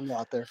just throwing it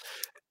out there.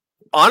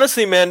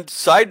 Honestly, man,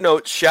 side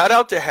note, shout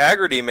out to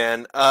Hagerty,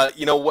 man.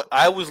 What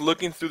I was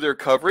looking through their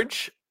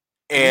coverage,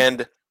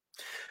 and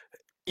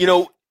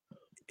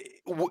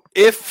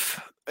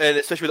if, and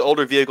especially with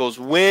older vehicles,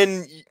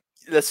 when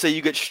let's say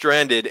you get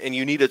stranded and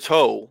you need a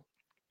tow,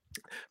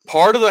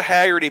 part of the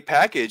Hagerty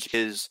package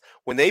is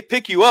when they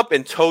pick you up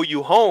and tow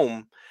you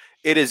home,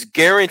 it is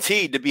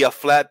guaranteed to be a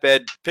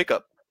flatbed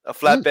pickup, a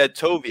flatbed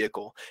tow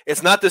vehicle.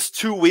 It's not this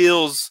 2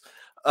 wheels,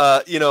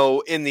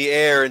 in the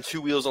air and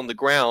 2 wheels on the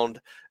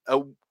ground.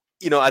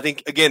 I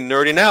think, again,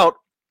 nerding out,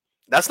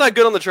 that's not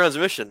good on the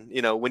transmission.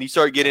 When you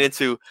start getting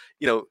into,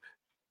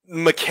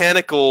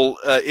 mechanical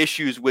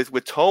issues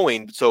with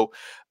towing. So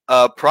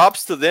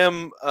props to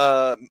them,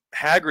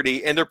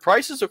 Hagerty, and their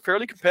prices are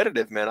fairly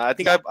competitive, man. I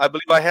think I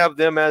believe I have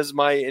them as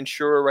my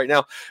insurer right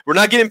now. We're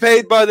not getting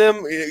paid by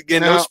them.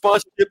 Again, no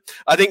sponsorship.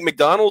 I think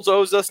McDonald's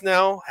owes us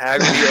now.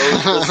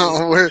 Hagerty owes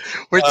us.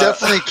 We're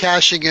definitely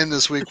cashing in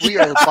this week. We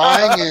are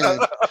buying in.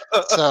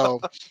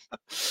 So,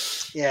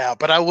 yeah,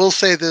 but I will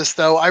say this,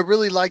 though. I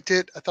really liked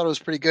it. I thought it was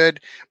pretty good.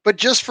 But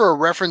just for a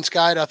reference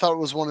guide, I thought it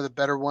was one of the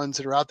better ones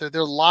that are out there.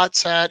 There are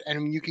lots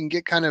and you can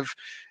get kind of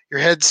your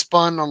head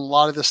spun on a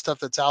lot of the stuff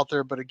that's out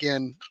there. But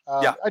again,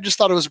 I just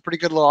thought it was a pretty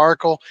good little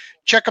article.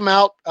 Check them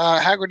out.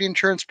 Hagerty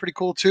Insurance, pretty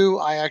cool too.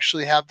 I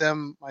actually have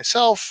them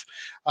myself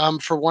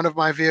for one of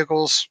my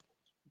vehicles.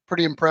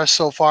 Pretty impressed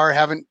so far.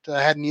 Haven't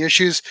had any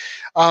issues.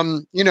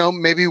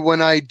 Maybe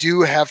when I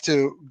do have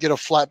to get a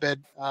flatbed,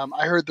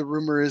 I heard the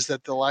rumor is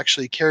that they'll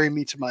actually carry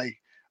me to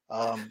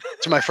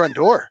my front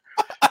door.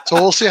 So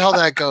we'll see how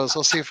that goes.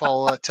 We'll see if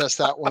I'll test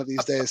that one of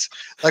these days.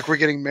 Like we're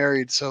getting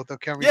married, so they'll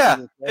carry me.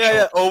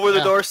 Yeah, over the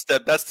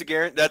doorstep. That's the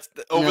guarantee. That's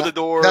the over the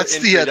door. That's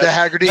the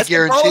Hagerty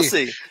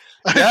guarantee.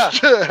 Yeah,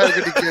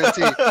 Hagerty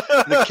guarantee.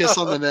 And a kiss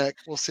on the neck.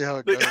 We'll see how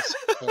it goes.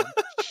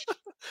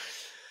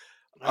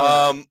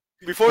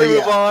 Before we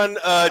move on,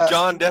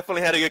 John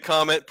definitely had a good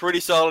comment. Pretty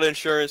solid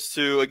insurance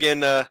too.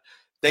 Again,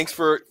 thanks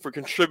for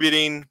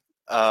contributing.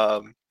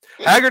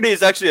 Haggerty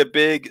is actually a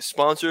big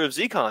sponsor of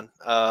ZCon.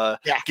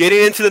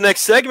 Getting into the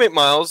next segment,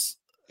 Miles.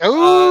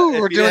 Oh,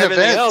 we're doing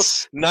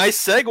events.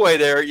 Nice segue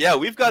there. Yeah,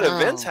 we've got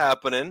events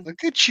happening.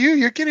 Look at you.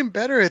 You're getting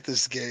better at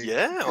this game.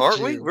 Yeah, aren't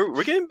we?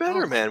 We're getting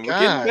better, man. We're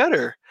getting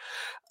better.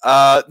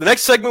 The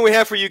next segment we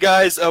have for you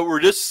guys,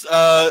 we're just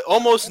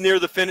almost near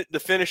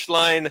the finish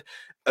line.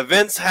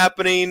 Events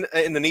happening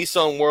in the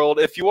Nissan world.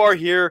 If you are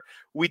here,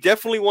 we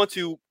definitely want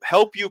to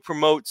help you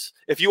promote.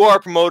 If you are a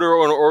promoter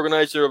or an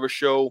organizer of a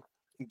show,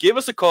 give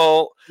us a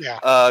call.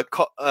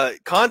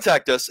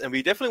 Contact us, and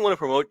we definitely want to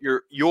promote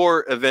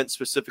your event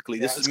specifically.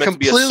 This is meant to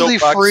be a completely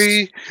soapbox.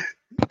 Free.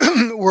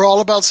 We're all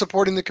about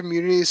supporting the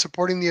community,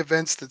 supporting the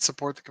events that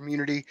support the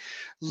community.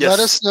 Let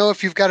us know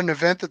if you've got an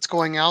event that's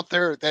going out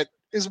there that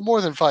is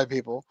more than 5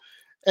 people.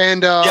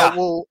 And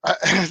we'll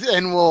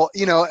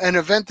an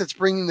event that's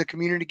bringing the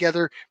community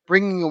together,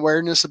 bringing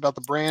awareness about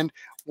the brand.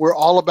 We're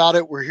all about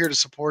it. We're here to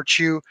support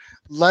you.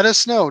 Let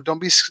us know. Don't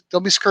be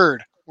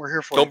scared. We're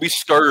here for you. Don't be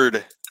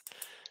scared.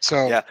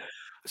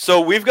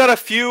 So we've got a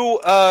few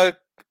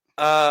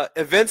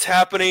events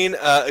happening.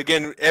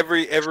 Again,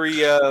 every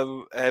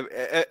episode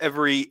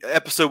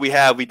we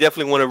have, we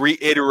definitely want to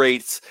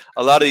reiterate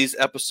a lot of these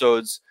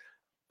episodes.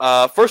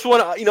 First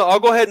one, I'll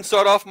go ahead and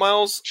start off,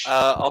 Miles.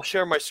 I'll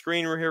share my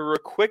screen here real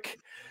quick.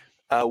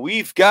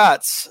 We've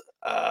got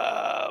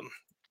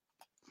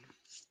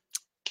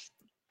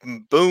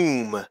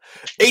boom,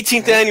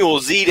 18th annual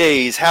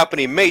Z-Days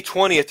happening May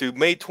 20th through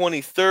May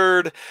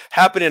 23rd,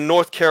 happening in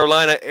North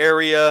Carolina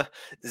area.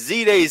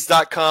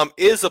 ZDays.com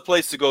is a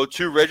place to go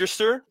to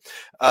register.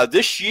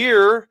 This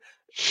year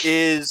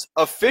is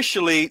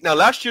officially, now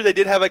last year they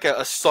did have like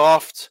a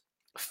soft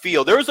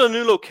feel. There was a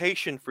new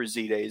location for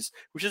Z-Days,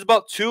 which is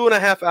about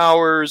 2.5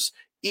 hours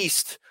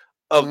east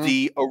of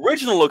the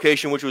original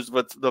location, which was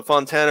the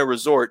Fontana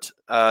Resort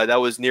that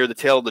was near the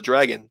Tail of the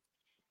Dragon.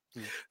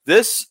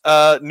 This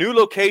new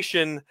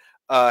location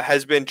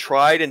has been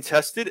tried and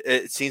tested.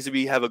 It seems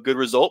to have a good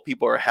result.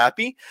 People are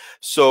happy.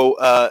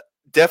 So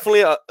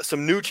definitely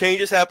some new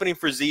changes happening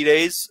for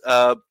Z-Days.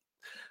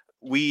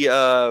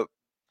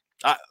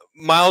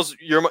 Miles,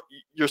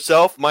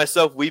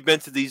 myself, we've been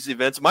to these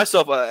events.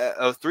 Myself,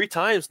 3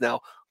 times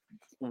now.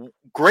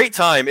 Great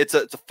time. It's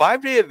a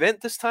 5-day event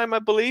this time, I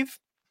believe.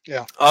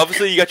 Yeah.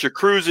 Obviously, you got your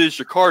cruises,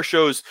 your car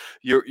shows,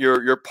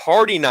 your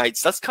party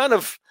nights. That's kind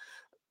of,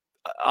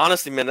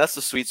 honestly, man, that's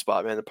the sweet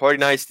spot, man. The party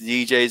nights,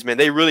 the DJs, man,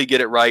 they really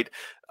get it right.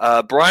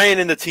 Brian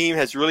and the team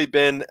has really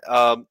been.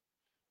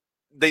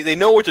 They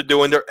know what they're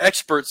doing. They're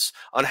experts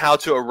on how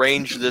to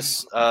arrange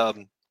these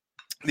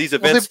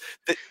events.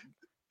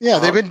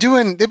 They've been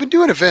doing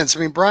events. I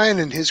mean, Brian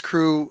and his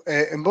crew,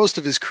 and most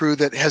of his crew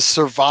that has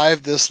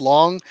survived this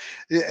long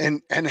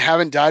and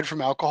haven't died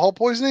from alcohol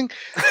poisoning,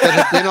 that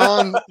have been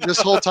on this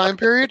whole time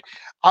period,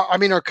 I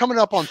mean, are coming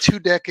up on 2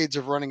 decades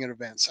of running at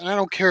events. And I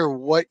don't care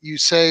what you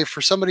say,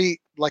 for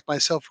somebody like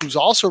myself who's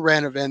also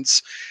ran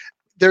events,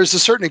 there's a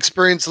certain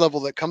experience level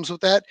that comes with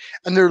that.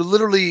 And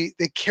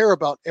they care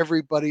about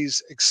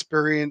everybody's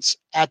experience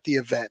at the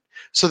event.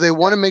 So they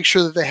want to make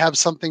sure that they have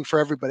something for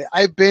everybody.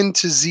 I've been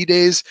to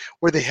Z-Days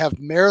where they have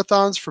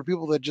marathons for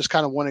people that just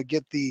kind of want to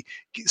get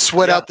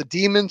sweat out the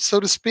demons, so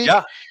to speak.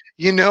 Yeah.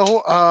 We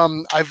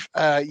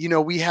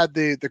had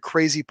the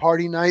crazy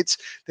party nights.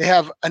 They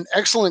have an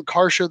excellent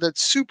car show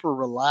that's super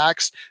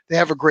relaxed. They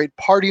have a great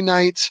party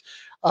night.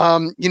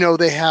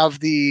 They have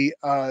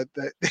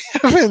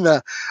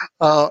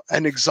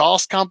an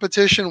exhaust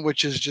competition,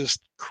 which is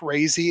just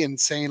crazy,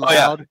 insane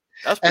loud.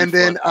 Yeah. And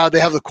then they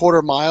have the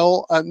quarter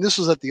mile. And this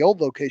was at the old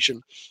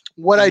location.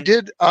 What I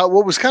did,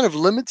 what was kind of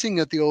limiting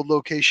at the old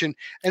location,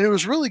 and it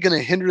was really going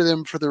to hinder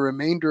them for the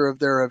remainder of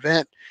their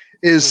event,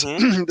 is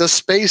the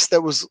space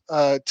that was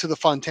to the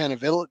Fontana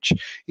Village.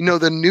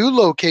 The new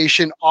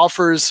location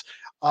offers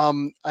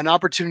an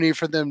opportunity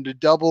for them to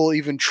double,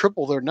 even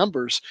triple their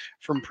numbers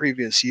from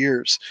previous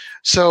years.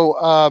 So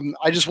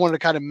I just wanted to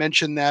kind of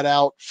mention that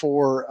out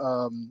for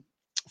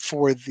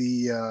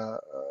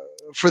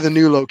the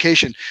new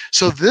location.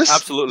 So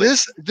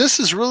this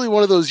is really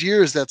one of those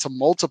years that's a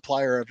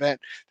multiplier event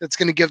that's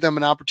going to give them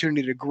an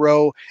opportunity to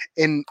grow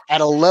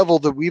at a level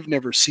that we've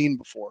never seen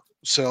before.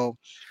 So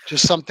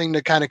just something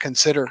to kind of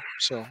consider.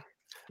 So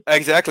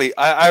exactly.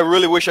 I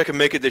really wish I could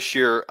make it this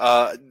year.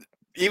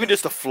 Even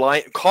just a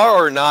flying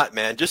car or not,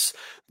 man, just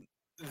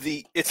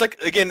it's like,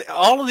 again,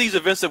 all of these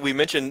events that we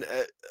mentioned,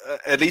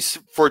 at least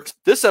for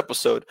this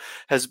episode,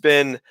 has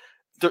been,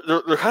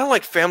 they're kind of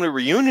like family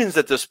reunions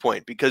at this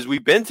point, because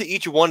we've been to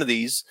each one of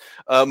these,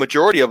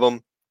 majority of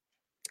them,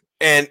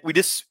 and we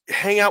just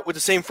hang out with the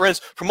same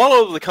friends from all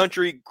over the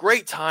country.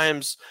 Great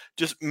times,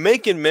 just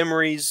making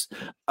memories.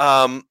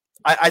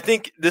 I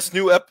think this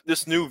new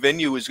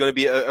venue is going to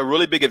be a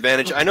really big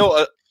advantage. I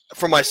know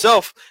for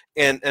myself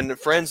and the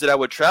friends that I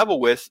would travel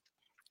with,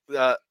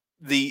 the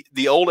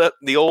old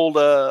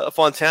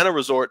Fontana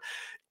Resort,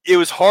 it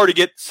was hard to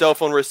get cell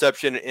phone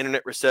reception and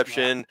internet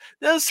reception.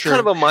 That's kind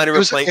of a minor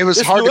complaint. It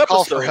was hard to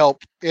call for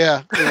help.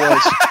 Yeah, it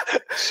was.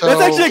 So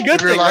that's actually a good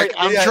thing. Like,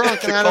 right? I'm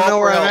drunk and I don't know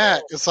where I'm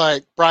at. It's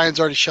like Brian's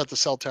already shut the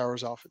cell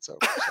towers off. It's over.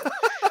 So.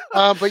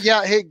 But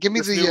yeah, hey, give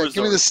me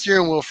the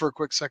steering wheel for a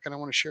quick second. I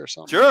want to share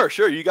something.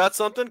 Sure. You got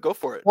something? Go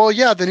for it. Well,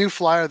 yeah, the new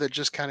flyer that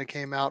just kind of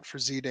came out for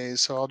Z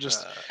Days. So I'll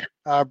just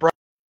Brian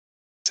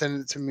send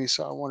it to me.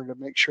 So I wanted to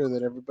make sure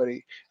that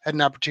everybody had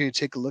an opportunity to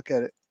take a look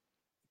at it.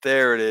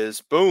 There it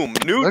is. Boom.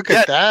 Look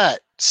at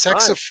that.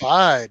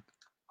 Sexified.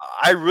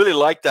 I really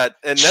like that.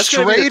 And that's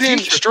straight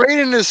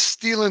into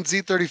stealing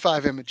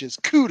Z35 images.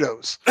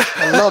 Kudos.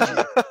 I love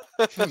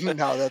you.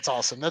 No, that's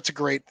awesome. That's a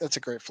great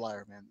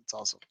flyer, man. It's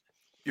awesome.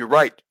 You're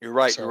right.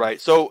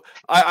 So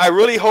I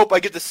really hope I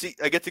get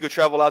to go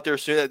travel out there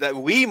soon. That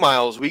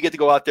Miles, we get to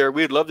go out there.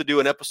 We'd love to do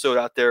an episode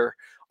out there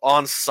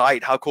on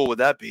site. How cool would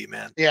that be,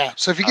 man? Yeah.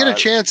 So if you get a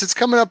chance, it's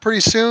coming up pretty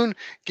soon.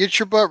 Get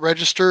your butt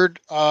registered.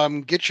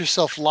 Get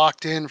yourself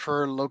locked in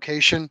for a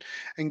location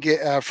and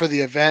get for the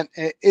event.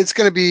 It's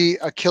going to be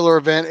a killer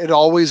event. It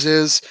always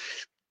is.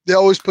 They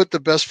always put the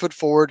best foot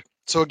forward.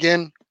 So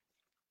again,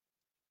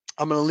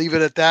 I'm going to leave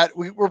it at that.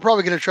 We're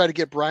probably going to try to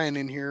get Brian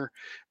in here,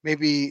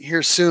 maybe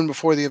here soon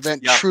before the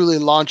event truly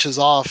launches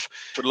off.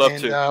 Would love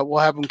to.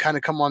 We'll have him kind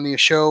of come on the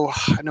show.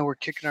 I know we're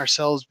kicking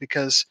ourselves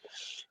because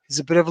he's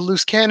a bit of a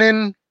loose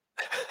cannon.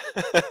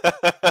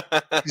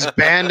 He's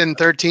banned in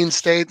 13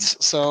 states,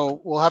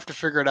 so we'll have to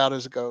figure it out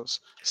as it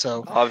goes.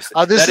 So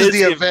this is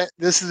the event.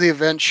 This is the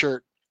event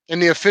shirt and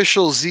the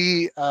official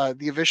the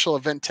official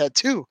event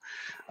tattoo.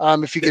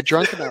 If you get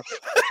drunk enough,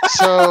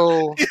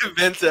 so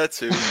event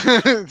tattoo.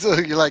 So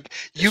you're like,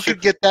 you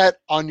could get that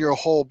on your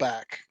whole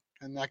back,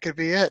 and that could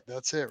be it.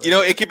 That's it.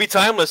 Right? It could be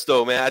timeless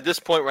though, man. At this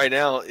point, right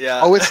now,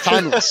 yeah. Oh, it's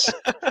timeless.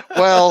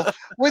 Well,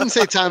 wouldn't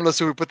say timeless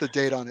if we put the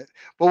date on it,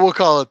 but we'll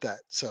call it that.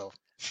 So.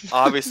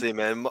 Obviously,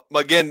 man.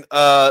 Again,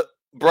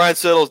 Brian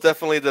Settle is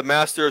definitely the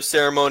master of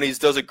ceremonies.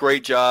 Does a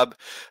great job.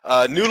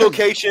 New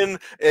location.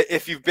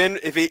 If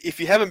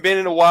you haven't been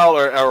in a while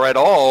or at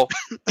all,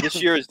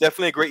 this year is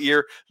definitely a great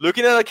year.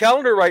 Looking at a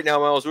calendar right now,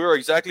 Miles, we are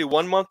exactly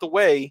 1 month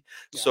away.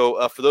 Yeah.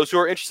 So for those who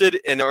are interested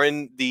and are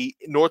in the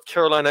North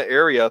Carolina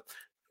area,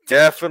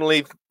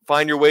 definitely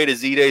find your way to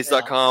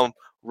zdays.com.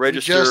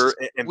 Register and be a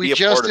part of it. We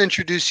just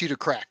introduced you to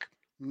crack.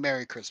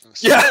 Merry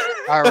Christmas. Yeah.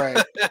 All right.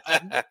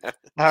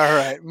 All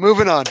right.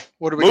 Moving on.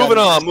 What do we moving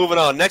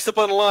on. Next up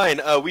on the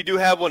line, we do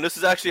have one. This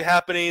is actually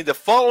happening the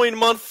following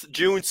month,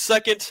 June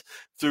 2nd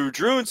through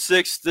June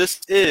 6th.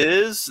 This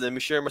is, let me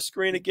share my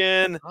screen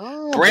again.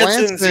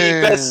 Branson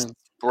Z-Fest.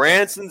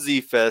 Branson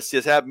Z-Fest.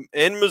 It's happening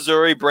in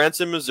Missouri,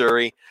 Branson,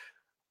 Missouri.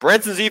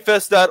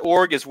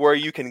 BransonZFest.org is where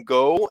you can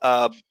go.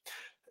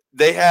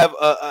 They have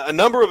a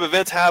number of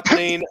events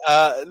happening.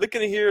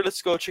 Looking at here,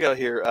 let's go check out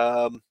here.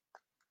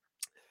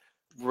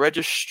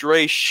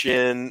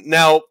 Registration.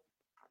 Now,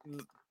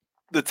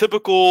 the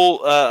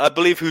typical, I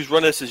believe, who's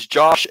run this is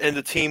Josh and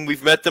the team.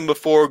 We've met them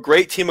before.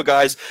 Great team of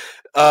guys.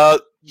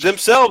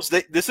 Themselves,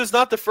 this is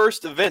not the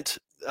first event.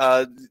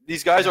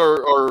 These guys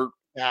are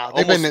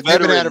they've been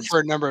at it for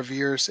a number of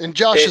years. And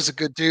Josh is a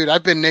good dude.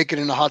 I've been naked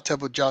in a hot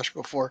tub with Josh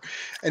before,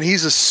 and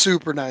he's a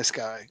super nice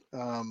guy.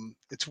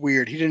 It's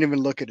weird. He didn't even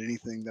look at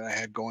anything that I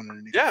had going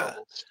on. Yeah.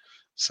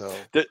 So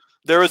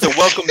there is a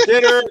welcome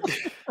dinner.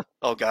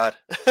 Oh God.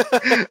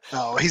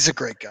 Oh, he's a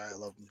great guy. I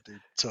love him, dude.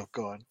 So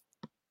go on.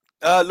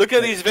 Look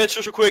at these events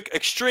real quick.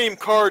 Extreme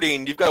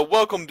karting. You've got a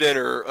welcome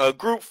dinner, a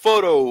group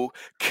photo,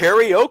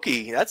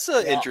 karaoke. That's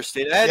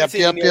interesting. I hadn't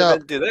seen any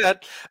event do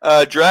that.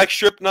 Drag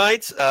strip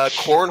nights,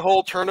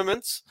 cornhole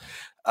tournaments,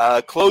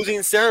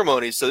 closing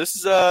ceremonies. So this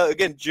is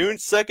again June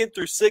 2nd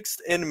through 6th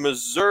in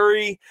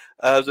Missouri.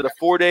 Those are the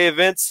 4-day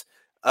events.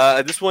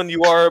 This one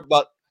you are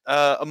about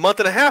a month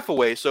and a half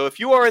away. So if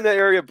you are in that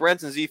area,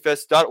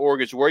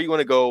 BransonZFest.org is where you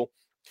want to go.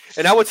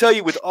 And I will tell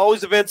you, with all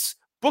these events,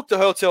 book the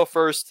hotel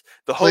first.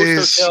 The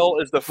hotel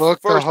is the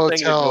first thing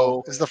to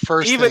go. Is the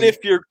first Even thing.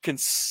 If you're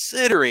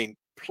considering,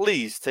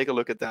 please take a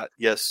look at that.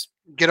 Yes.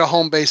 Get a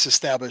home base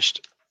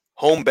established.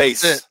 Home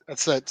base.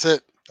 That's it.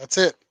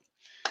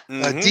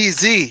 Mm-hmm.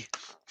 DZ.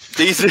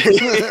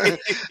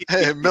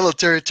 DZ.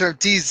 Military term.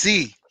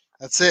 DZ.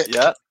 That's it.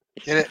 Yeah.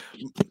 Get it.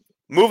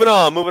 Moving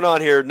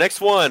on here.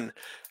 Next one.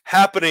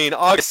 Happening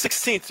August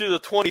 16th through the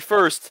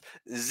 21st,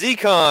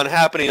 ZCon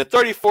happening, the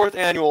 34th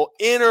annual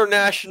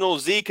International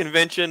Z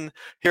Convention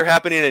here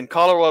happening in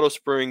Colorado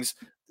Springs.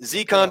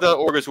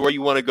 ZCon.org is where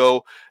you want to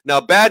go. Now,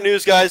 bad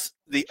news, guys.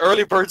 The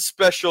early bird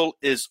special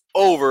is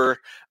over.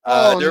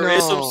 There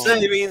is some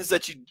savings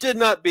that you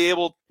weren't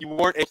able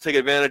to take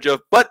advantage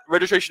of, but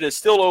registration is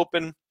still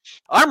open.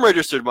 I'm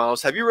registered,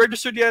 Miles. Have you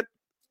registered yet?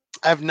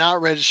 I have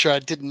not registered. I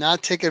did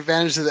not take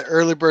advantage of the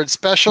early bird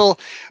special,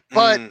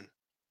 but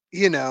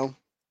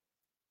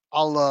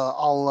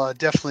I'll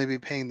definitely be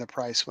paying the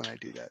price when I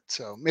do that.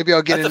 So maybe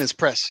I'll get in as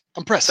press.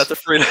 I'm press. That's a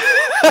free.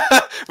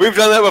 We've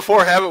done that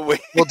before, haven't we?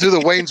 We'll do the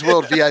Wayne's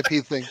World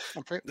VIP thing.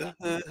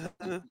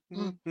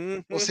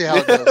 We'll see how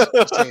it goes.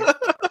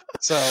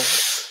 So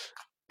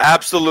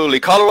Absolutely.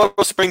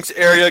 Colorado Springs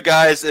area,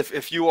 guys,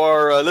 if you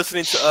are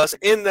listening to us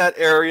in that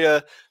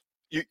area,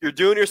 you're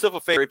doing yourself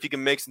a favor if you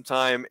can make some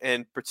time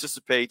and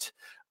participate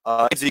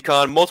in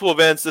ZCon. Multiple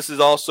events. This is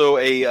also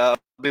a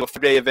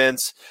 5-day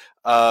events.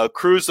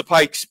 Cruise the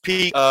Pikes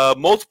Peak,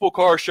 multiple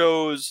car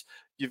shows.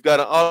 You've got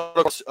an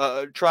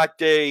auto track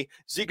day.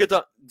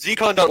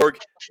 ZCon.org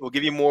will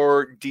give you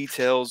more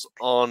details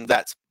on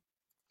that.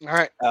 All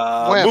right.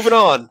 Moving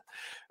on.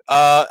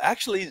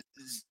 Actually,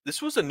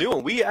 this was a new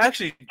one. We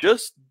actually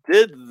just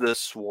did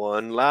this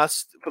one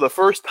for the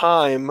first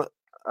time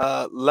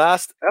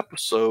last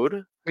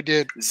episode. We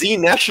did. Z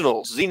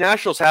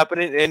Nationals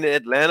happening in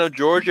Atlanta,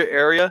 Georgia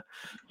area.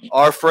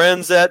 Our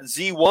friends at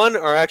Z1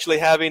 are actually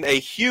having a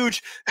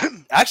huge.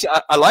 Actually,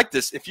 I like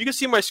this. If you can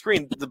see my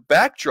screen, the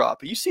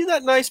backdrop. You see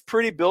that nice,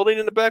 pretty building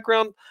in the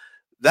background?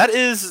 That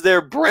is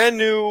their brand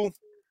new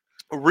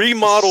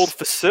remodeled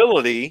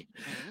facility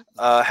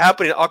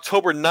happening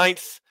October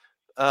 9th.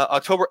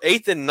 October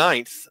 8th and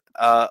 9th,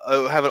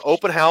 have an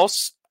open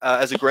house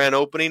as a grand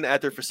opening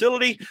at their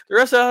facility. They're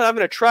also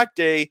having a track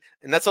day,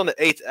 and that's on the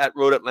 8th at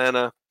Road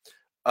Atlanta.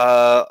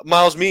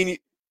 Miles, me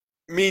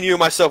and you and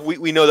myself,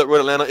 we know that Road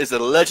Atlanta is a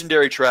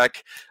legendary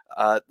track.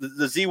 The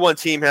Z1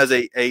 team has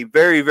a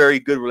very, very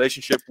good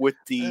relationship with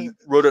the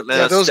Road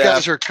Atlanta those staff.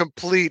 guys are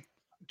complete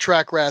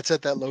track rats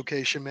at that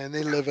location, man.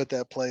 They live at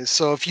that place.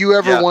 So if you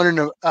ever want to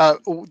know,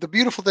 the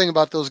beautiful thing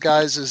about those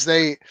guys is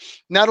they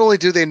not only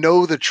do they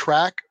know the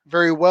track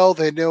very well,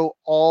 they know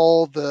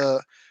all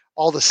the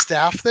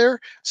staff there.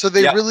 So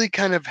they really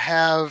kind of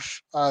have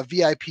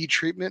VIP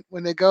treatment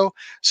when they go.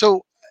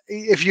 So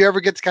if you ever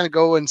get to kind of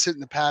go and sit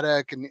in the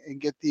paddock and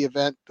get the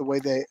event the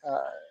way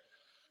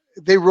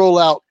they roll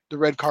out the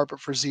red carpet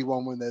for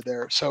Z1 when they're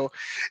there. So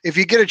if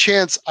you get a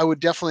chance, I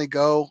would definitely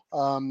go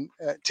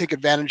take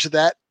advantage of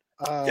that.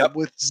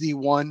 With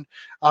Z1,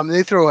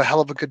 they throw a hell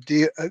of a good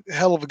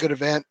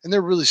event, and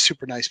they're really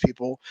super nice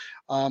people.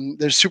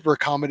 They're super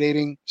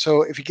accommodating.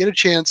 So if you get a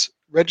chance,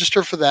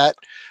 register for that,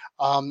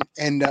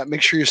 and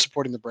make sure you're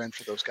supporting the brand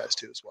for those guys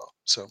too as well.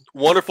 So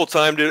wonderful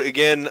time, dude.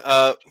 Again,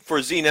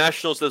 for Z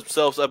Nationals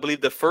themselves, I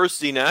believe the first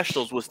Z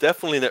Nationals was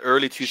definitely in the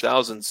early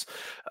 2000s.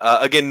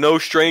 Again, no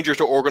stranger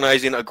to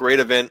organizing a great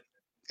event.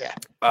 Yeah.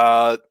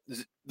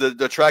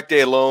 The track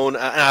day alone,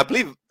 and I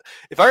believe,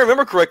 if I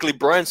remember correctly,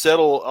 Brian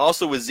Settle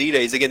also with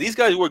Z-Days. Again, these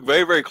guys work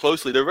very, very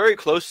closely. They're very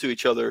close to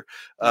each other.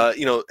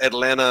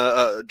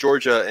 Atlanta,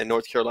 Georgia, and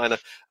North Carolina.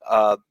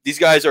 These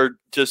guys are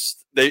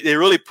just they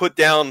really put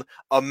down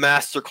a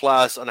master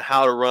class on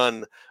how to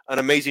run an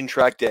amazing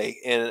track day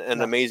and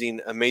an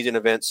amazing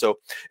event. So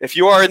if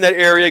you are in that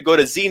area, go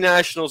to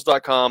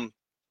znationals.com.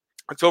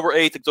 October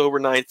 8th, October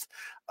 9th.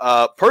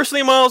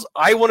 Personally, Miles,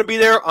 I want to be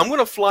there. I'm going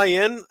to fly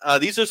in.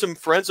 These are some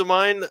friends of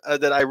mine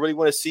that I really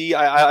want to see.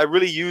 I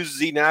really use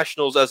Z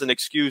Nationals as an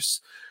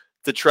excuse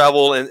to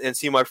travel and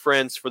see my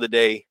friends for the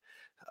day.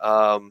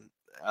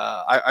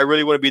 I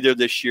really want to be there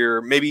this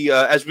year. Maybe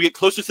as we get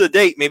closer to the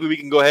date, maybe we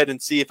can go ahead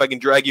and see if I can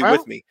drag you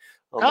with me.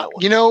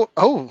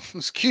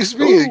 Excuse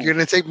me. Ooh. You're going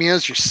to take me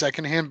as your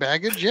secondhand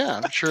baggage?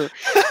 Yeah, I'm sure.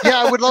 Yeah,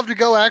 I would love to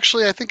go.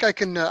 Actually, I think I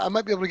can. I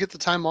might be able to get the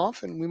time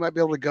off, and we might be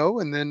able to go.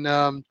 And then,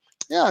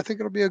 I think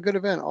it'll be a good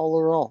event all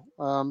overall.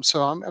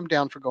 So I'm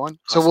down for going.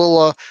 Awesome. So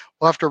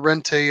we'll have to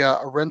rent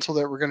a rental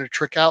that we're going to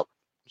trick out.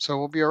 So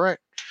we'll be all right.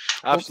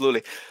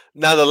 Absolutely.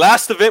 Now the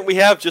last event we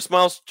have,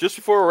 Miles, just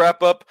before we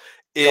wrap up,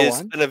 is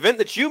an event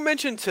that you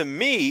mentioned to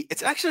me.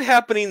 It's actually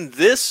happening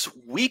this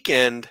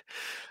weekend.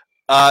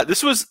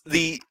 This was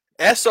the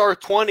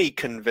SR20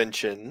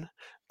 convention.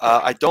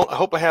 I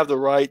hope I have the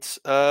right.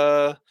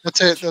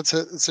 That's it.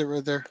 That's it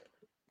right there.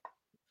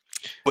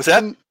 What's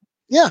that?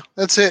 Yeah,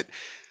 that's it.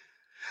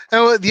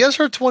 Now, the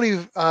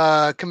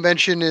SR20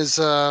 convention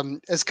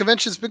as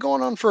convention's been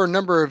going on for a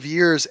number of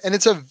years, and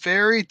it's a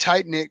very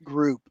tight-knit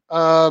group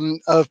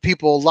of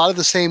people. A lot of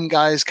the same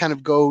guys kind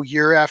of go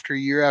year after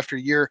year after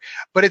year,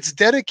 but it's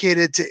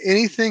dedicated to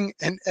anything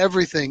and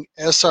everything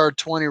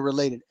SR20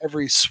 related.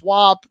 Every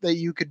swap that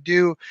you could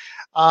do,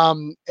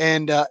 and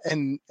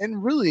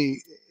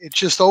really, it's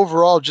just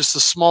overall just a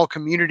small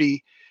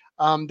community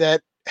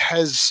that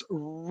has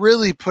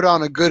really put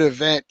on a good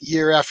event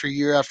year after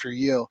year after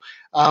year.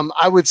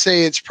 I would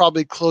say it's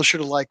probably closer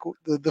to like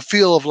the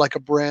feel of like a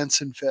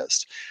Branson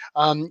Fest.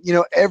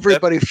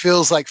 Everybody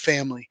feels like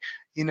family,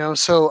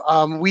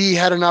 so we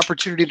had an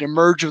opportunity to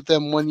merge with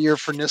them one year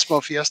for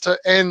Nismo Fiesta,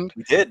 and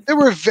we did. They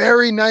were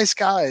very nice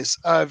guys,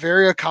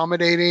 very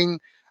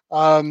accommodating,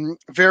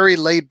 very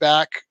laid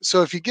back.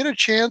 So if you get a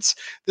chance,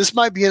 this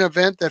might be an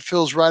event that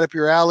feels right up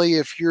your alley.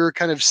 If you're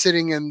kind of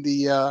sitting in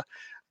the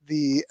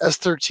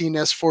S13,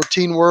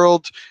 S14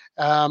 world,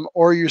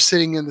 or you're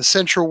sitting in the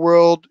Central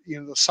world,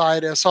 the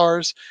side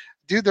SRs,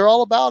 dude, they're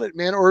all about it,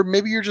 man. Or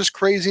maybe you're just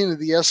crazy into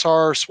the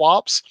SR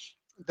swaps.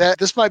 That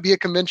this might be a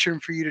convention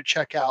for you to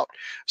check out.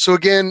 So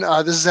again,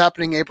 this is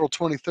happening April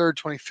 23rd,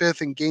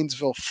 25th in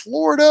Gainesville,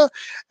 Florida,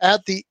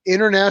 at the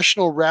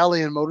International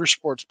Rally and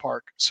Motorsports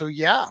Park. So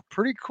yeah,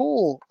 pretty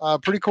cool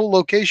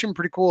location,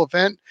 pretty cool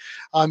event.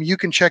 You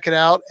can check it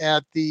out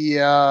at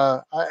the.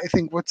 I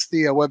think what's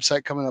the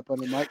website coming up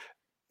on it, Mike?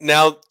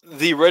 Now,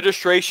 the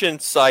registration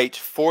site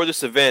for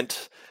this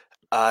event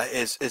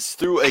is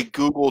through a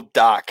Google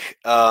Doc.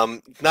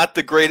 Not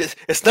the greatest.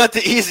 It's not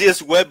the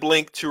easiest web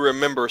link to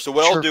remember. So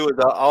what I'll do is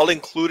I'll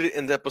include it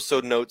in the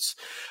episode notes.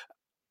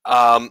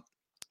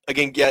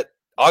 Again, get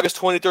August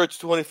 23rd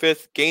to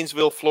 25th,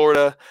 Gainesville,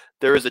 Florida.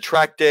 There is a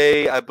track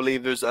day. I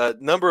believe there's a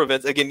number of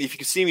events. Again, if you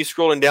can see me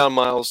scrolling down,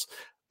 Miles,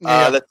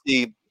 let's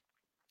see.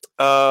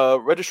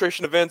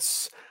 Registration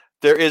events.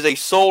 There is a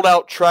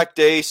sold-out track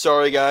day.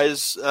 Sorry,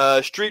 guys.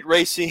 Street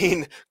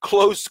racing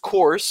closed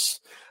course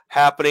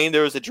happening.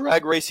 There is a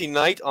drag racing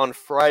night on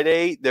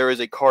Friday. There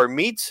is a car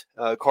meet,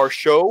 car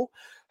show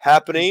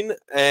happening,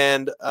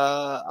 and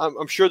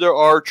I'm sure there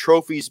are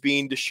trophies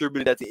being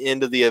distributed at the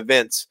end of the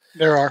event.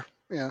 There are,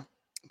 yeah.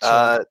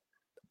 So.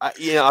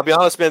 I'll be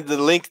honest, man.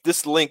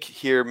 This link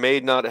here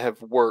may not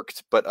have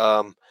worked, but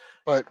so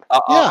check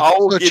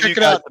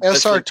it out.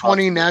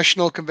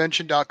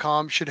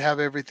 SR20nationalconvention.com should have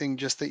everything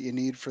just that you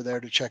need for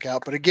there to check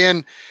out. But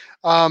again,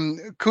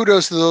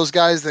 kudos to those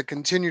guys that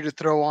continue to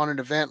throw on an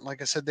event.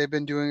 Like I said, they've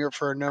been doing it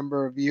for a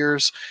number of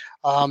years.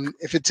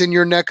 If it's in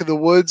your neck of the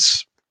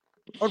woods,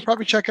 I would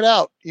probably check it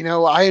out.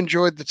 I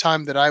enjoyed the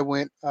time that I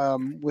went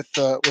with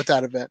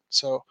that event.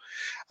 So,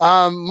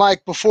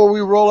 Mike, before we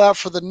roll out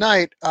for the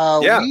night,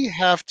 we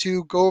have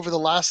to go over the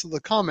last of the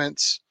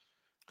comments,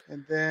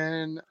 and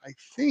then I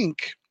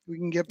think we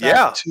can get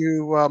back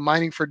to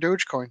mining for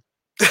Dogecoin.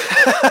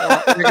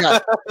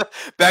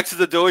 Back to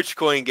the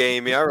Dogecoin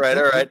game. Yeah, all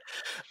right.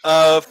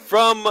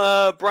 From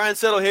Brian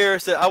Settle here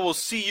said, "I will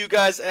see you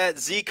guys at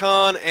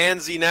ZCon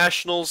and Z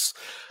Nationals."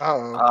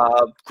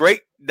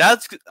 Great.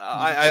 That's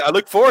I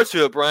look forward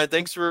to it, Brian.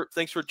 Thanks for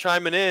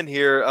chiming in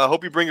here. I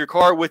hope you bring your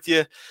car with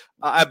you.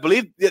 I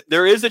believe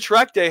there is a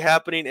track day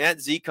happening at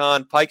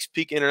ZCon, Pikes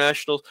Peak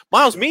International.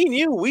 Miles, me and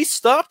you, we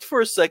stopped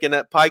for a second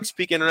at Pikes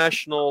Peak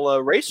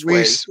International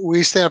Raceway.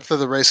 We stopped at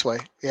the raceway,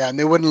 yeah, and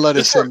they wouldn't let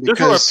us in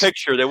because for a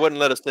picture. They wouldn't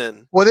let us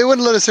in. Well, they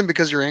wouldn't let us in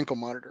because your ankle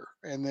monitor,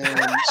 and then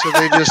so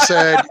they just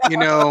said,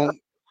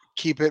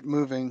 keep it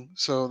moving.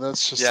 So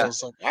that's just I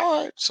was like,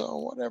 all right, so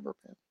whatever,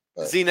 man.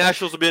 Z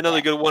Nationals will be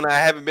another good one. I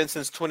haven't been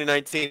since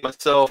 2019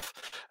 myself.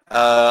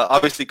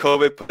 Obviously,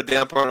 COVID put a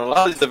damper on a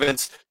lot of these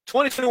events.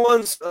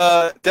 2021's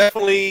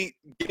definitely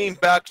getting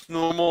back to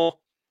normal.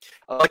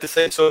 I like to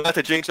say, so not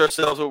to jinx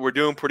ourselves, but we're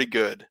doing pretty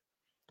good.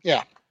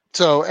 Yeah.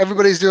 So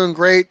everybody's doing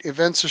great.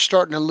 Events are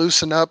starting to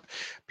loosen up.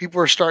 People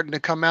are starting to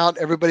come out.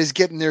 Everybody's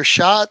getting their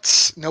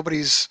shots.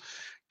 Nobody's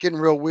getting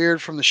real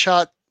weird from the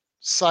shot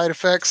side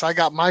effects. I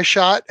got my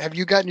shot. Have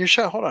you gotten your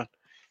shot? Hold on.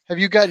 Have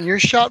you gotten your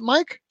shot,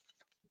 Mike?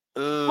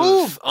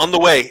 On the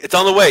way. It's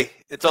on the way.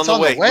 It's on the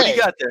way. What do you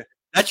got there?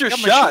 That's your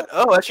shot.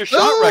 Oh, that's your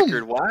shot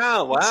record.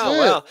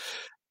 Wow.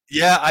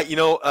 Yeah,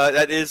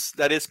 that is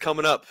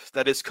coming up.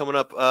 That is coming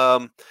up.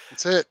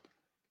 That's it.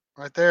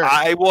 Right there.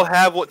 I will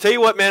have. Tell you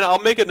what, man. I'll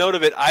make a note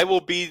of it.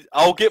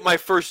 I'll get my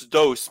first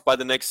dose by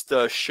the next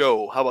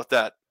show. How about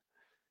that?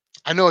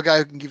 I know a guy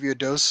who can give you a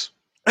dose.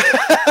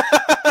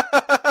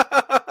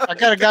 I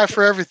got a guy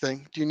for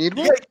everything. Do you need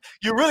one?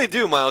 You really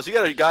do, Miles. You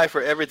got a guy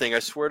for everything. I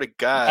swear to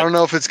God. I don't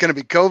know if it's going to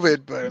be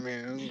COVID, but I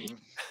mean,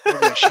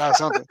 maybe a shot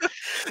something.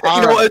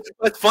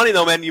 It's funny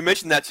though, man. You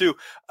mentioned that too.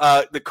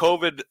 The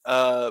COVID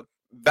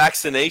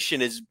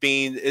vaccination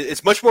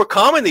it's much more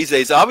common these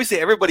days. Obviously,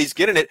 everybody's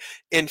getting it.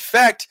 In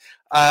fact,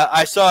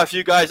 I saw a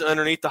few guys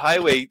underneath the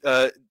highway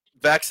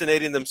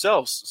vaccinating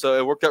themselves, so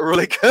it worked out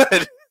really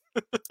good.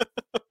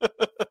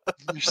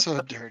 You're so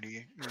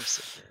dirty.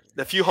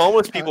 A few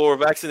homeless people were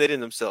vaccinating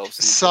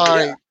themselves.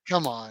 Sorry. Yeah.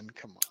 Come on.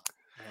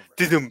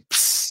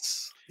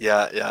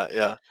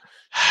 Yeah.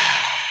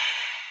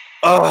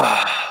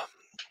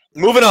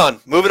 Moving on.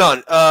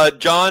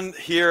 John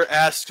here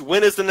asks,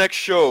 when is the next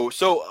show?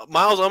 So,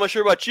 Miles, I'm not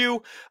sure about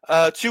you.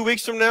 2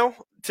 weeks from now,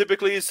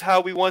 typically is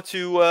how we want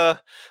to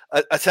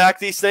attack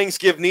these things,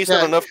 give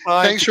Nissan enough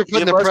time. Thanks for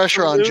putting the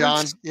pressure on,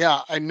 John. Yeah,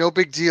 no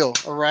big deal.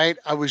 All right.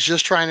 I was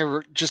just trying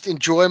to just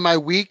enjoy my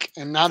week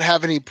and not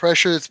have any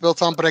pressure that's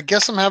built on, but I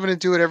guess I'm having to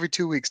do it every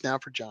 2 weeks now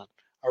for John.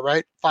 All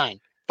right.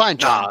 Fine,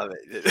 John.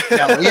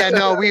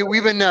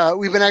 We've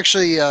been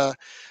actually,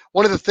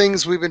 one of the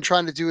things we've been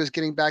trying to do is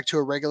getting back to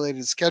a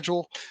regulated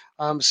schedule.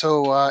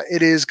 So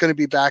it is going to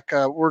be back.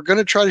 We're going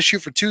to try to shoot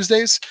for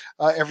Tuesdays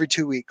every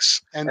 2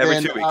 weeks. And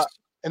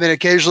then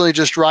occasionally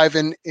just drop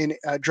in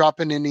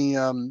any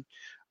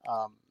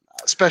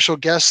special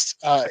guests.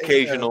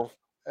 Occasional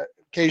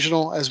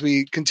as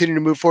we continue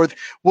to move forward.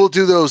 We'll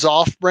do those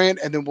off brand,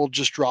 and then we'll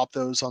just drop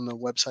those on the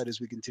website as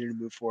we continue to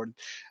move forward.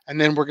 And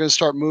then we're going to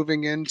start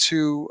moving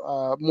into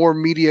more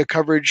media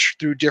coverage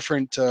through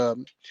different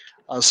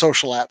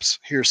social apps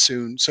here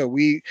soon. So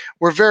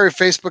we're very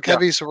Facebook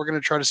heavy, so we're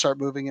going to try to start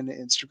moving into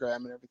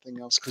Instagram and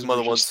everything else. Because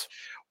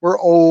we're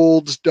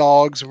old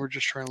dogs and we're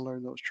just trying to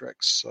learn those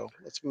tricks. So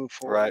let's move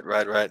forward.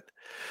 Right.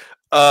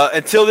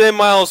 Until then,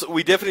 Miles,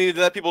 we definitely need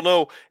to let people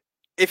know,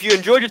 if you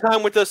enjoyed your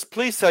time with us,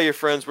 please tell your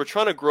friends. We're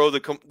trying to grow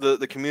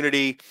the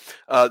community,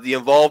 the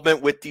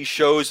involvement with these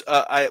shows.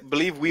 I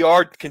believe we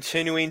are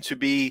continuing to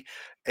be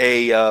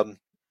a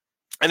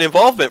And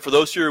involvement for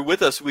those who are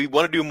with us. We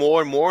want to do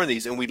more and more of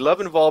these, and we love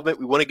involvement.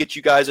 We want to get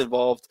you guys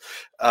involved.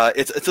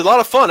 It's a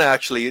lot of fun,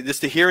 actually, just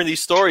to hearing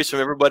these stories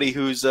from everybody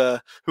who's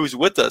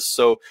with us.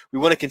 So we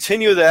want to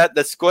continue that.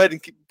 Let's go ahead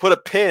and put a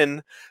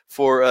pin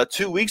for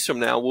 2 weeks from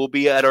now. We'll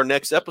be at our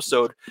next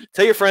episode.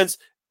 Tell your friends,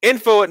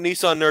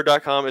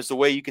 info@nissannerd.com is the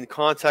way you can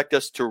contact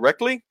us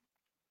directly.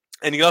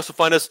 And you can also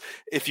find us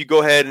if you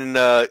go ahead and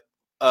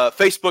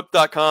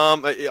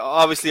facebook.com.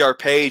 Obviously, our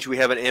page, we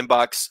have an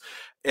inbox.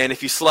 And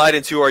if you slide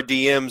into our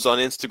DMs on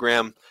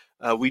Instagram,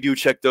 we do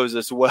check those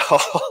as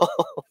well.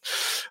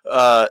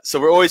 So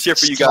we're always here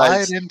for you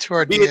guys. Slide into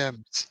our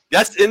DMs.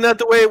 Isn't that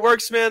the way it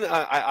works, man?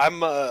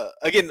 I'm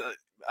again.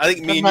 I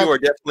think me and you are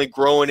definitely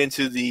growing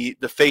into the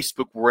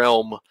Facebook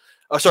realm.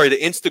 Oh, sorry,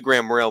 the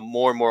Instagram realm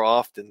more and more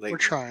often lately. We're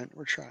trying.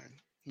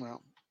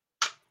 Well,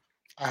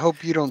 I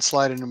hope you don't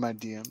slide into my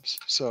DMs.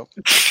 So,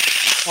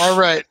 all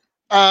right.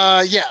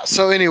 Yeah.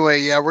 So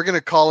anyway, yeah, we're going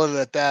to call it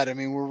at that. I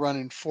mean, we're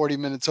running 40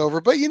 minutes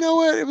over, but you know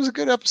what? It was a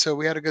good episode.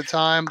 We had a good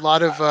time. A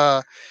lot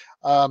of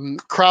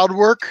crowd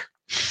work.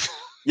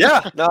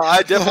 Yeah. No,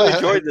 I definitely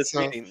enjoyed this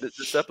meeting,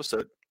 this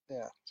episode.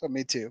 Yeah. So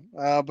me too.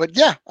 But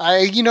yeah,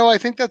 I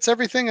think that's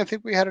everything. I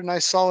think we had a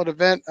nice solid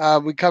event.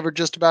 We covered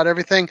just about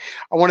everything.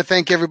 I want to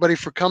thank everybody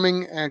for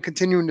coming and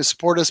continuing to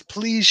support us.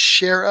 Please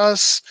share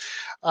us.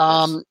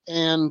 And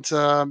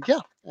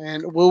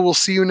we'll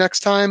see you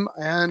next time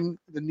on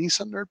the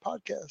Nissan Nerd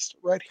Podcast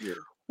right here.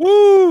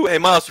 Woo! Hey,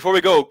 Miles, before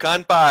we go,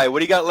 kanpai, what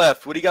do you got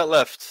left?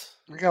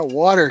 I got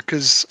water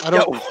because I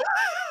don't.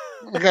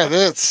 I got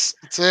this.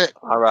 That's it.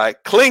 All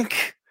right.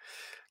 Clink.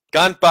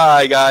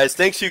 Kanpai, guys.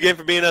 Thanks you again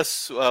for being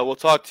us. We'll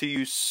talk to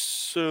you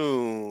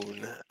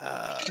soon.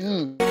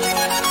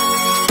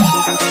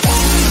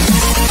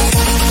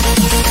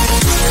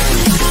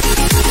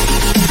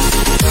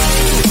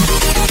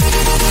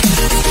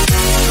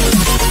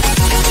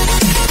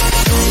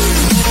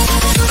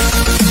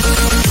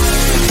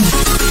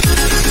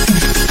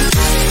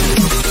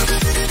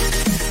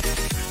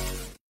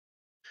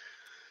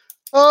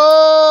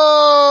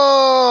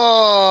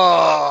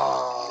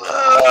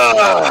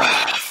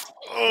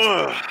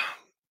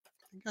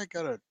 I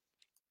got a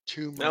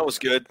 2 minute. That was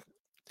good.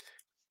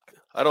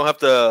 I don't have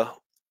to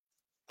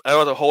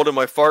hold in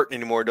my fart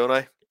anymore, don't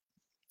I?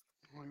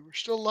 Well, we're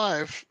still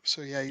live,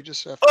 so yeah, you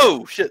just have to...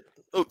 Oh shit!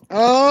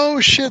 Oh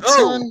shit,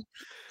 son!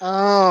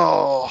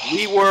 Oh,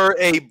 we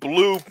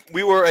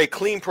were a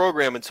clean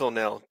program until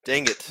now.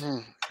 Dang it!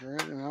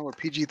 Right now we're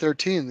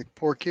PG-13. The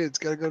poor kids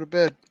got to go to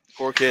bed.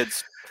 Poor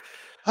kids.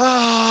 Go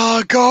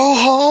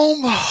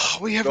home.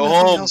 We have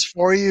nothing else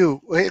for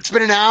you. It's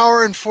been an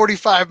hour and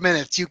 45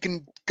 minutes. You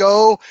can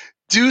go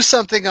do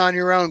something on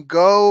your own.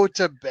 Go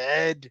to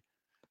bed.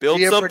 Be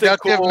a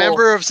productive cool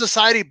member of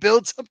society.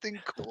 Build something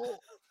cool.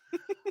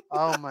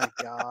 Oh my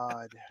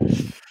God.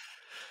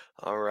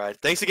 All right.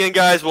 Thanks again,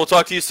 guys. We'll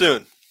talk to you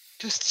soon.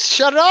 Just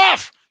shut it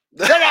off.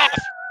 Shut off.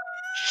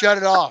 Shut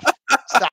it off. Stop.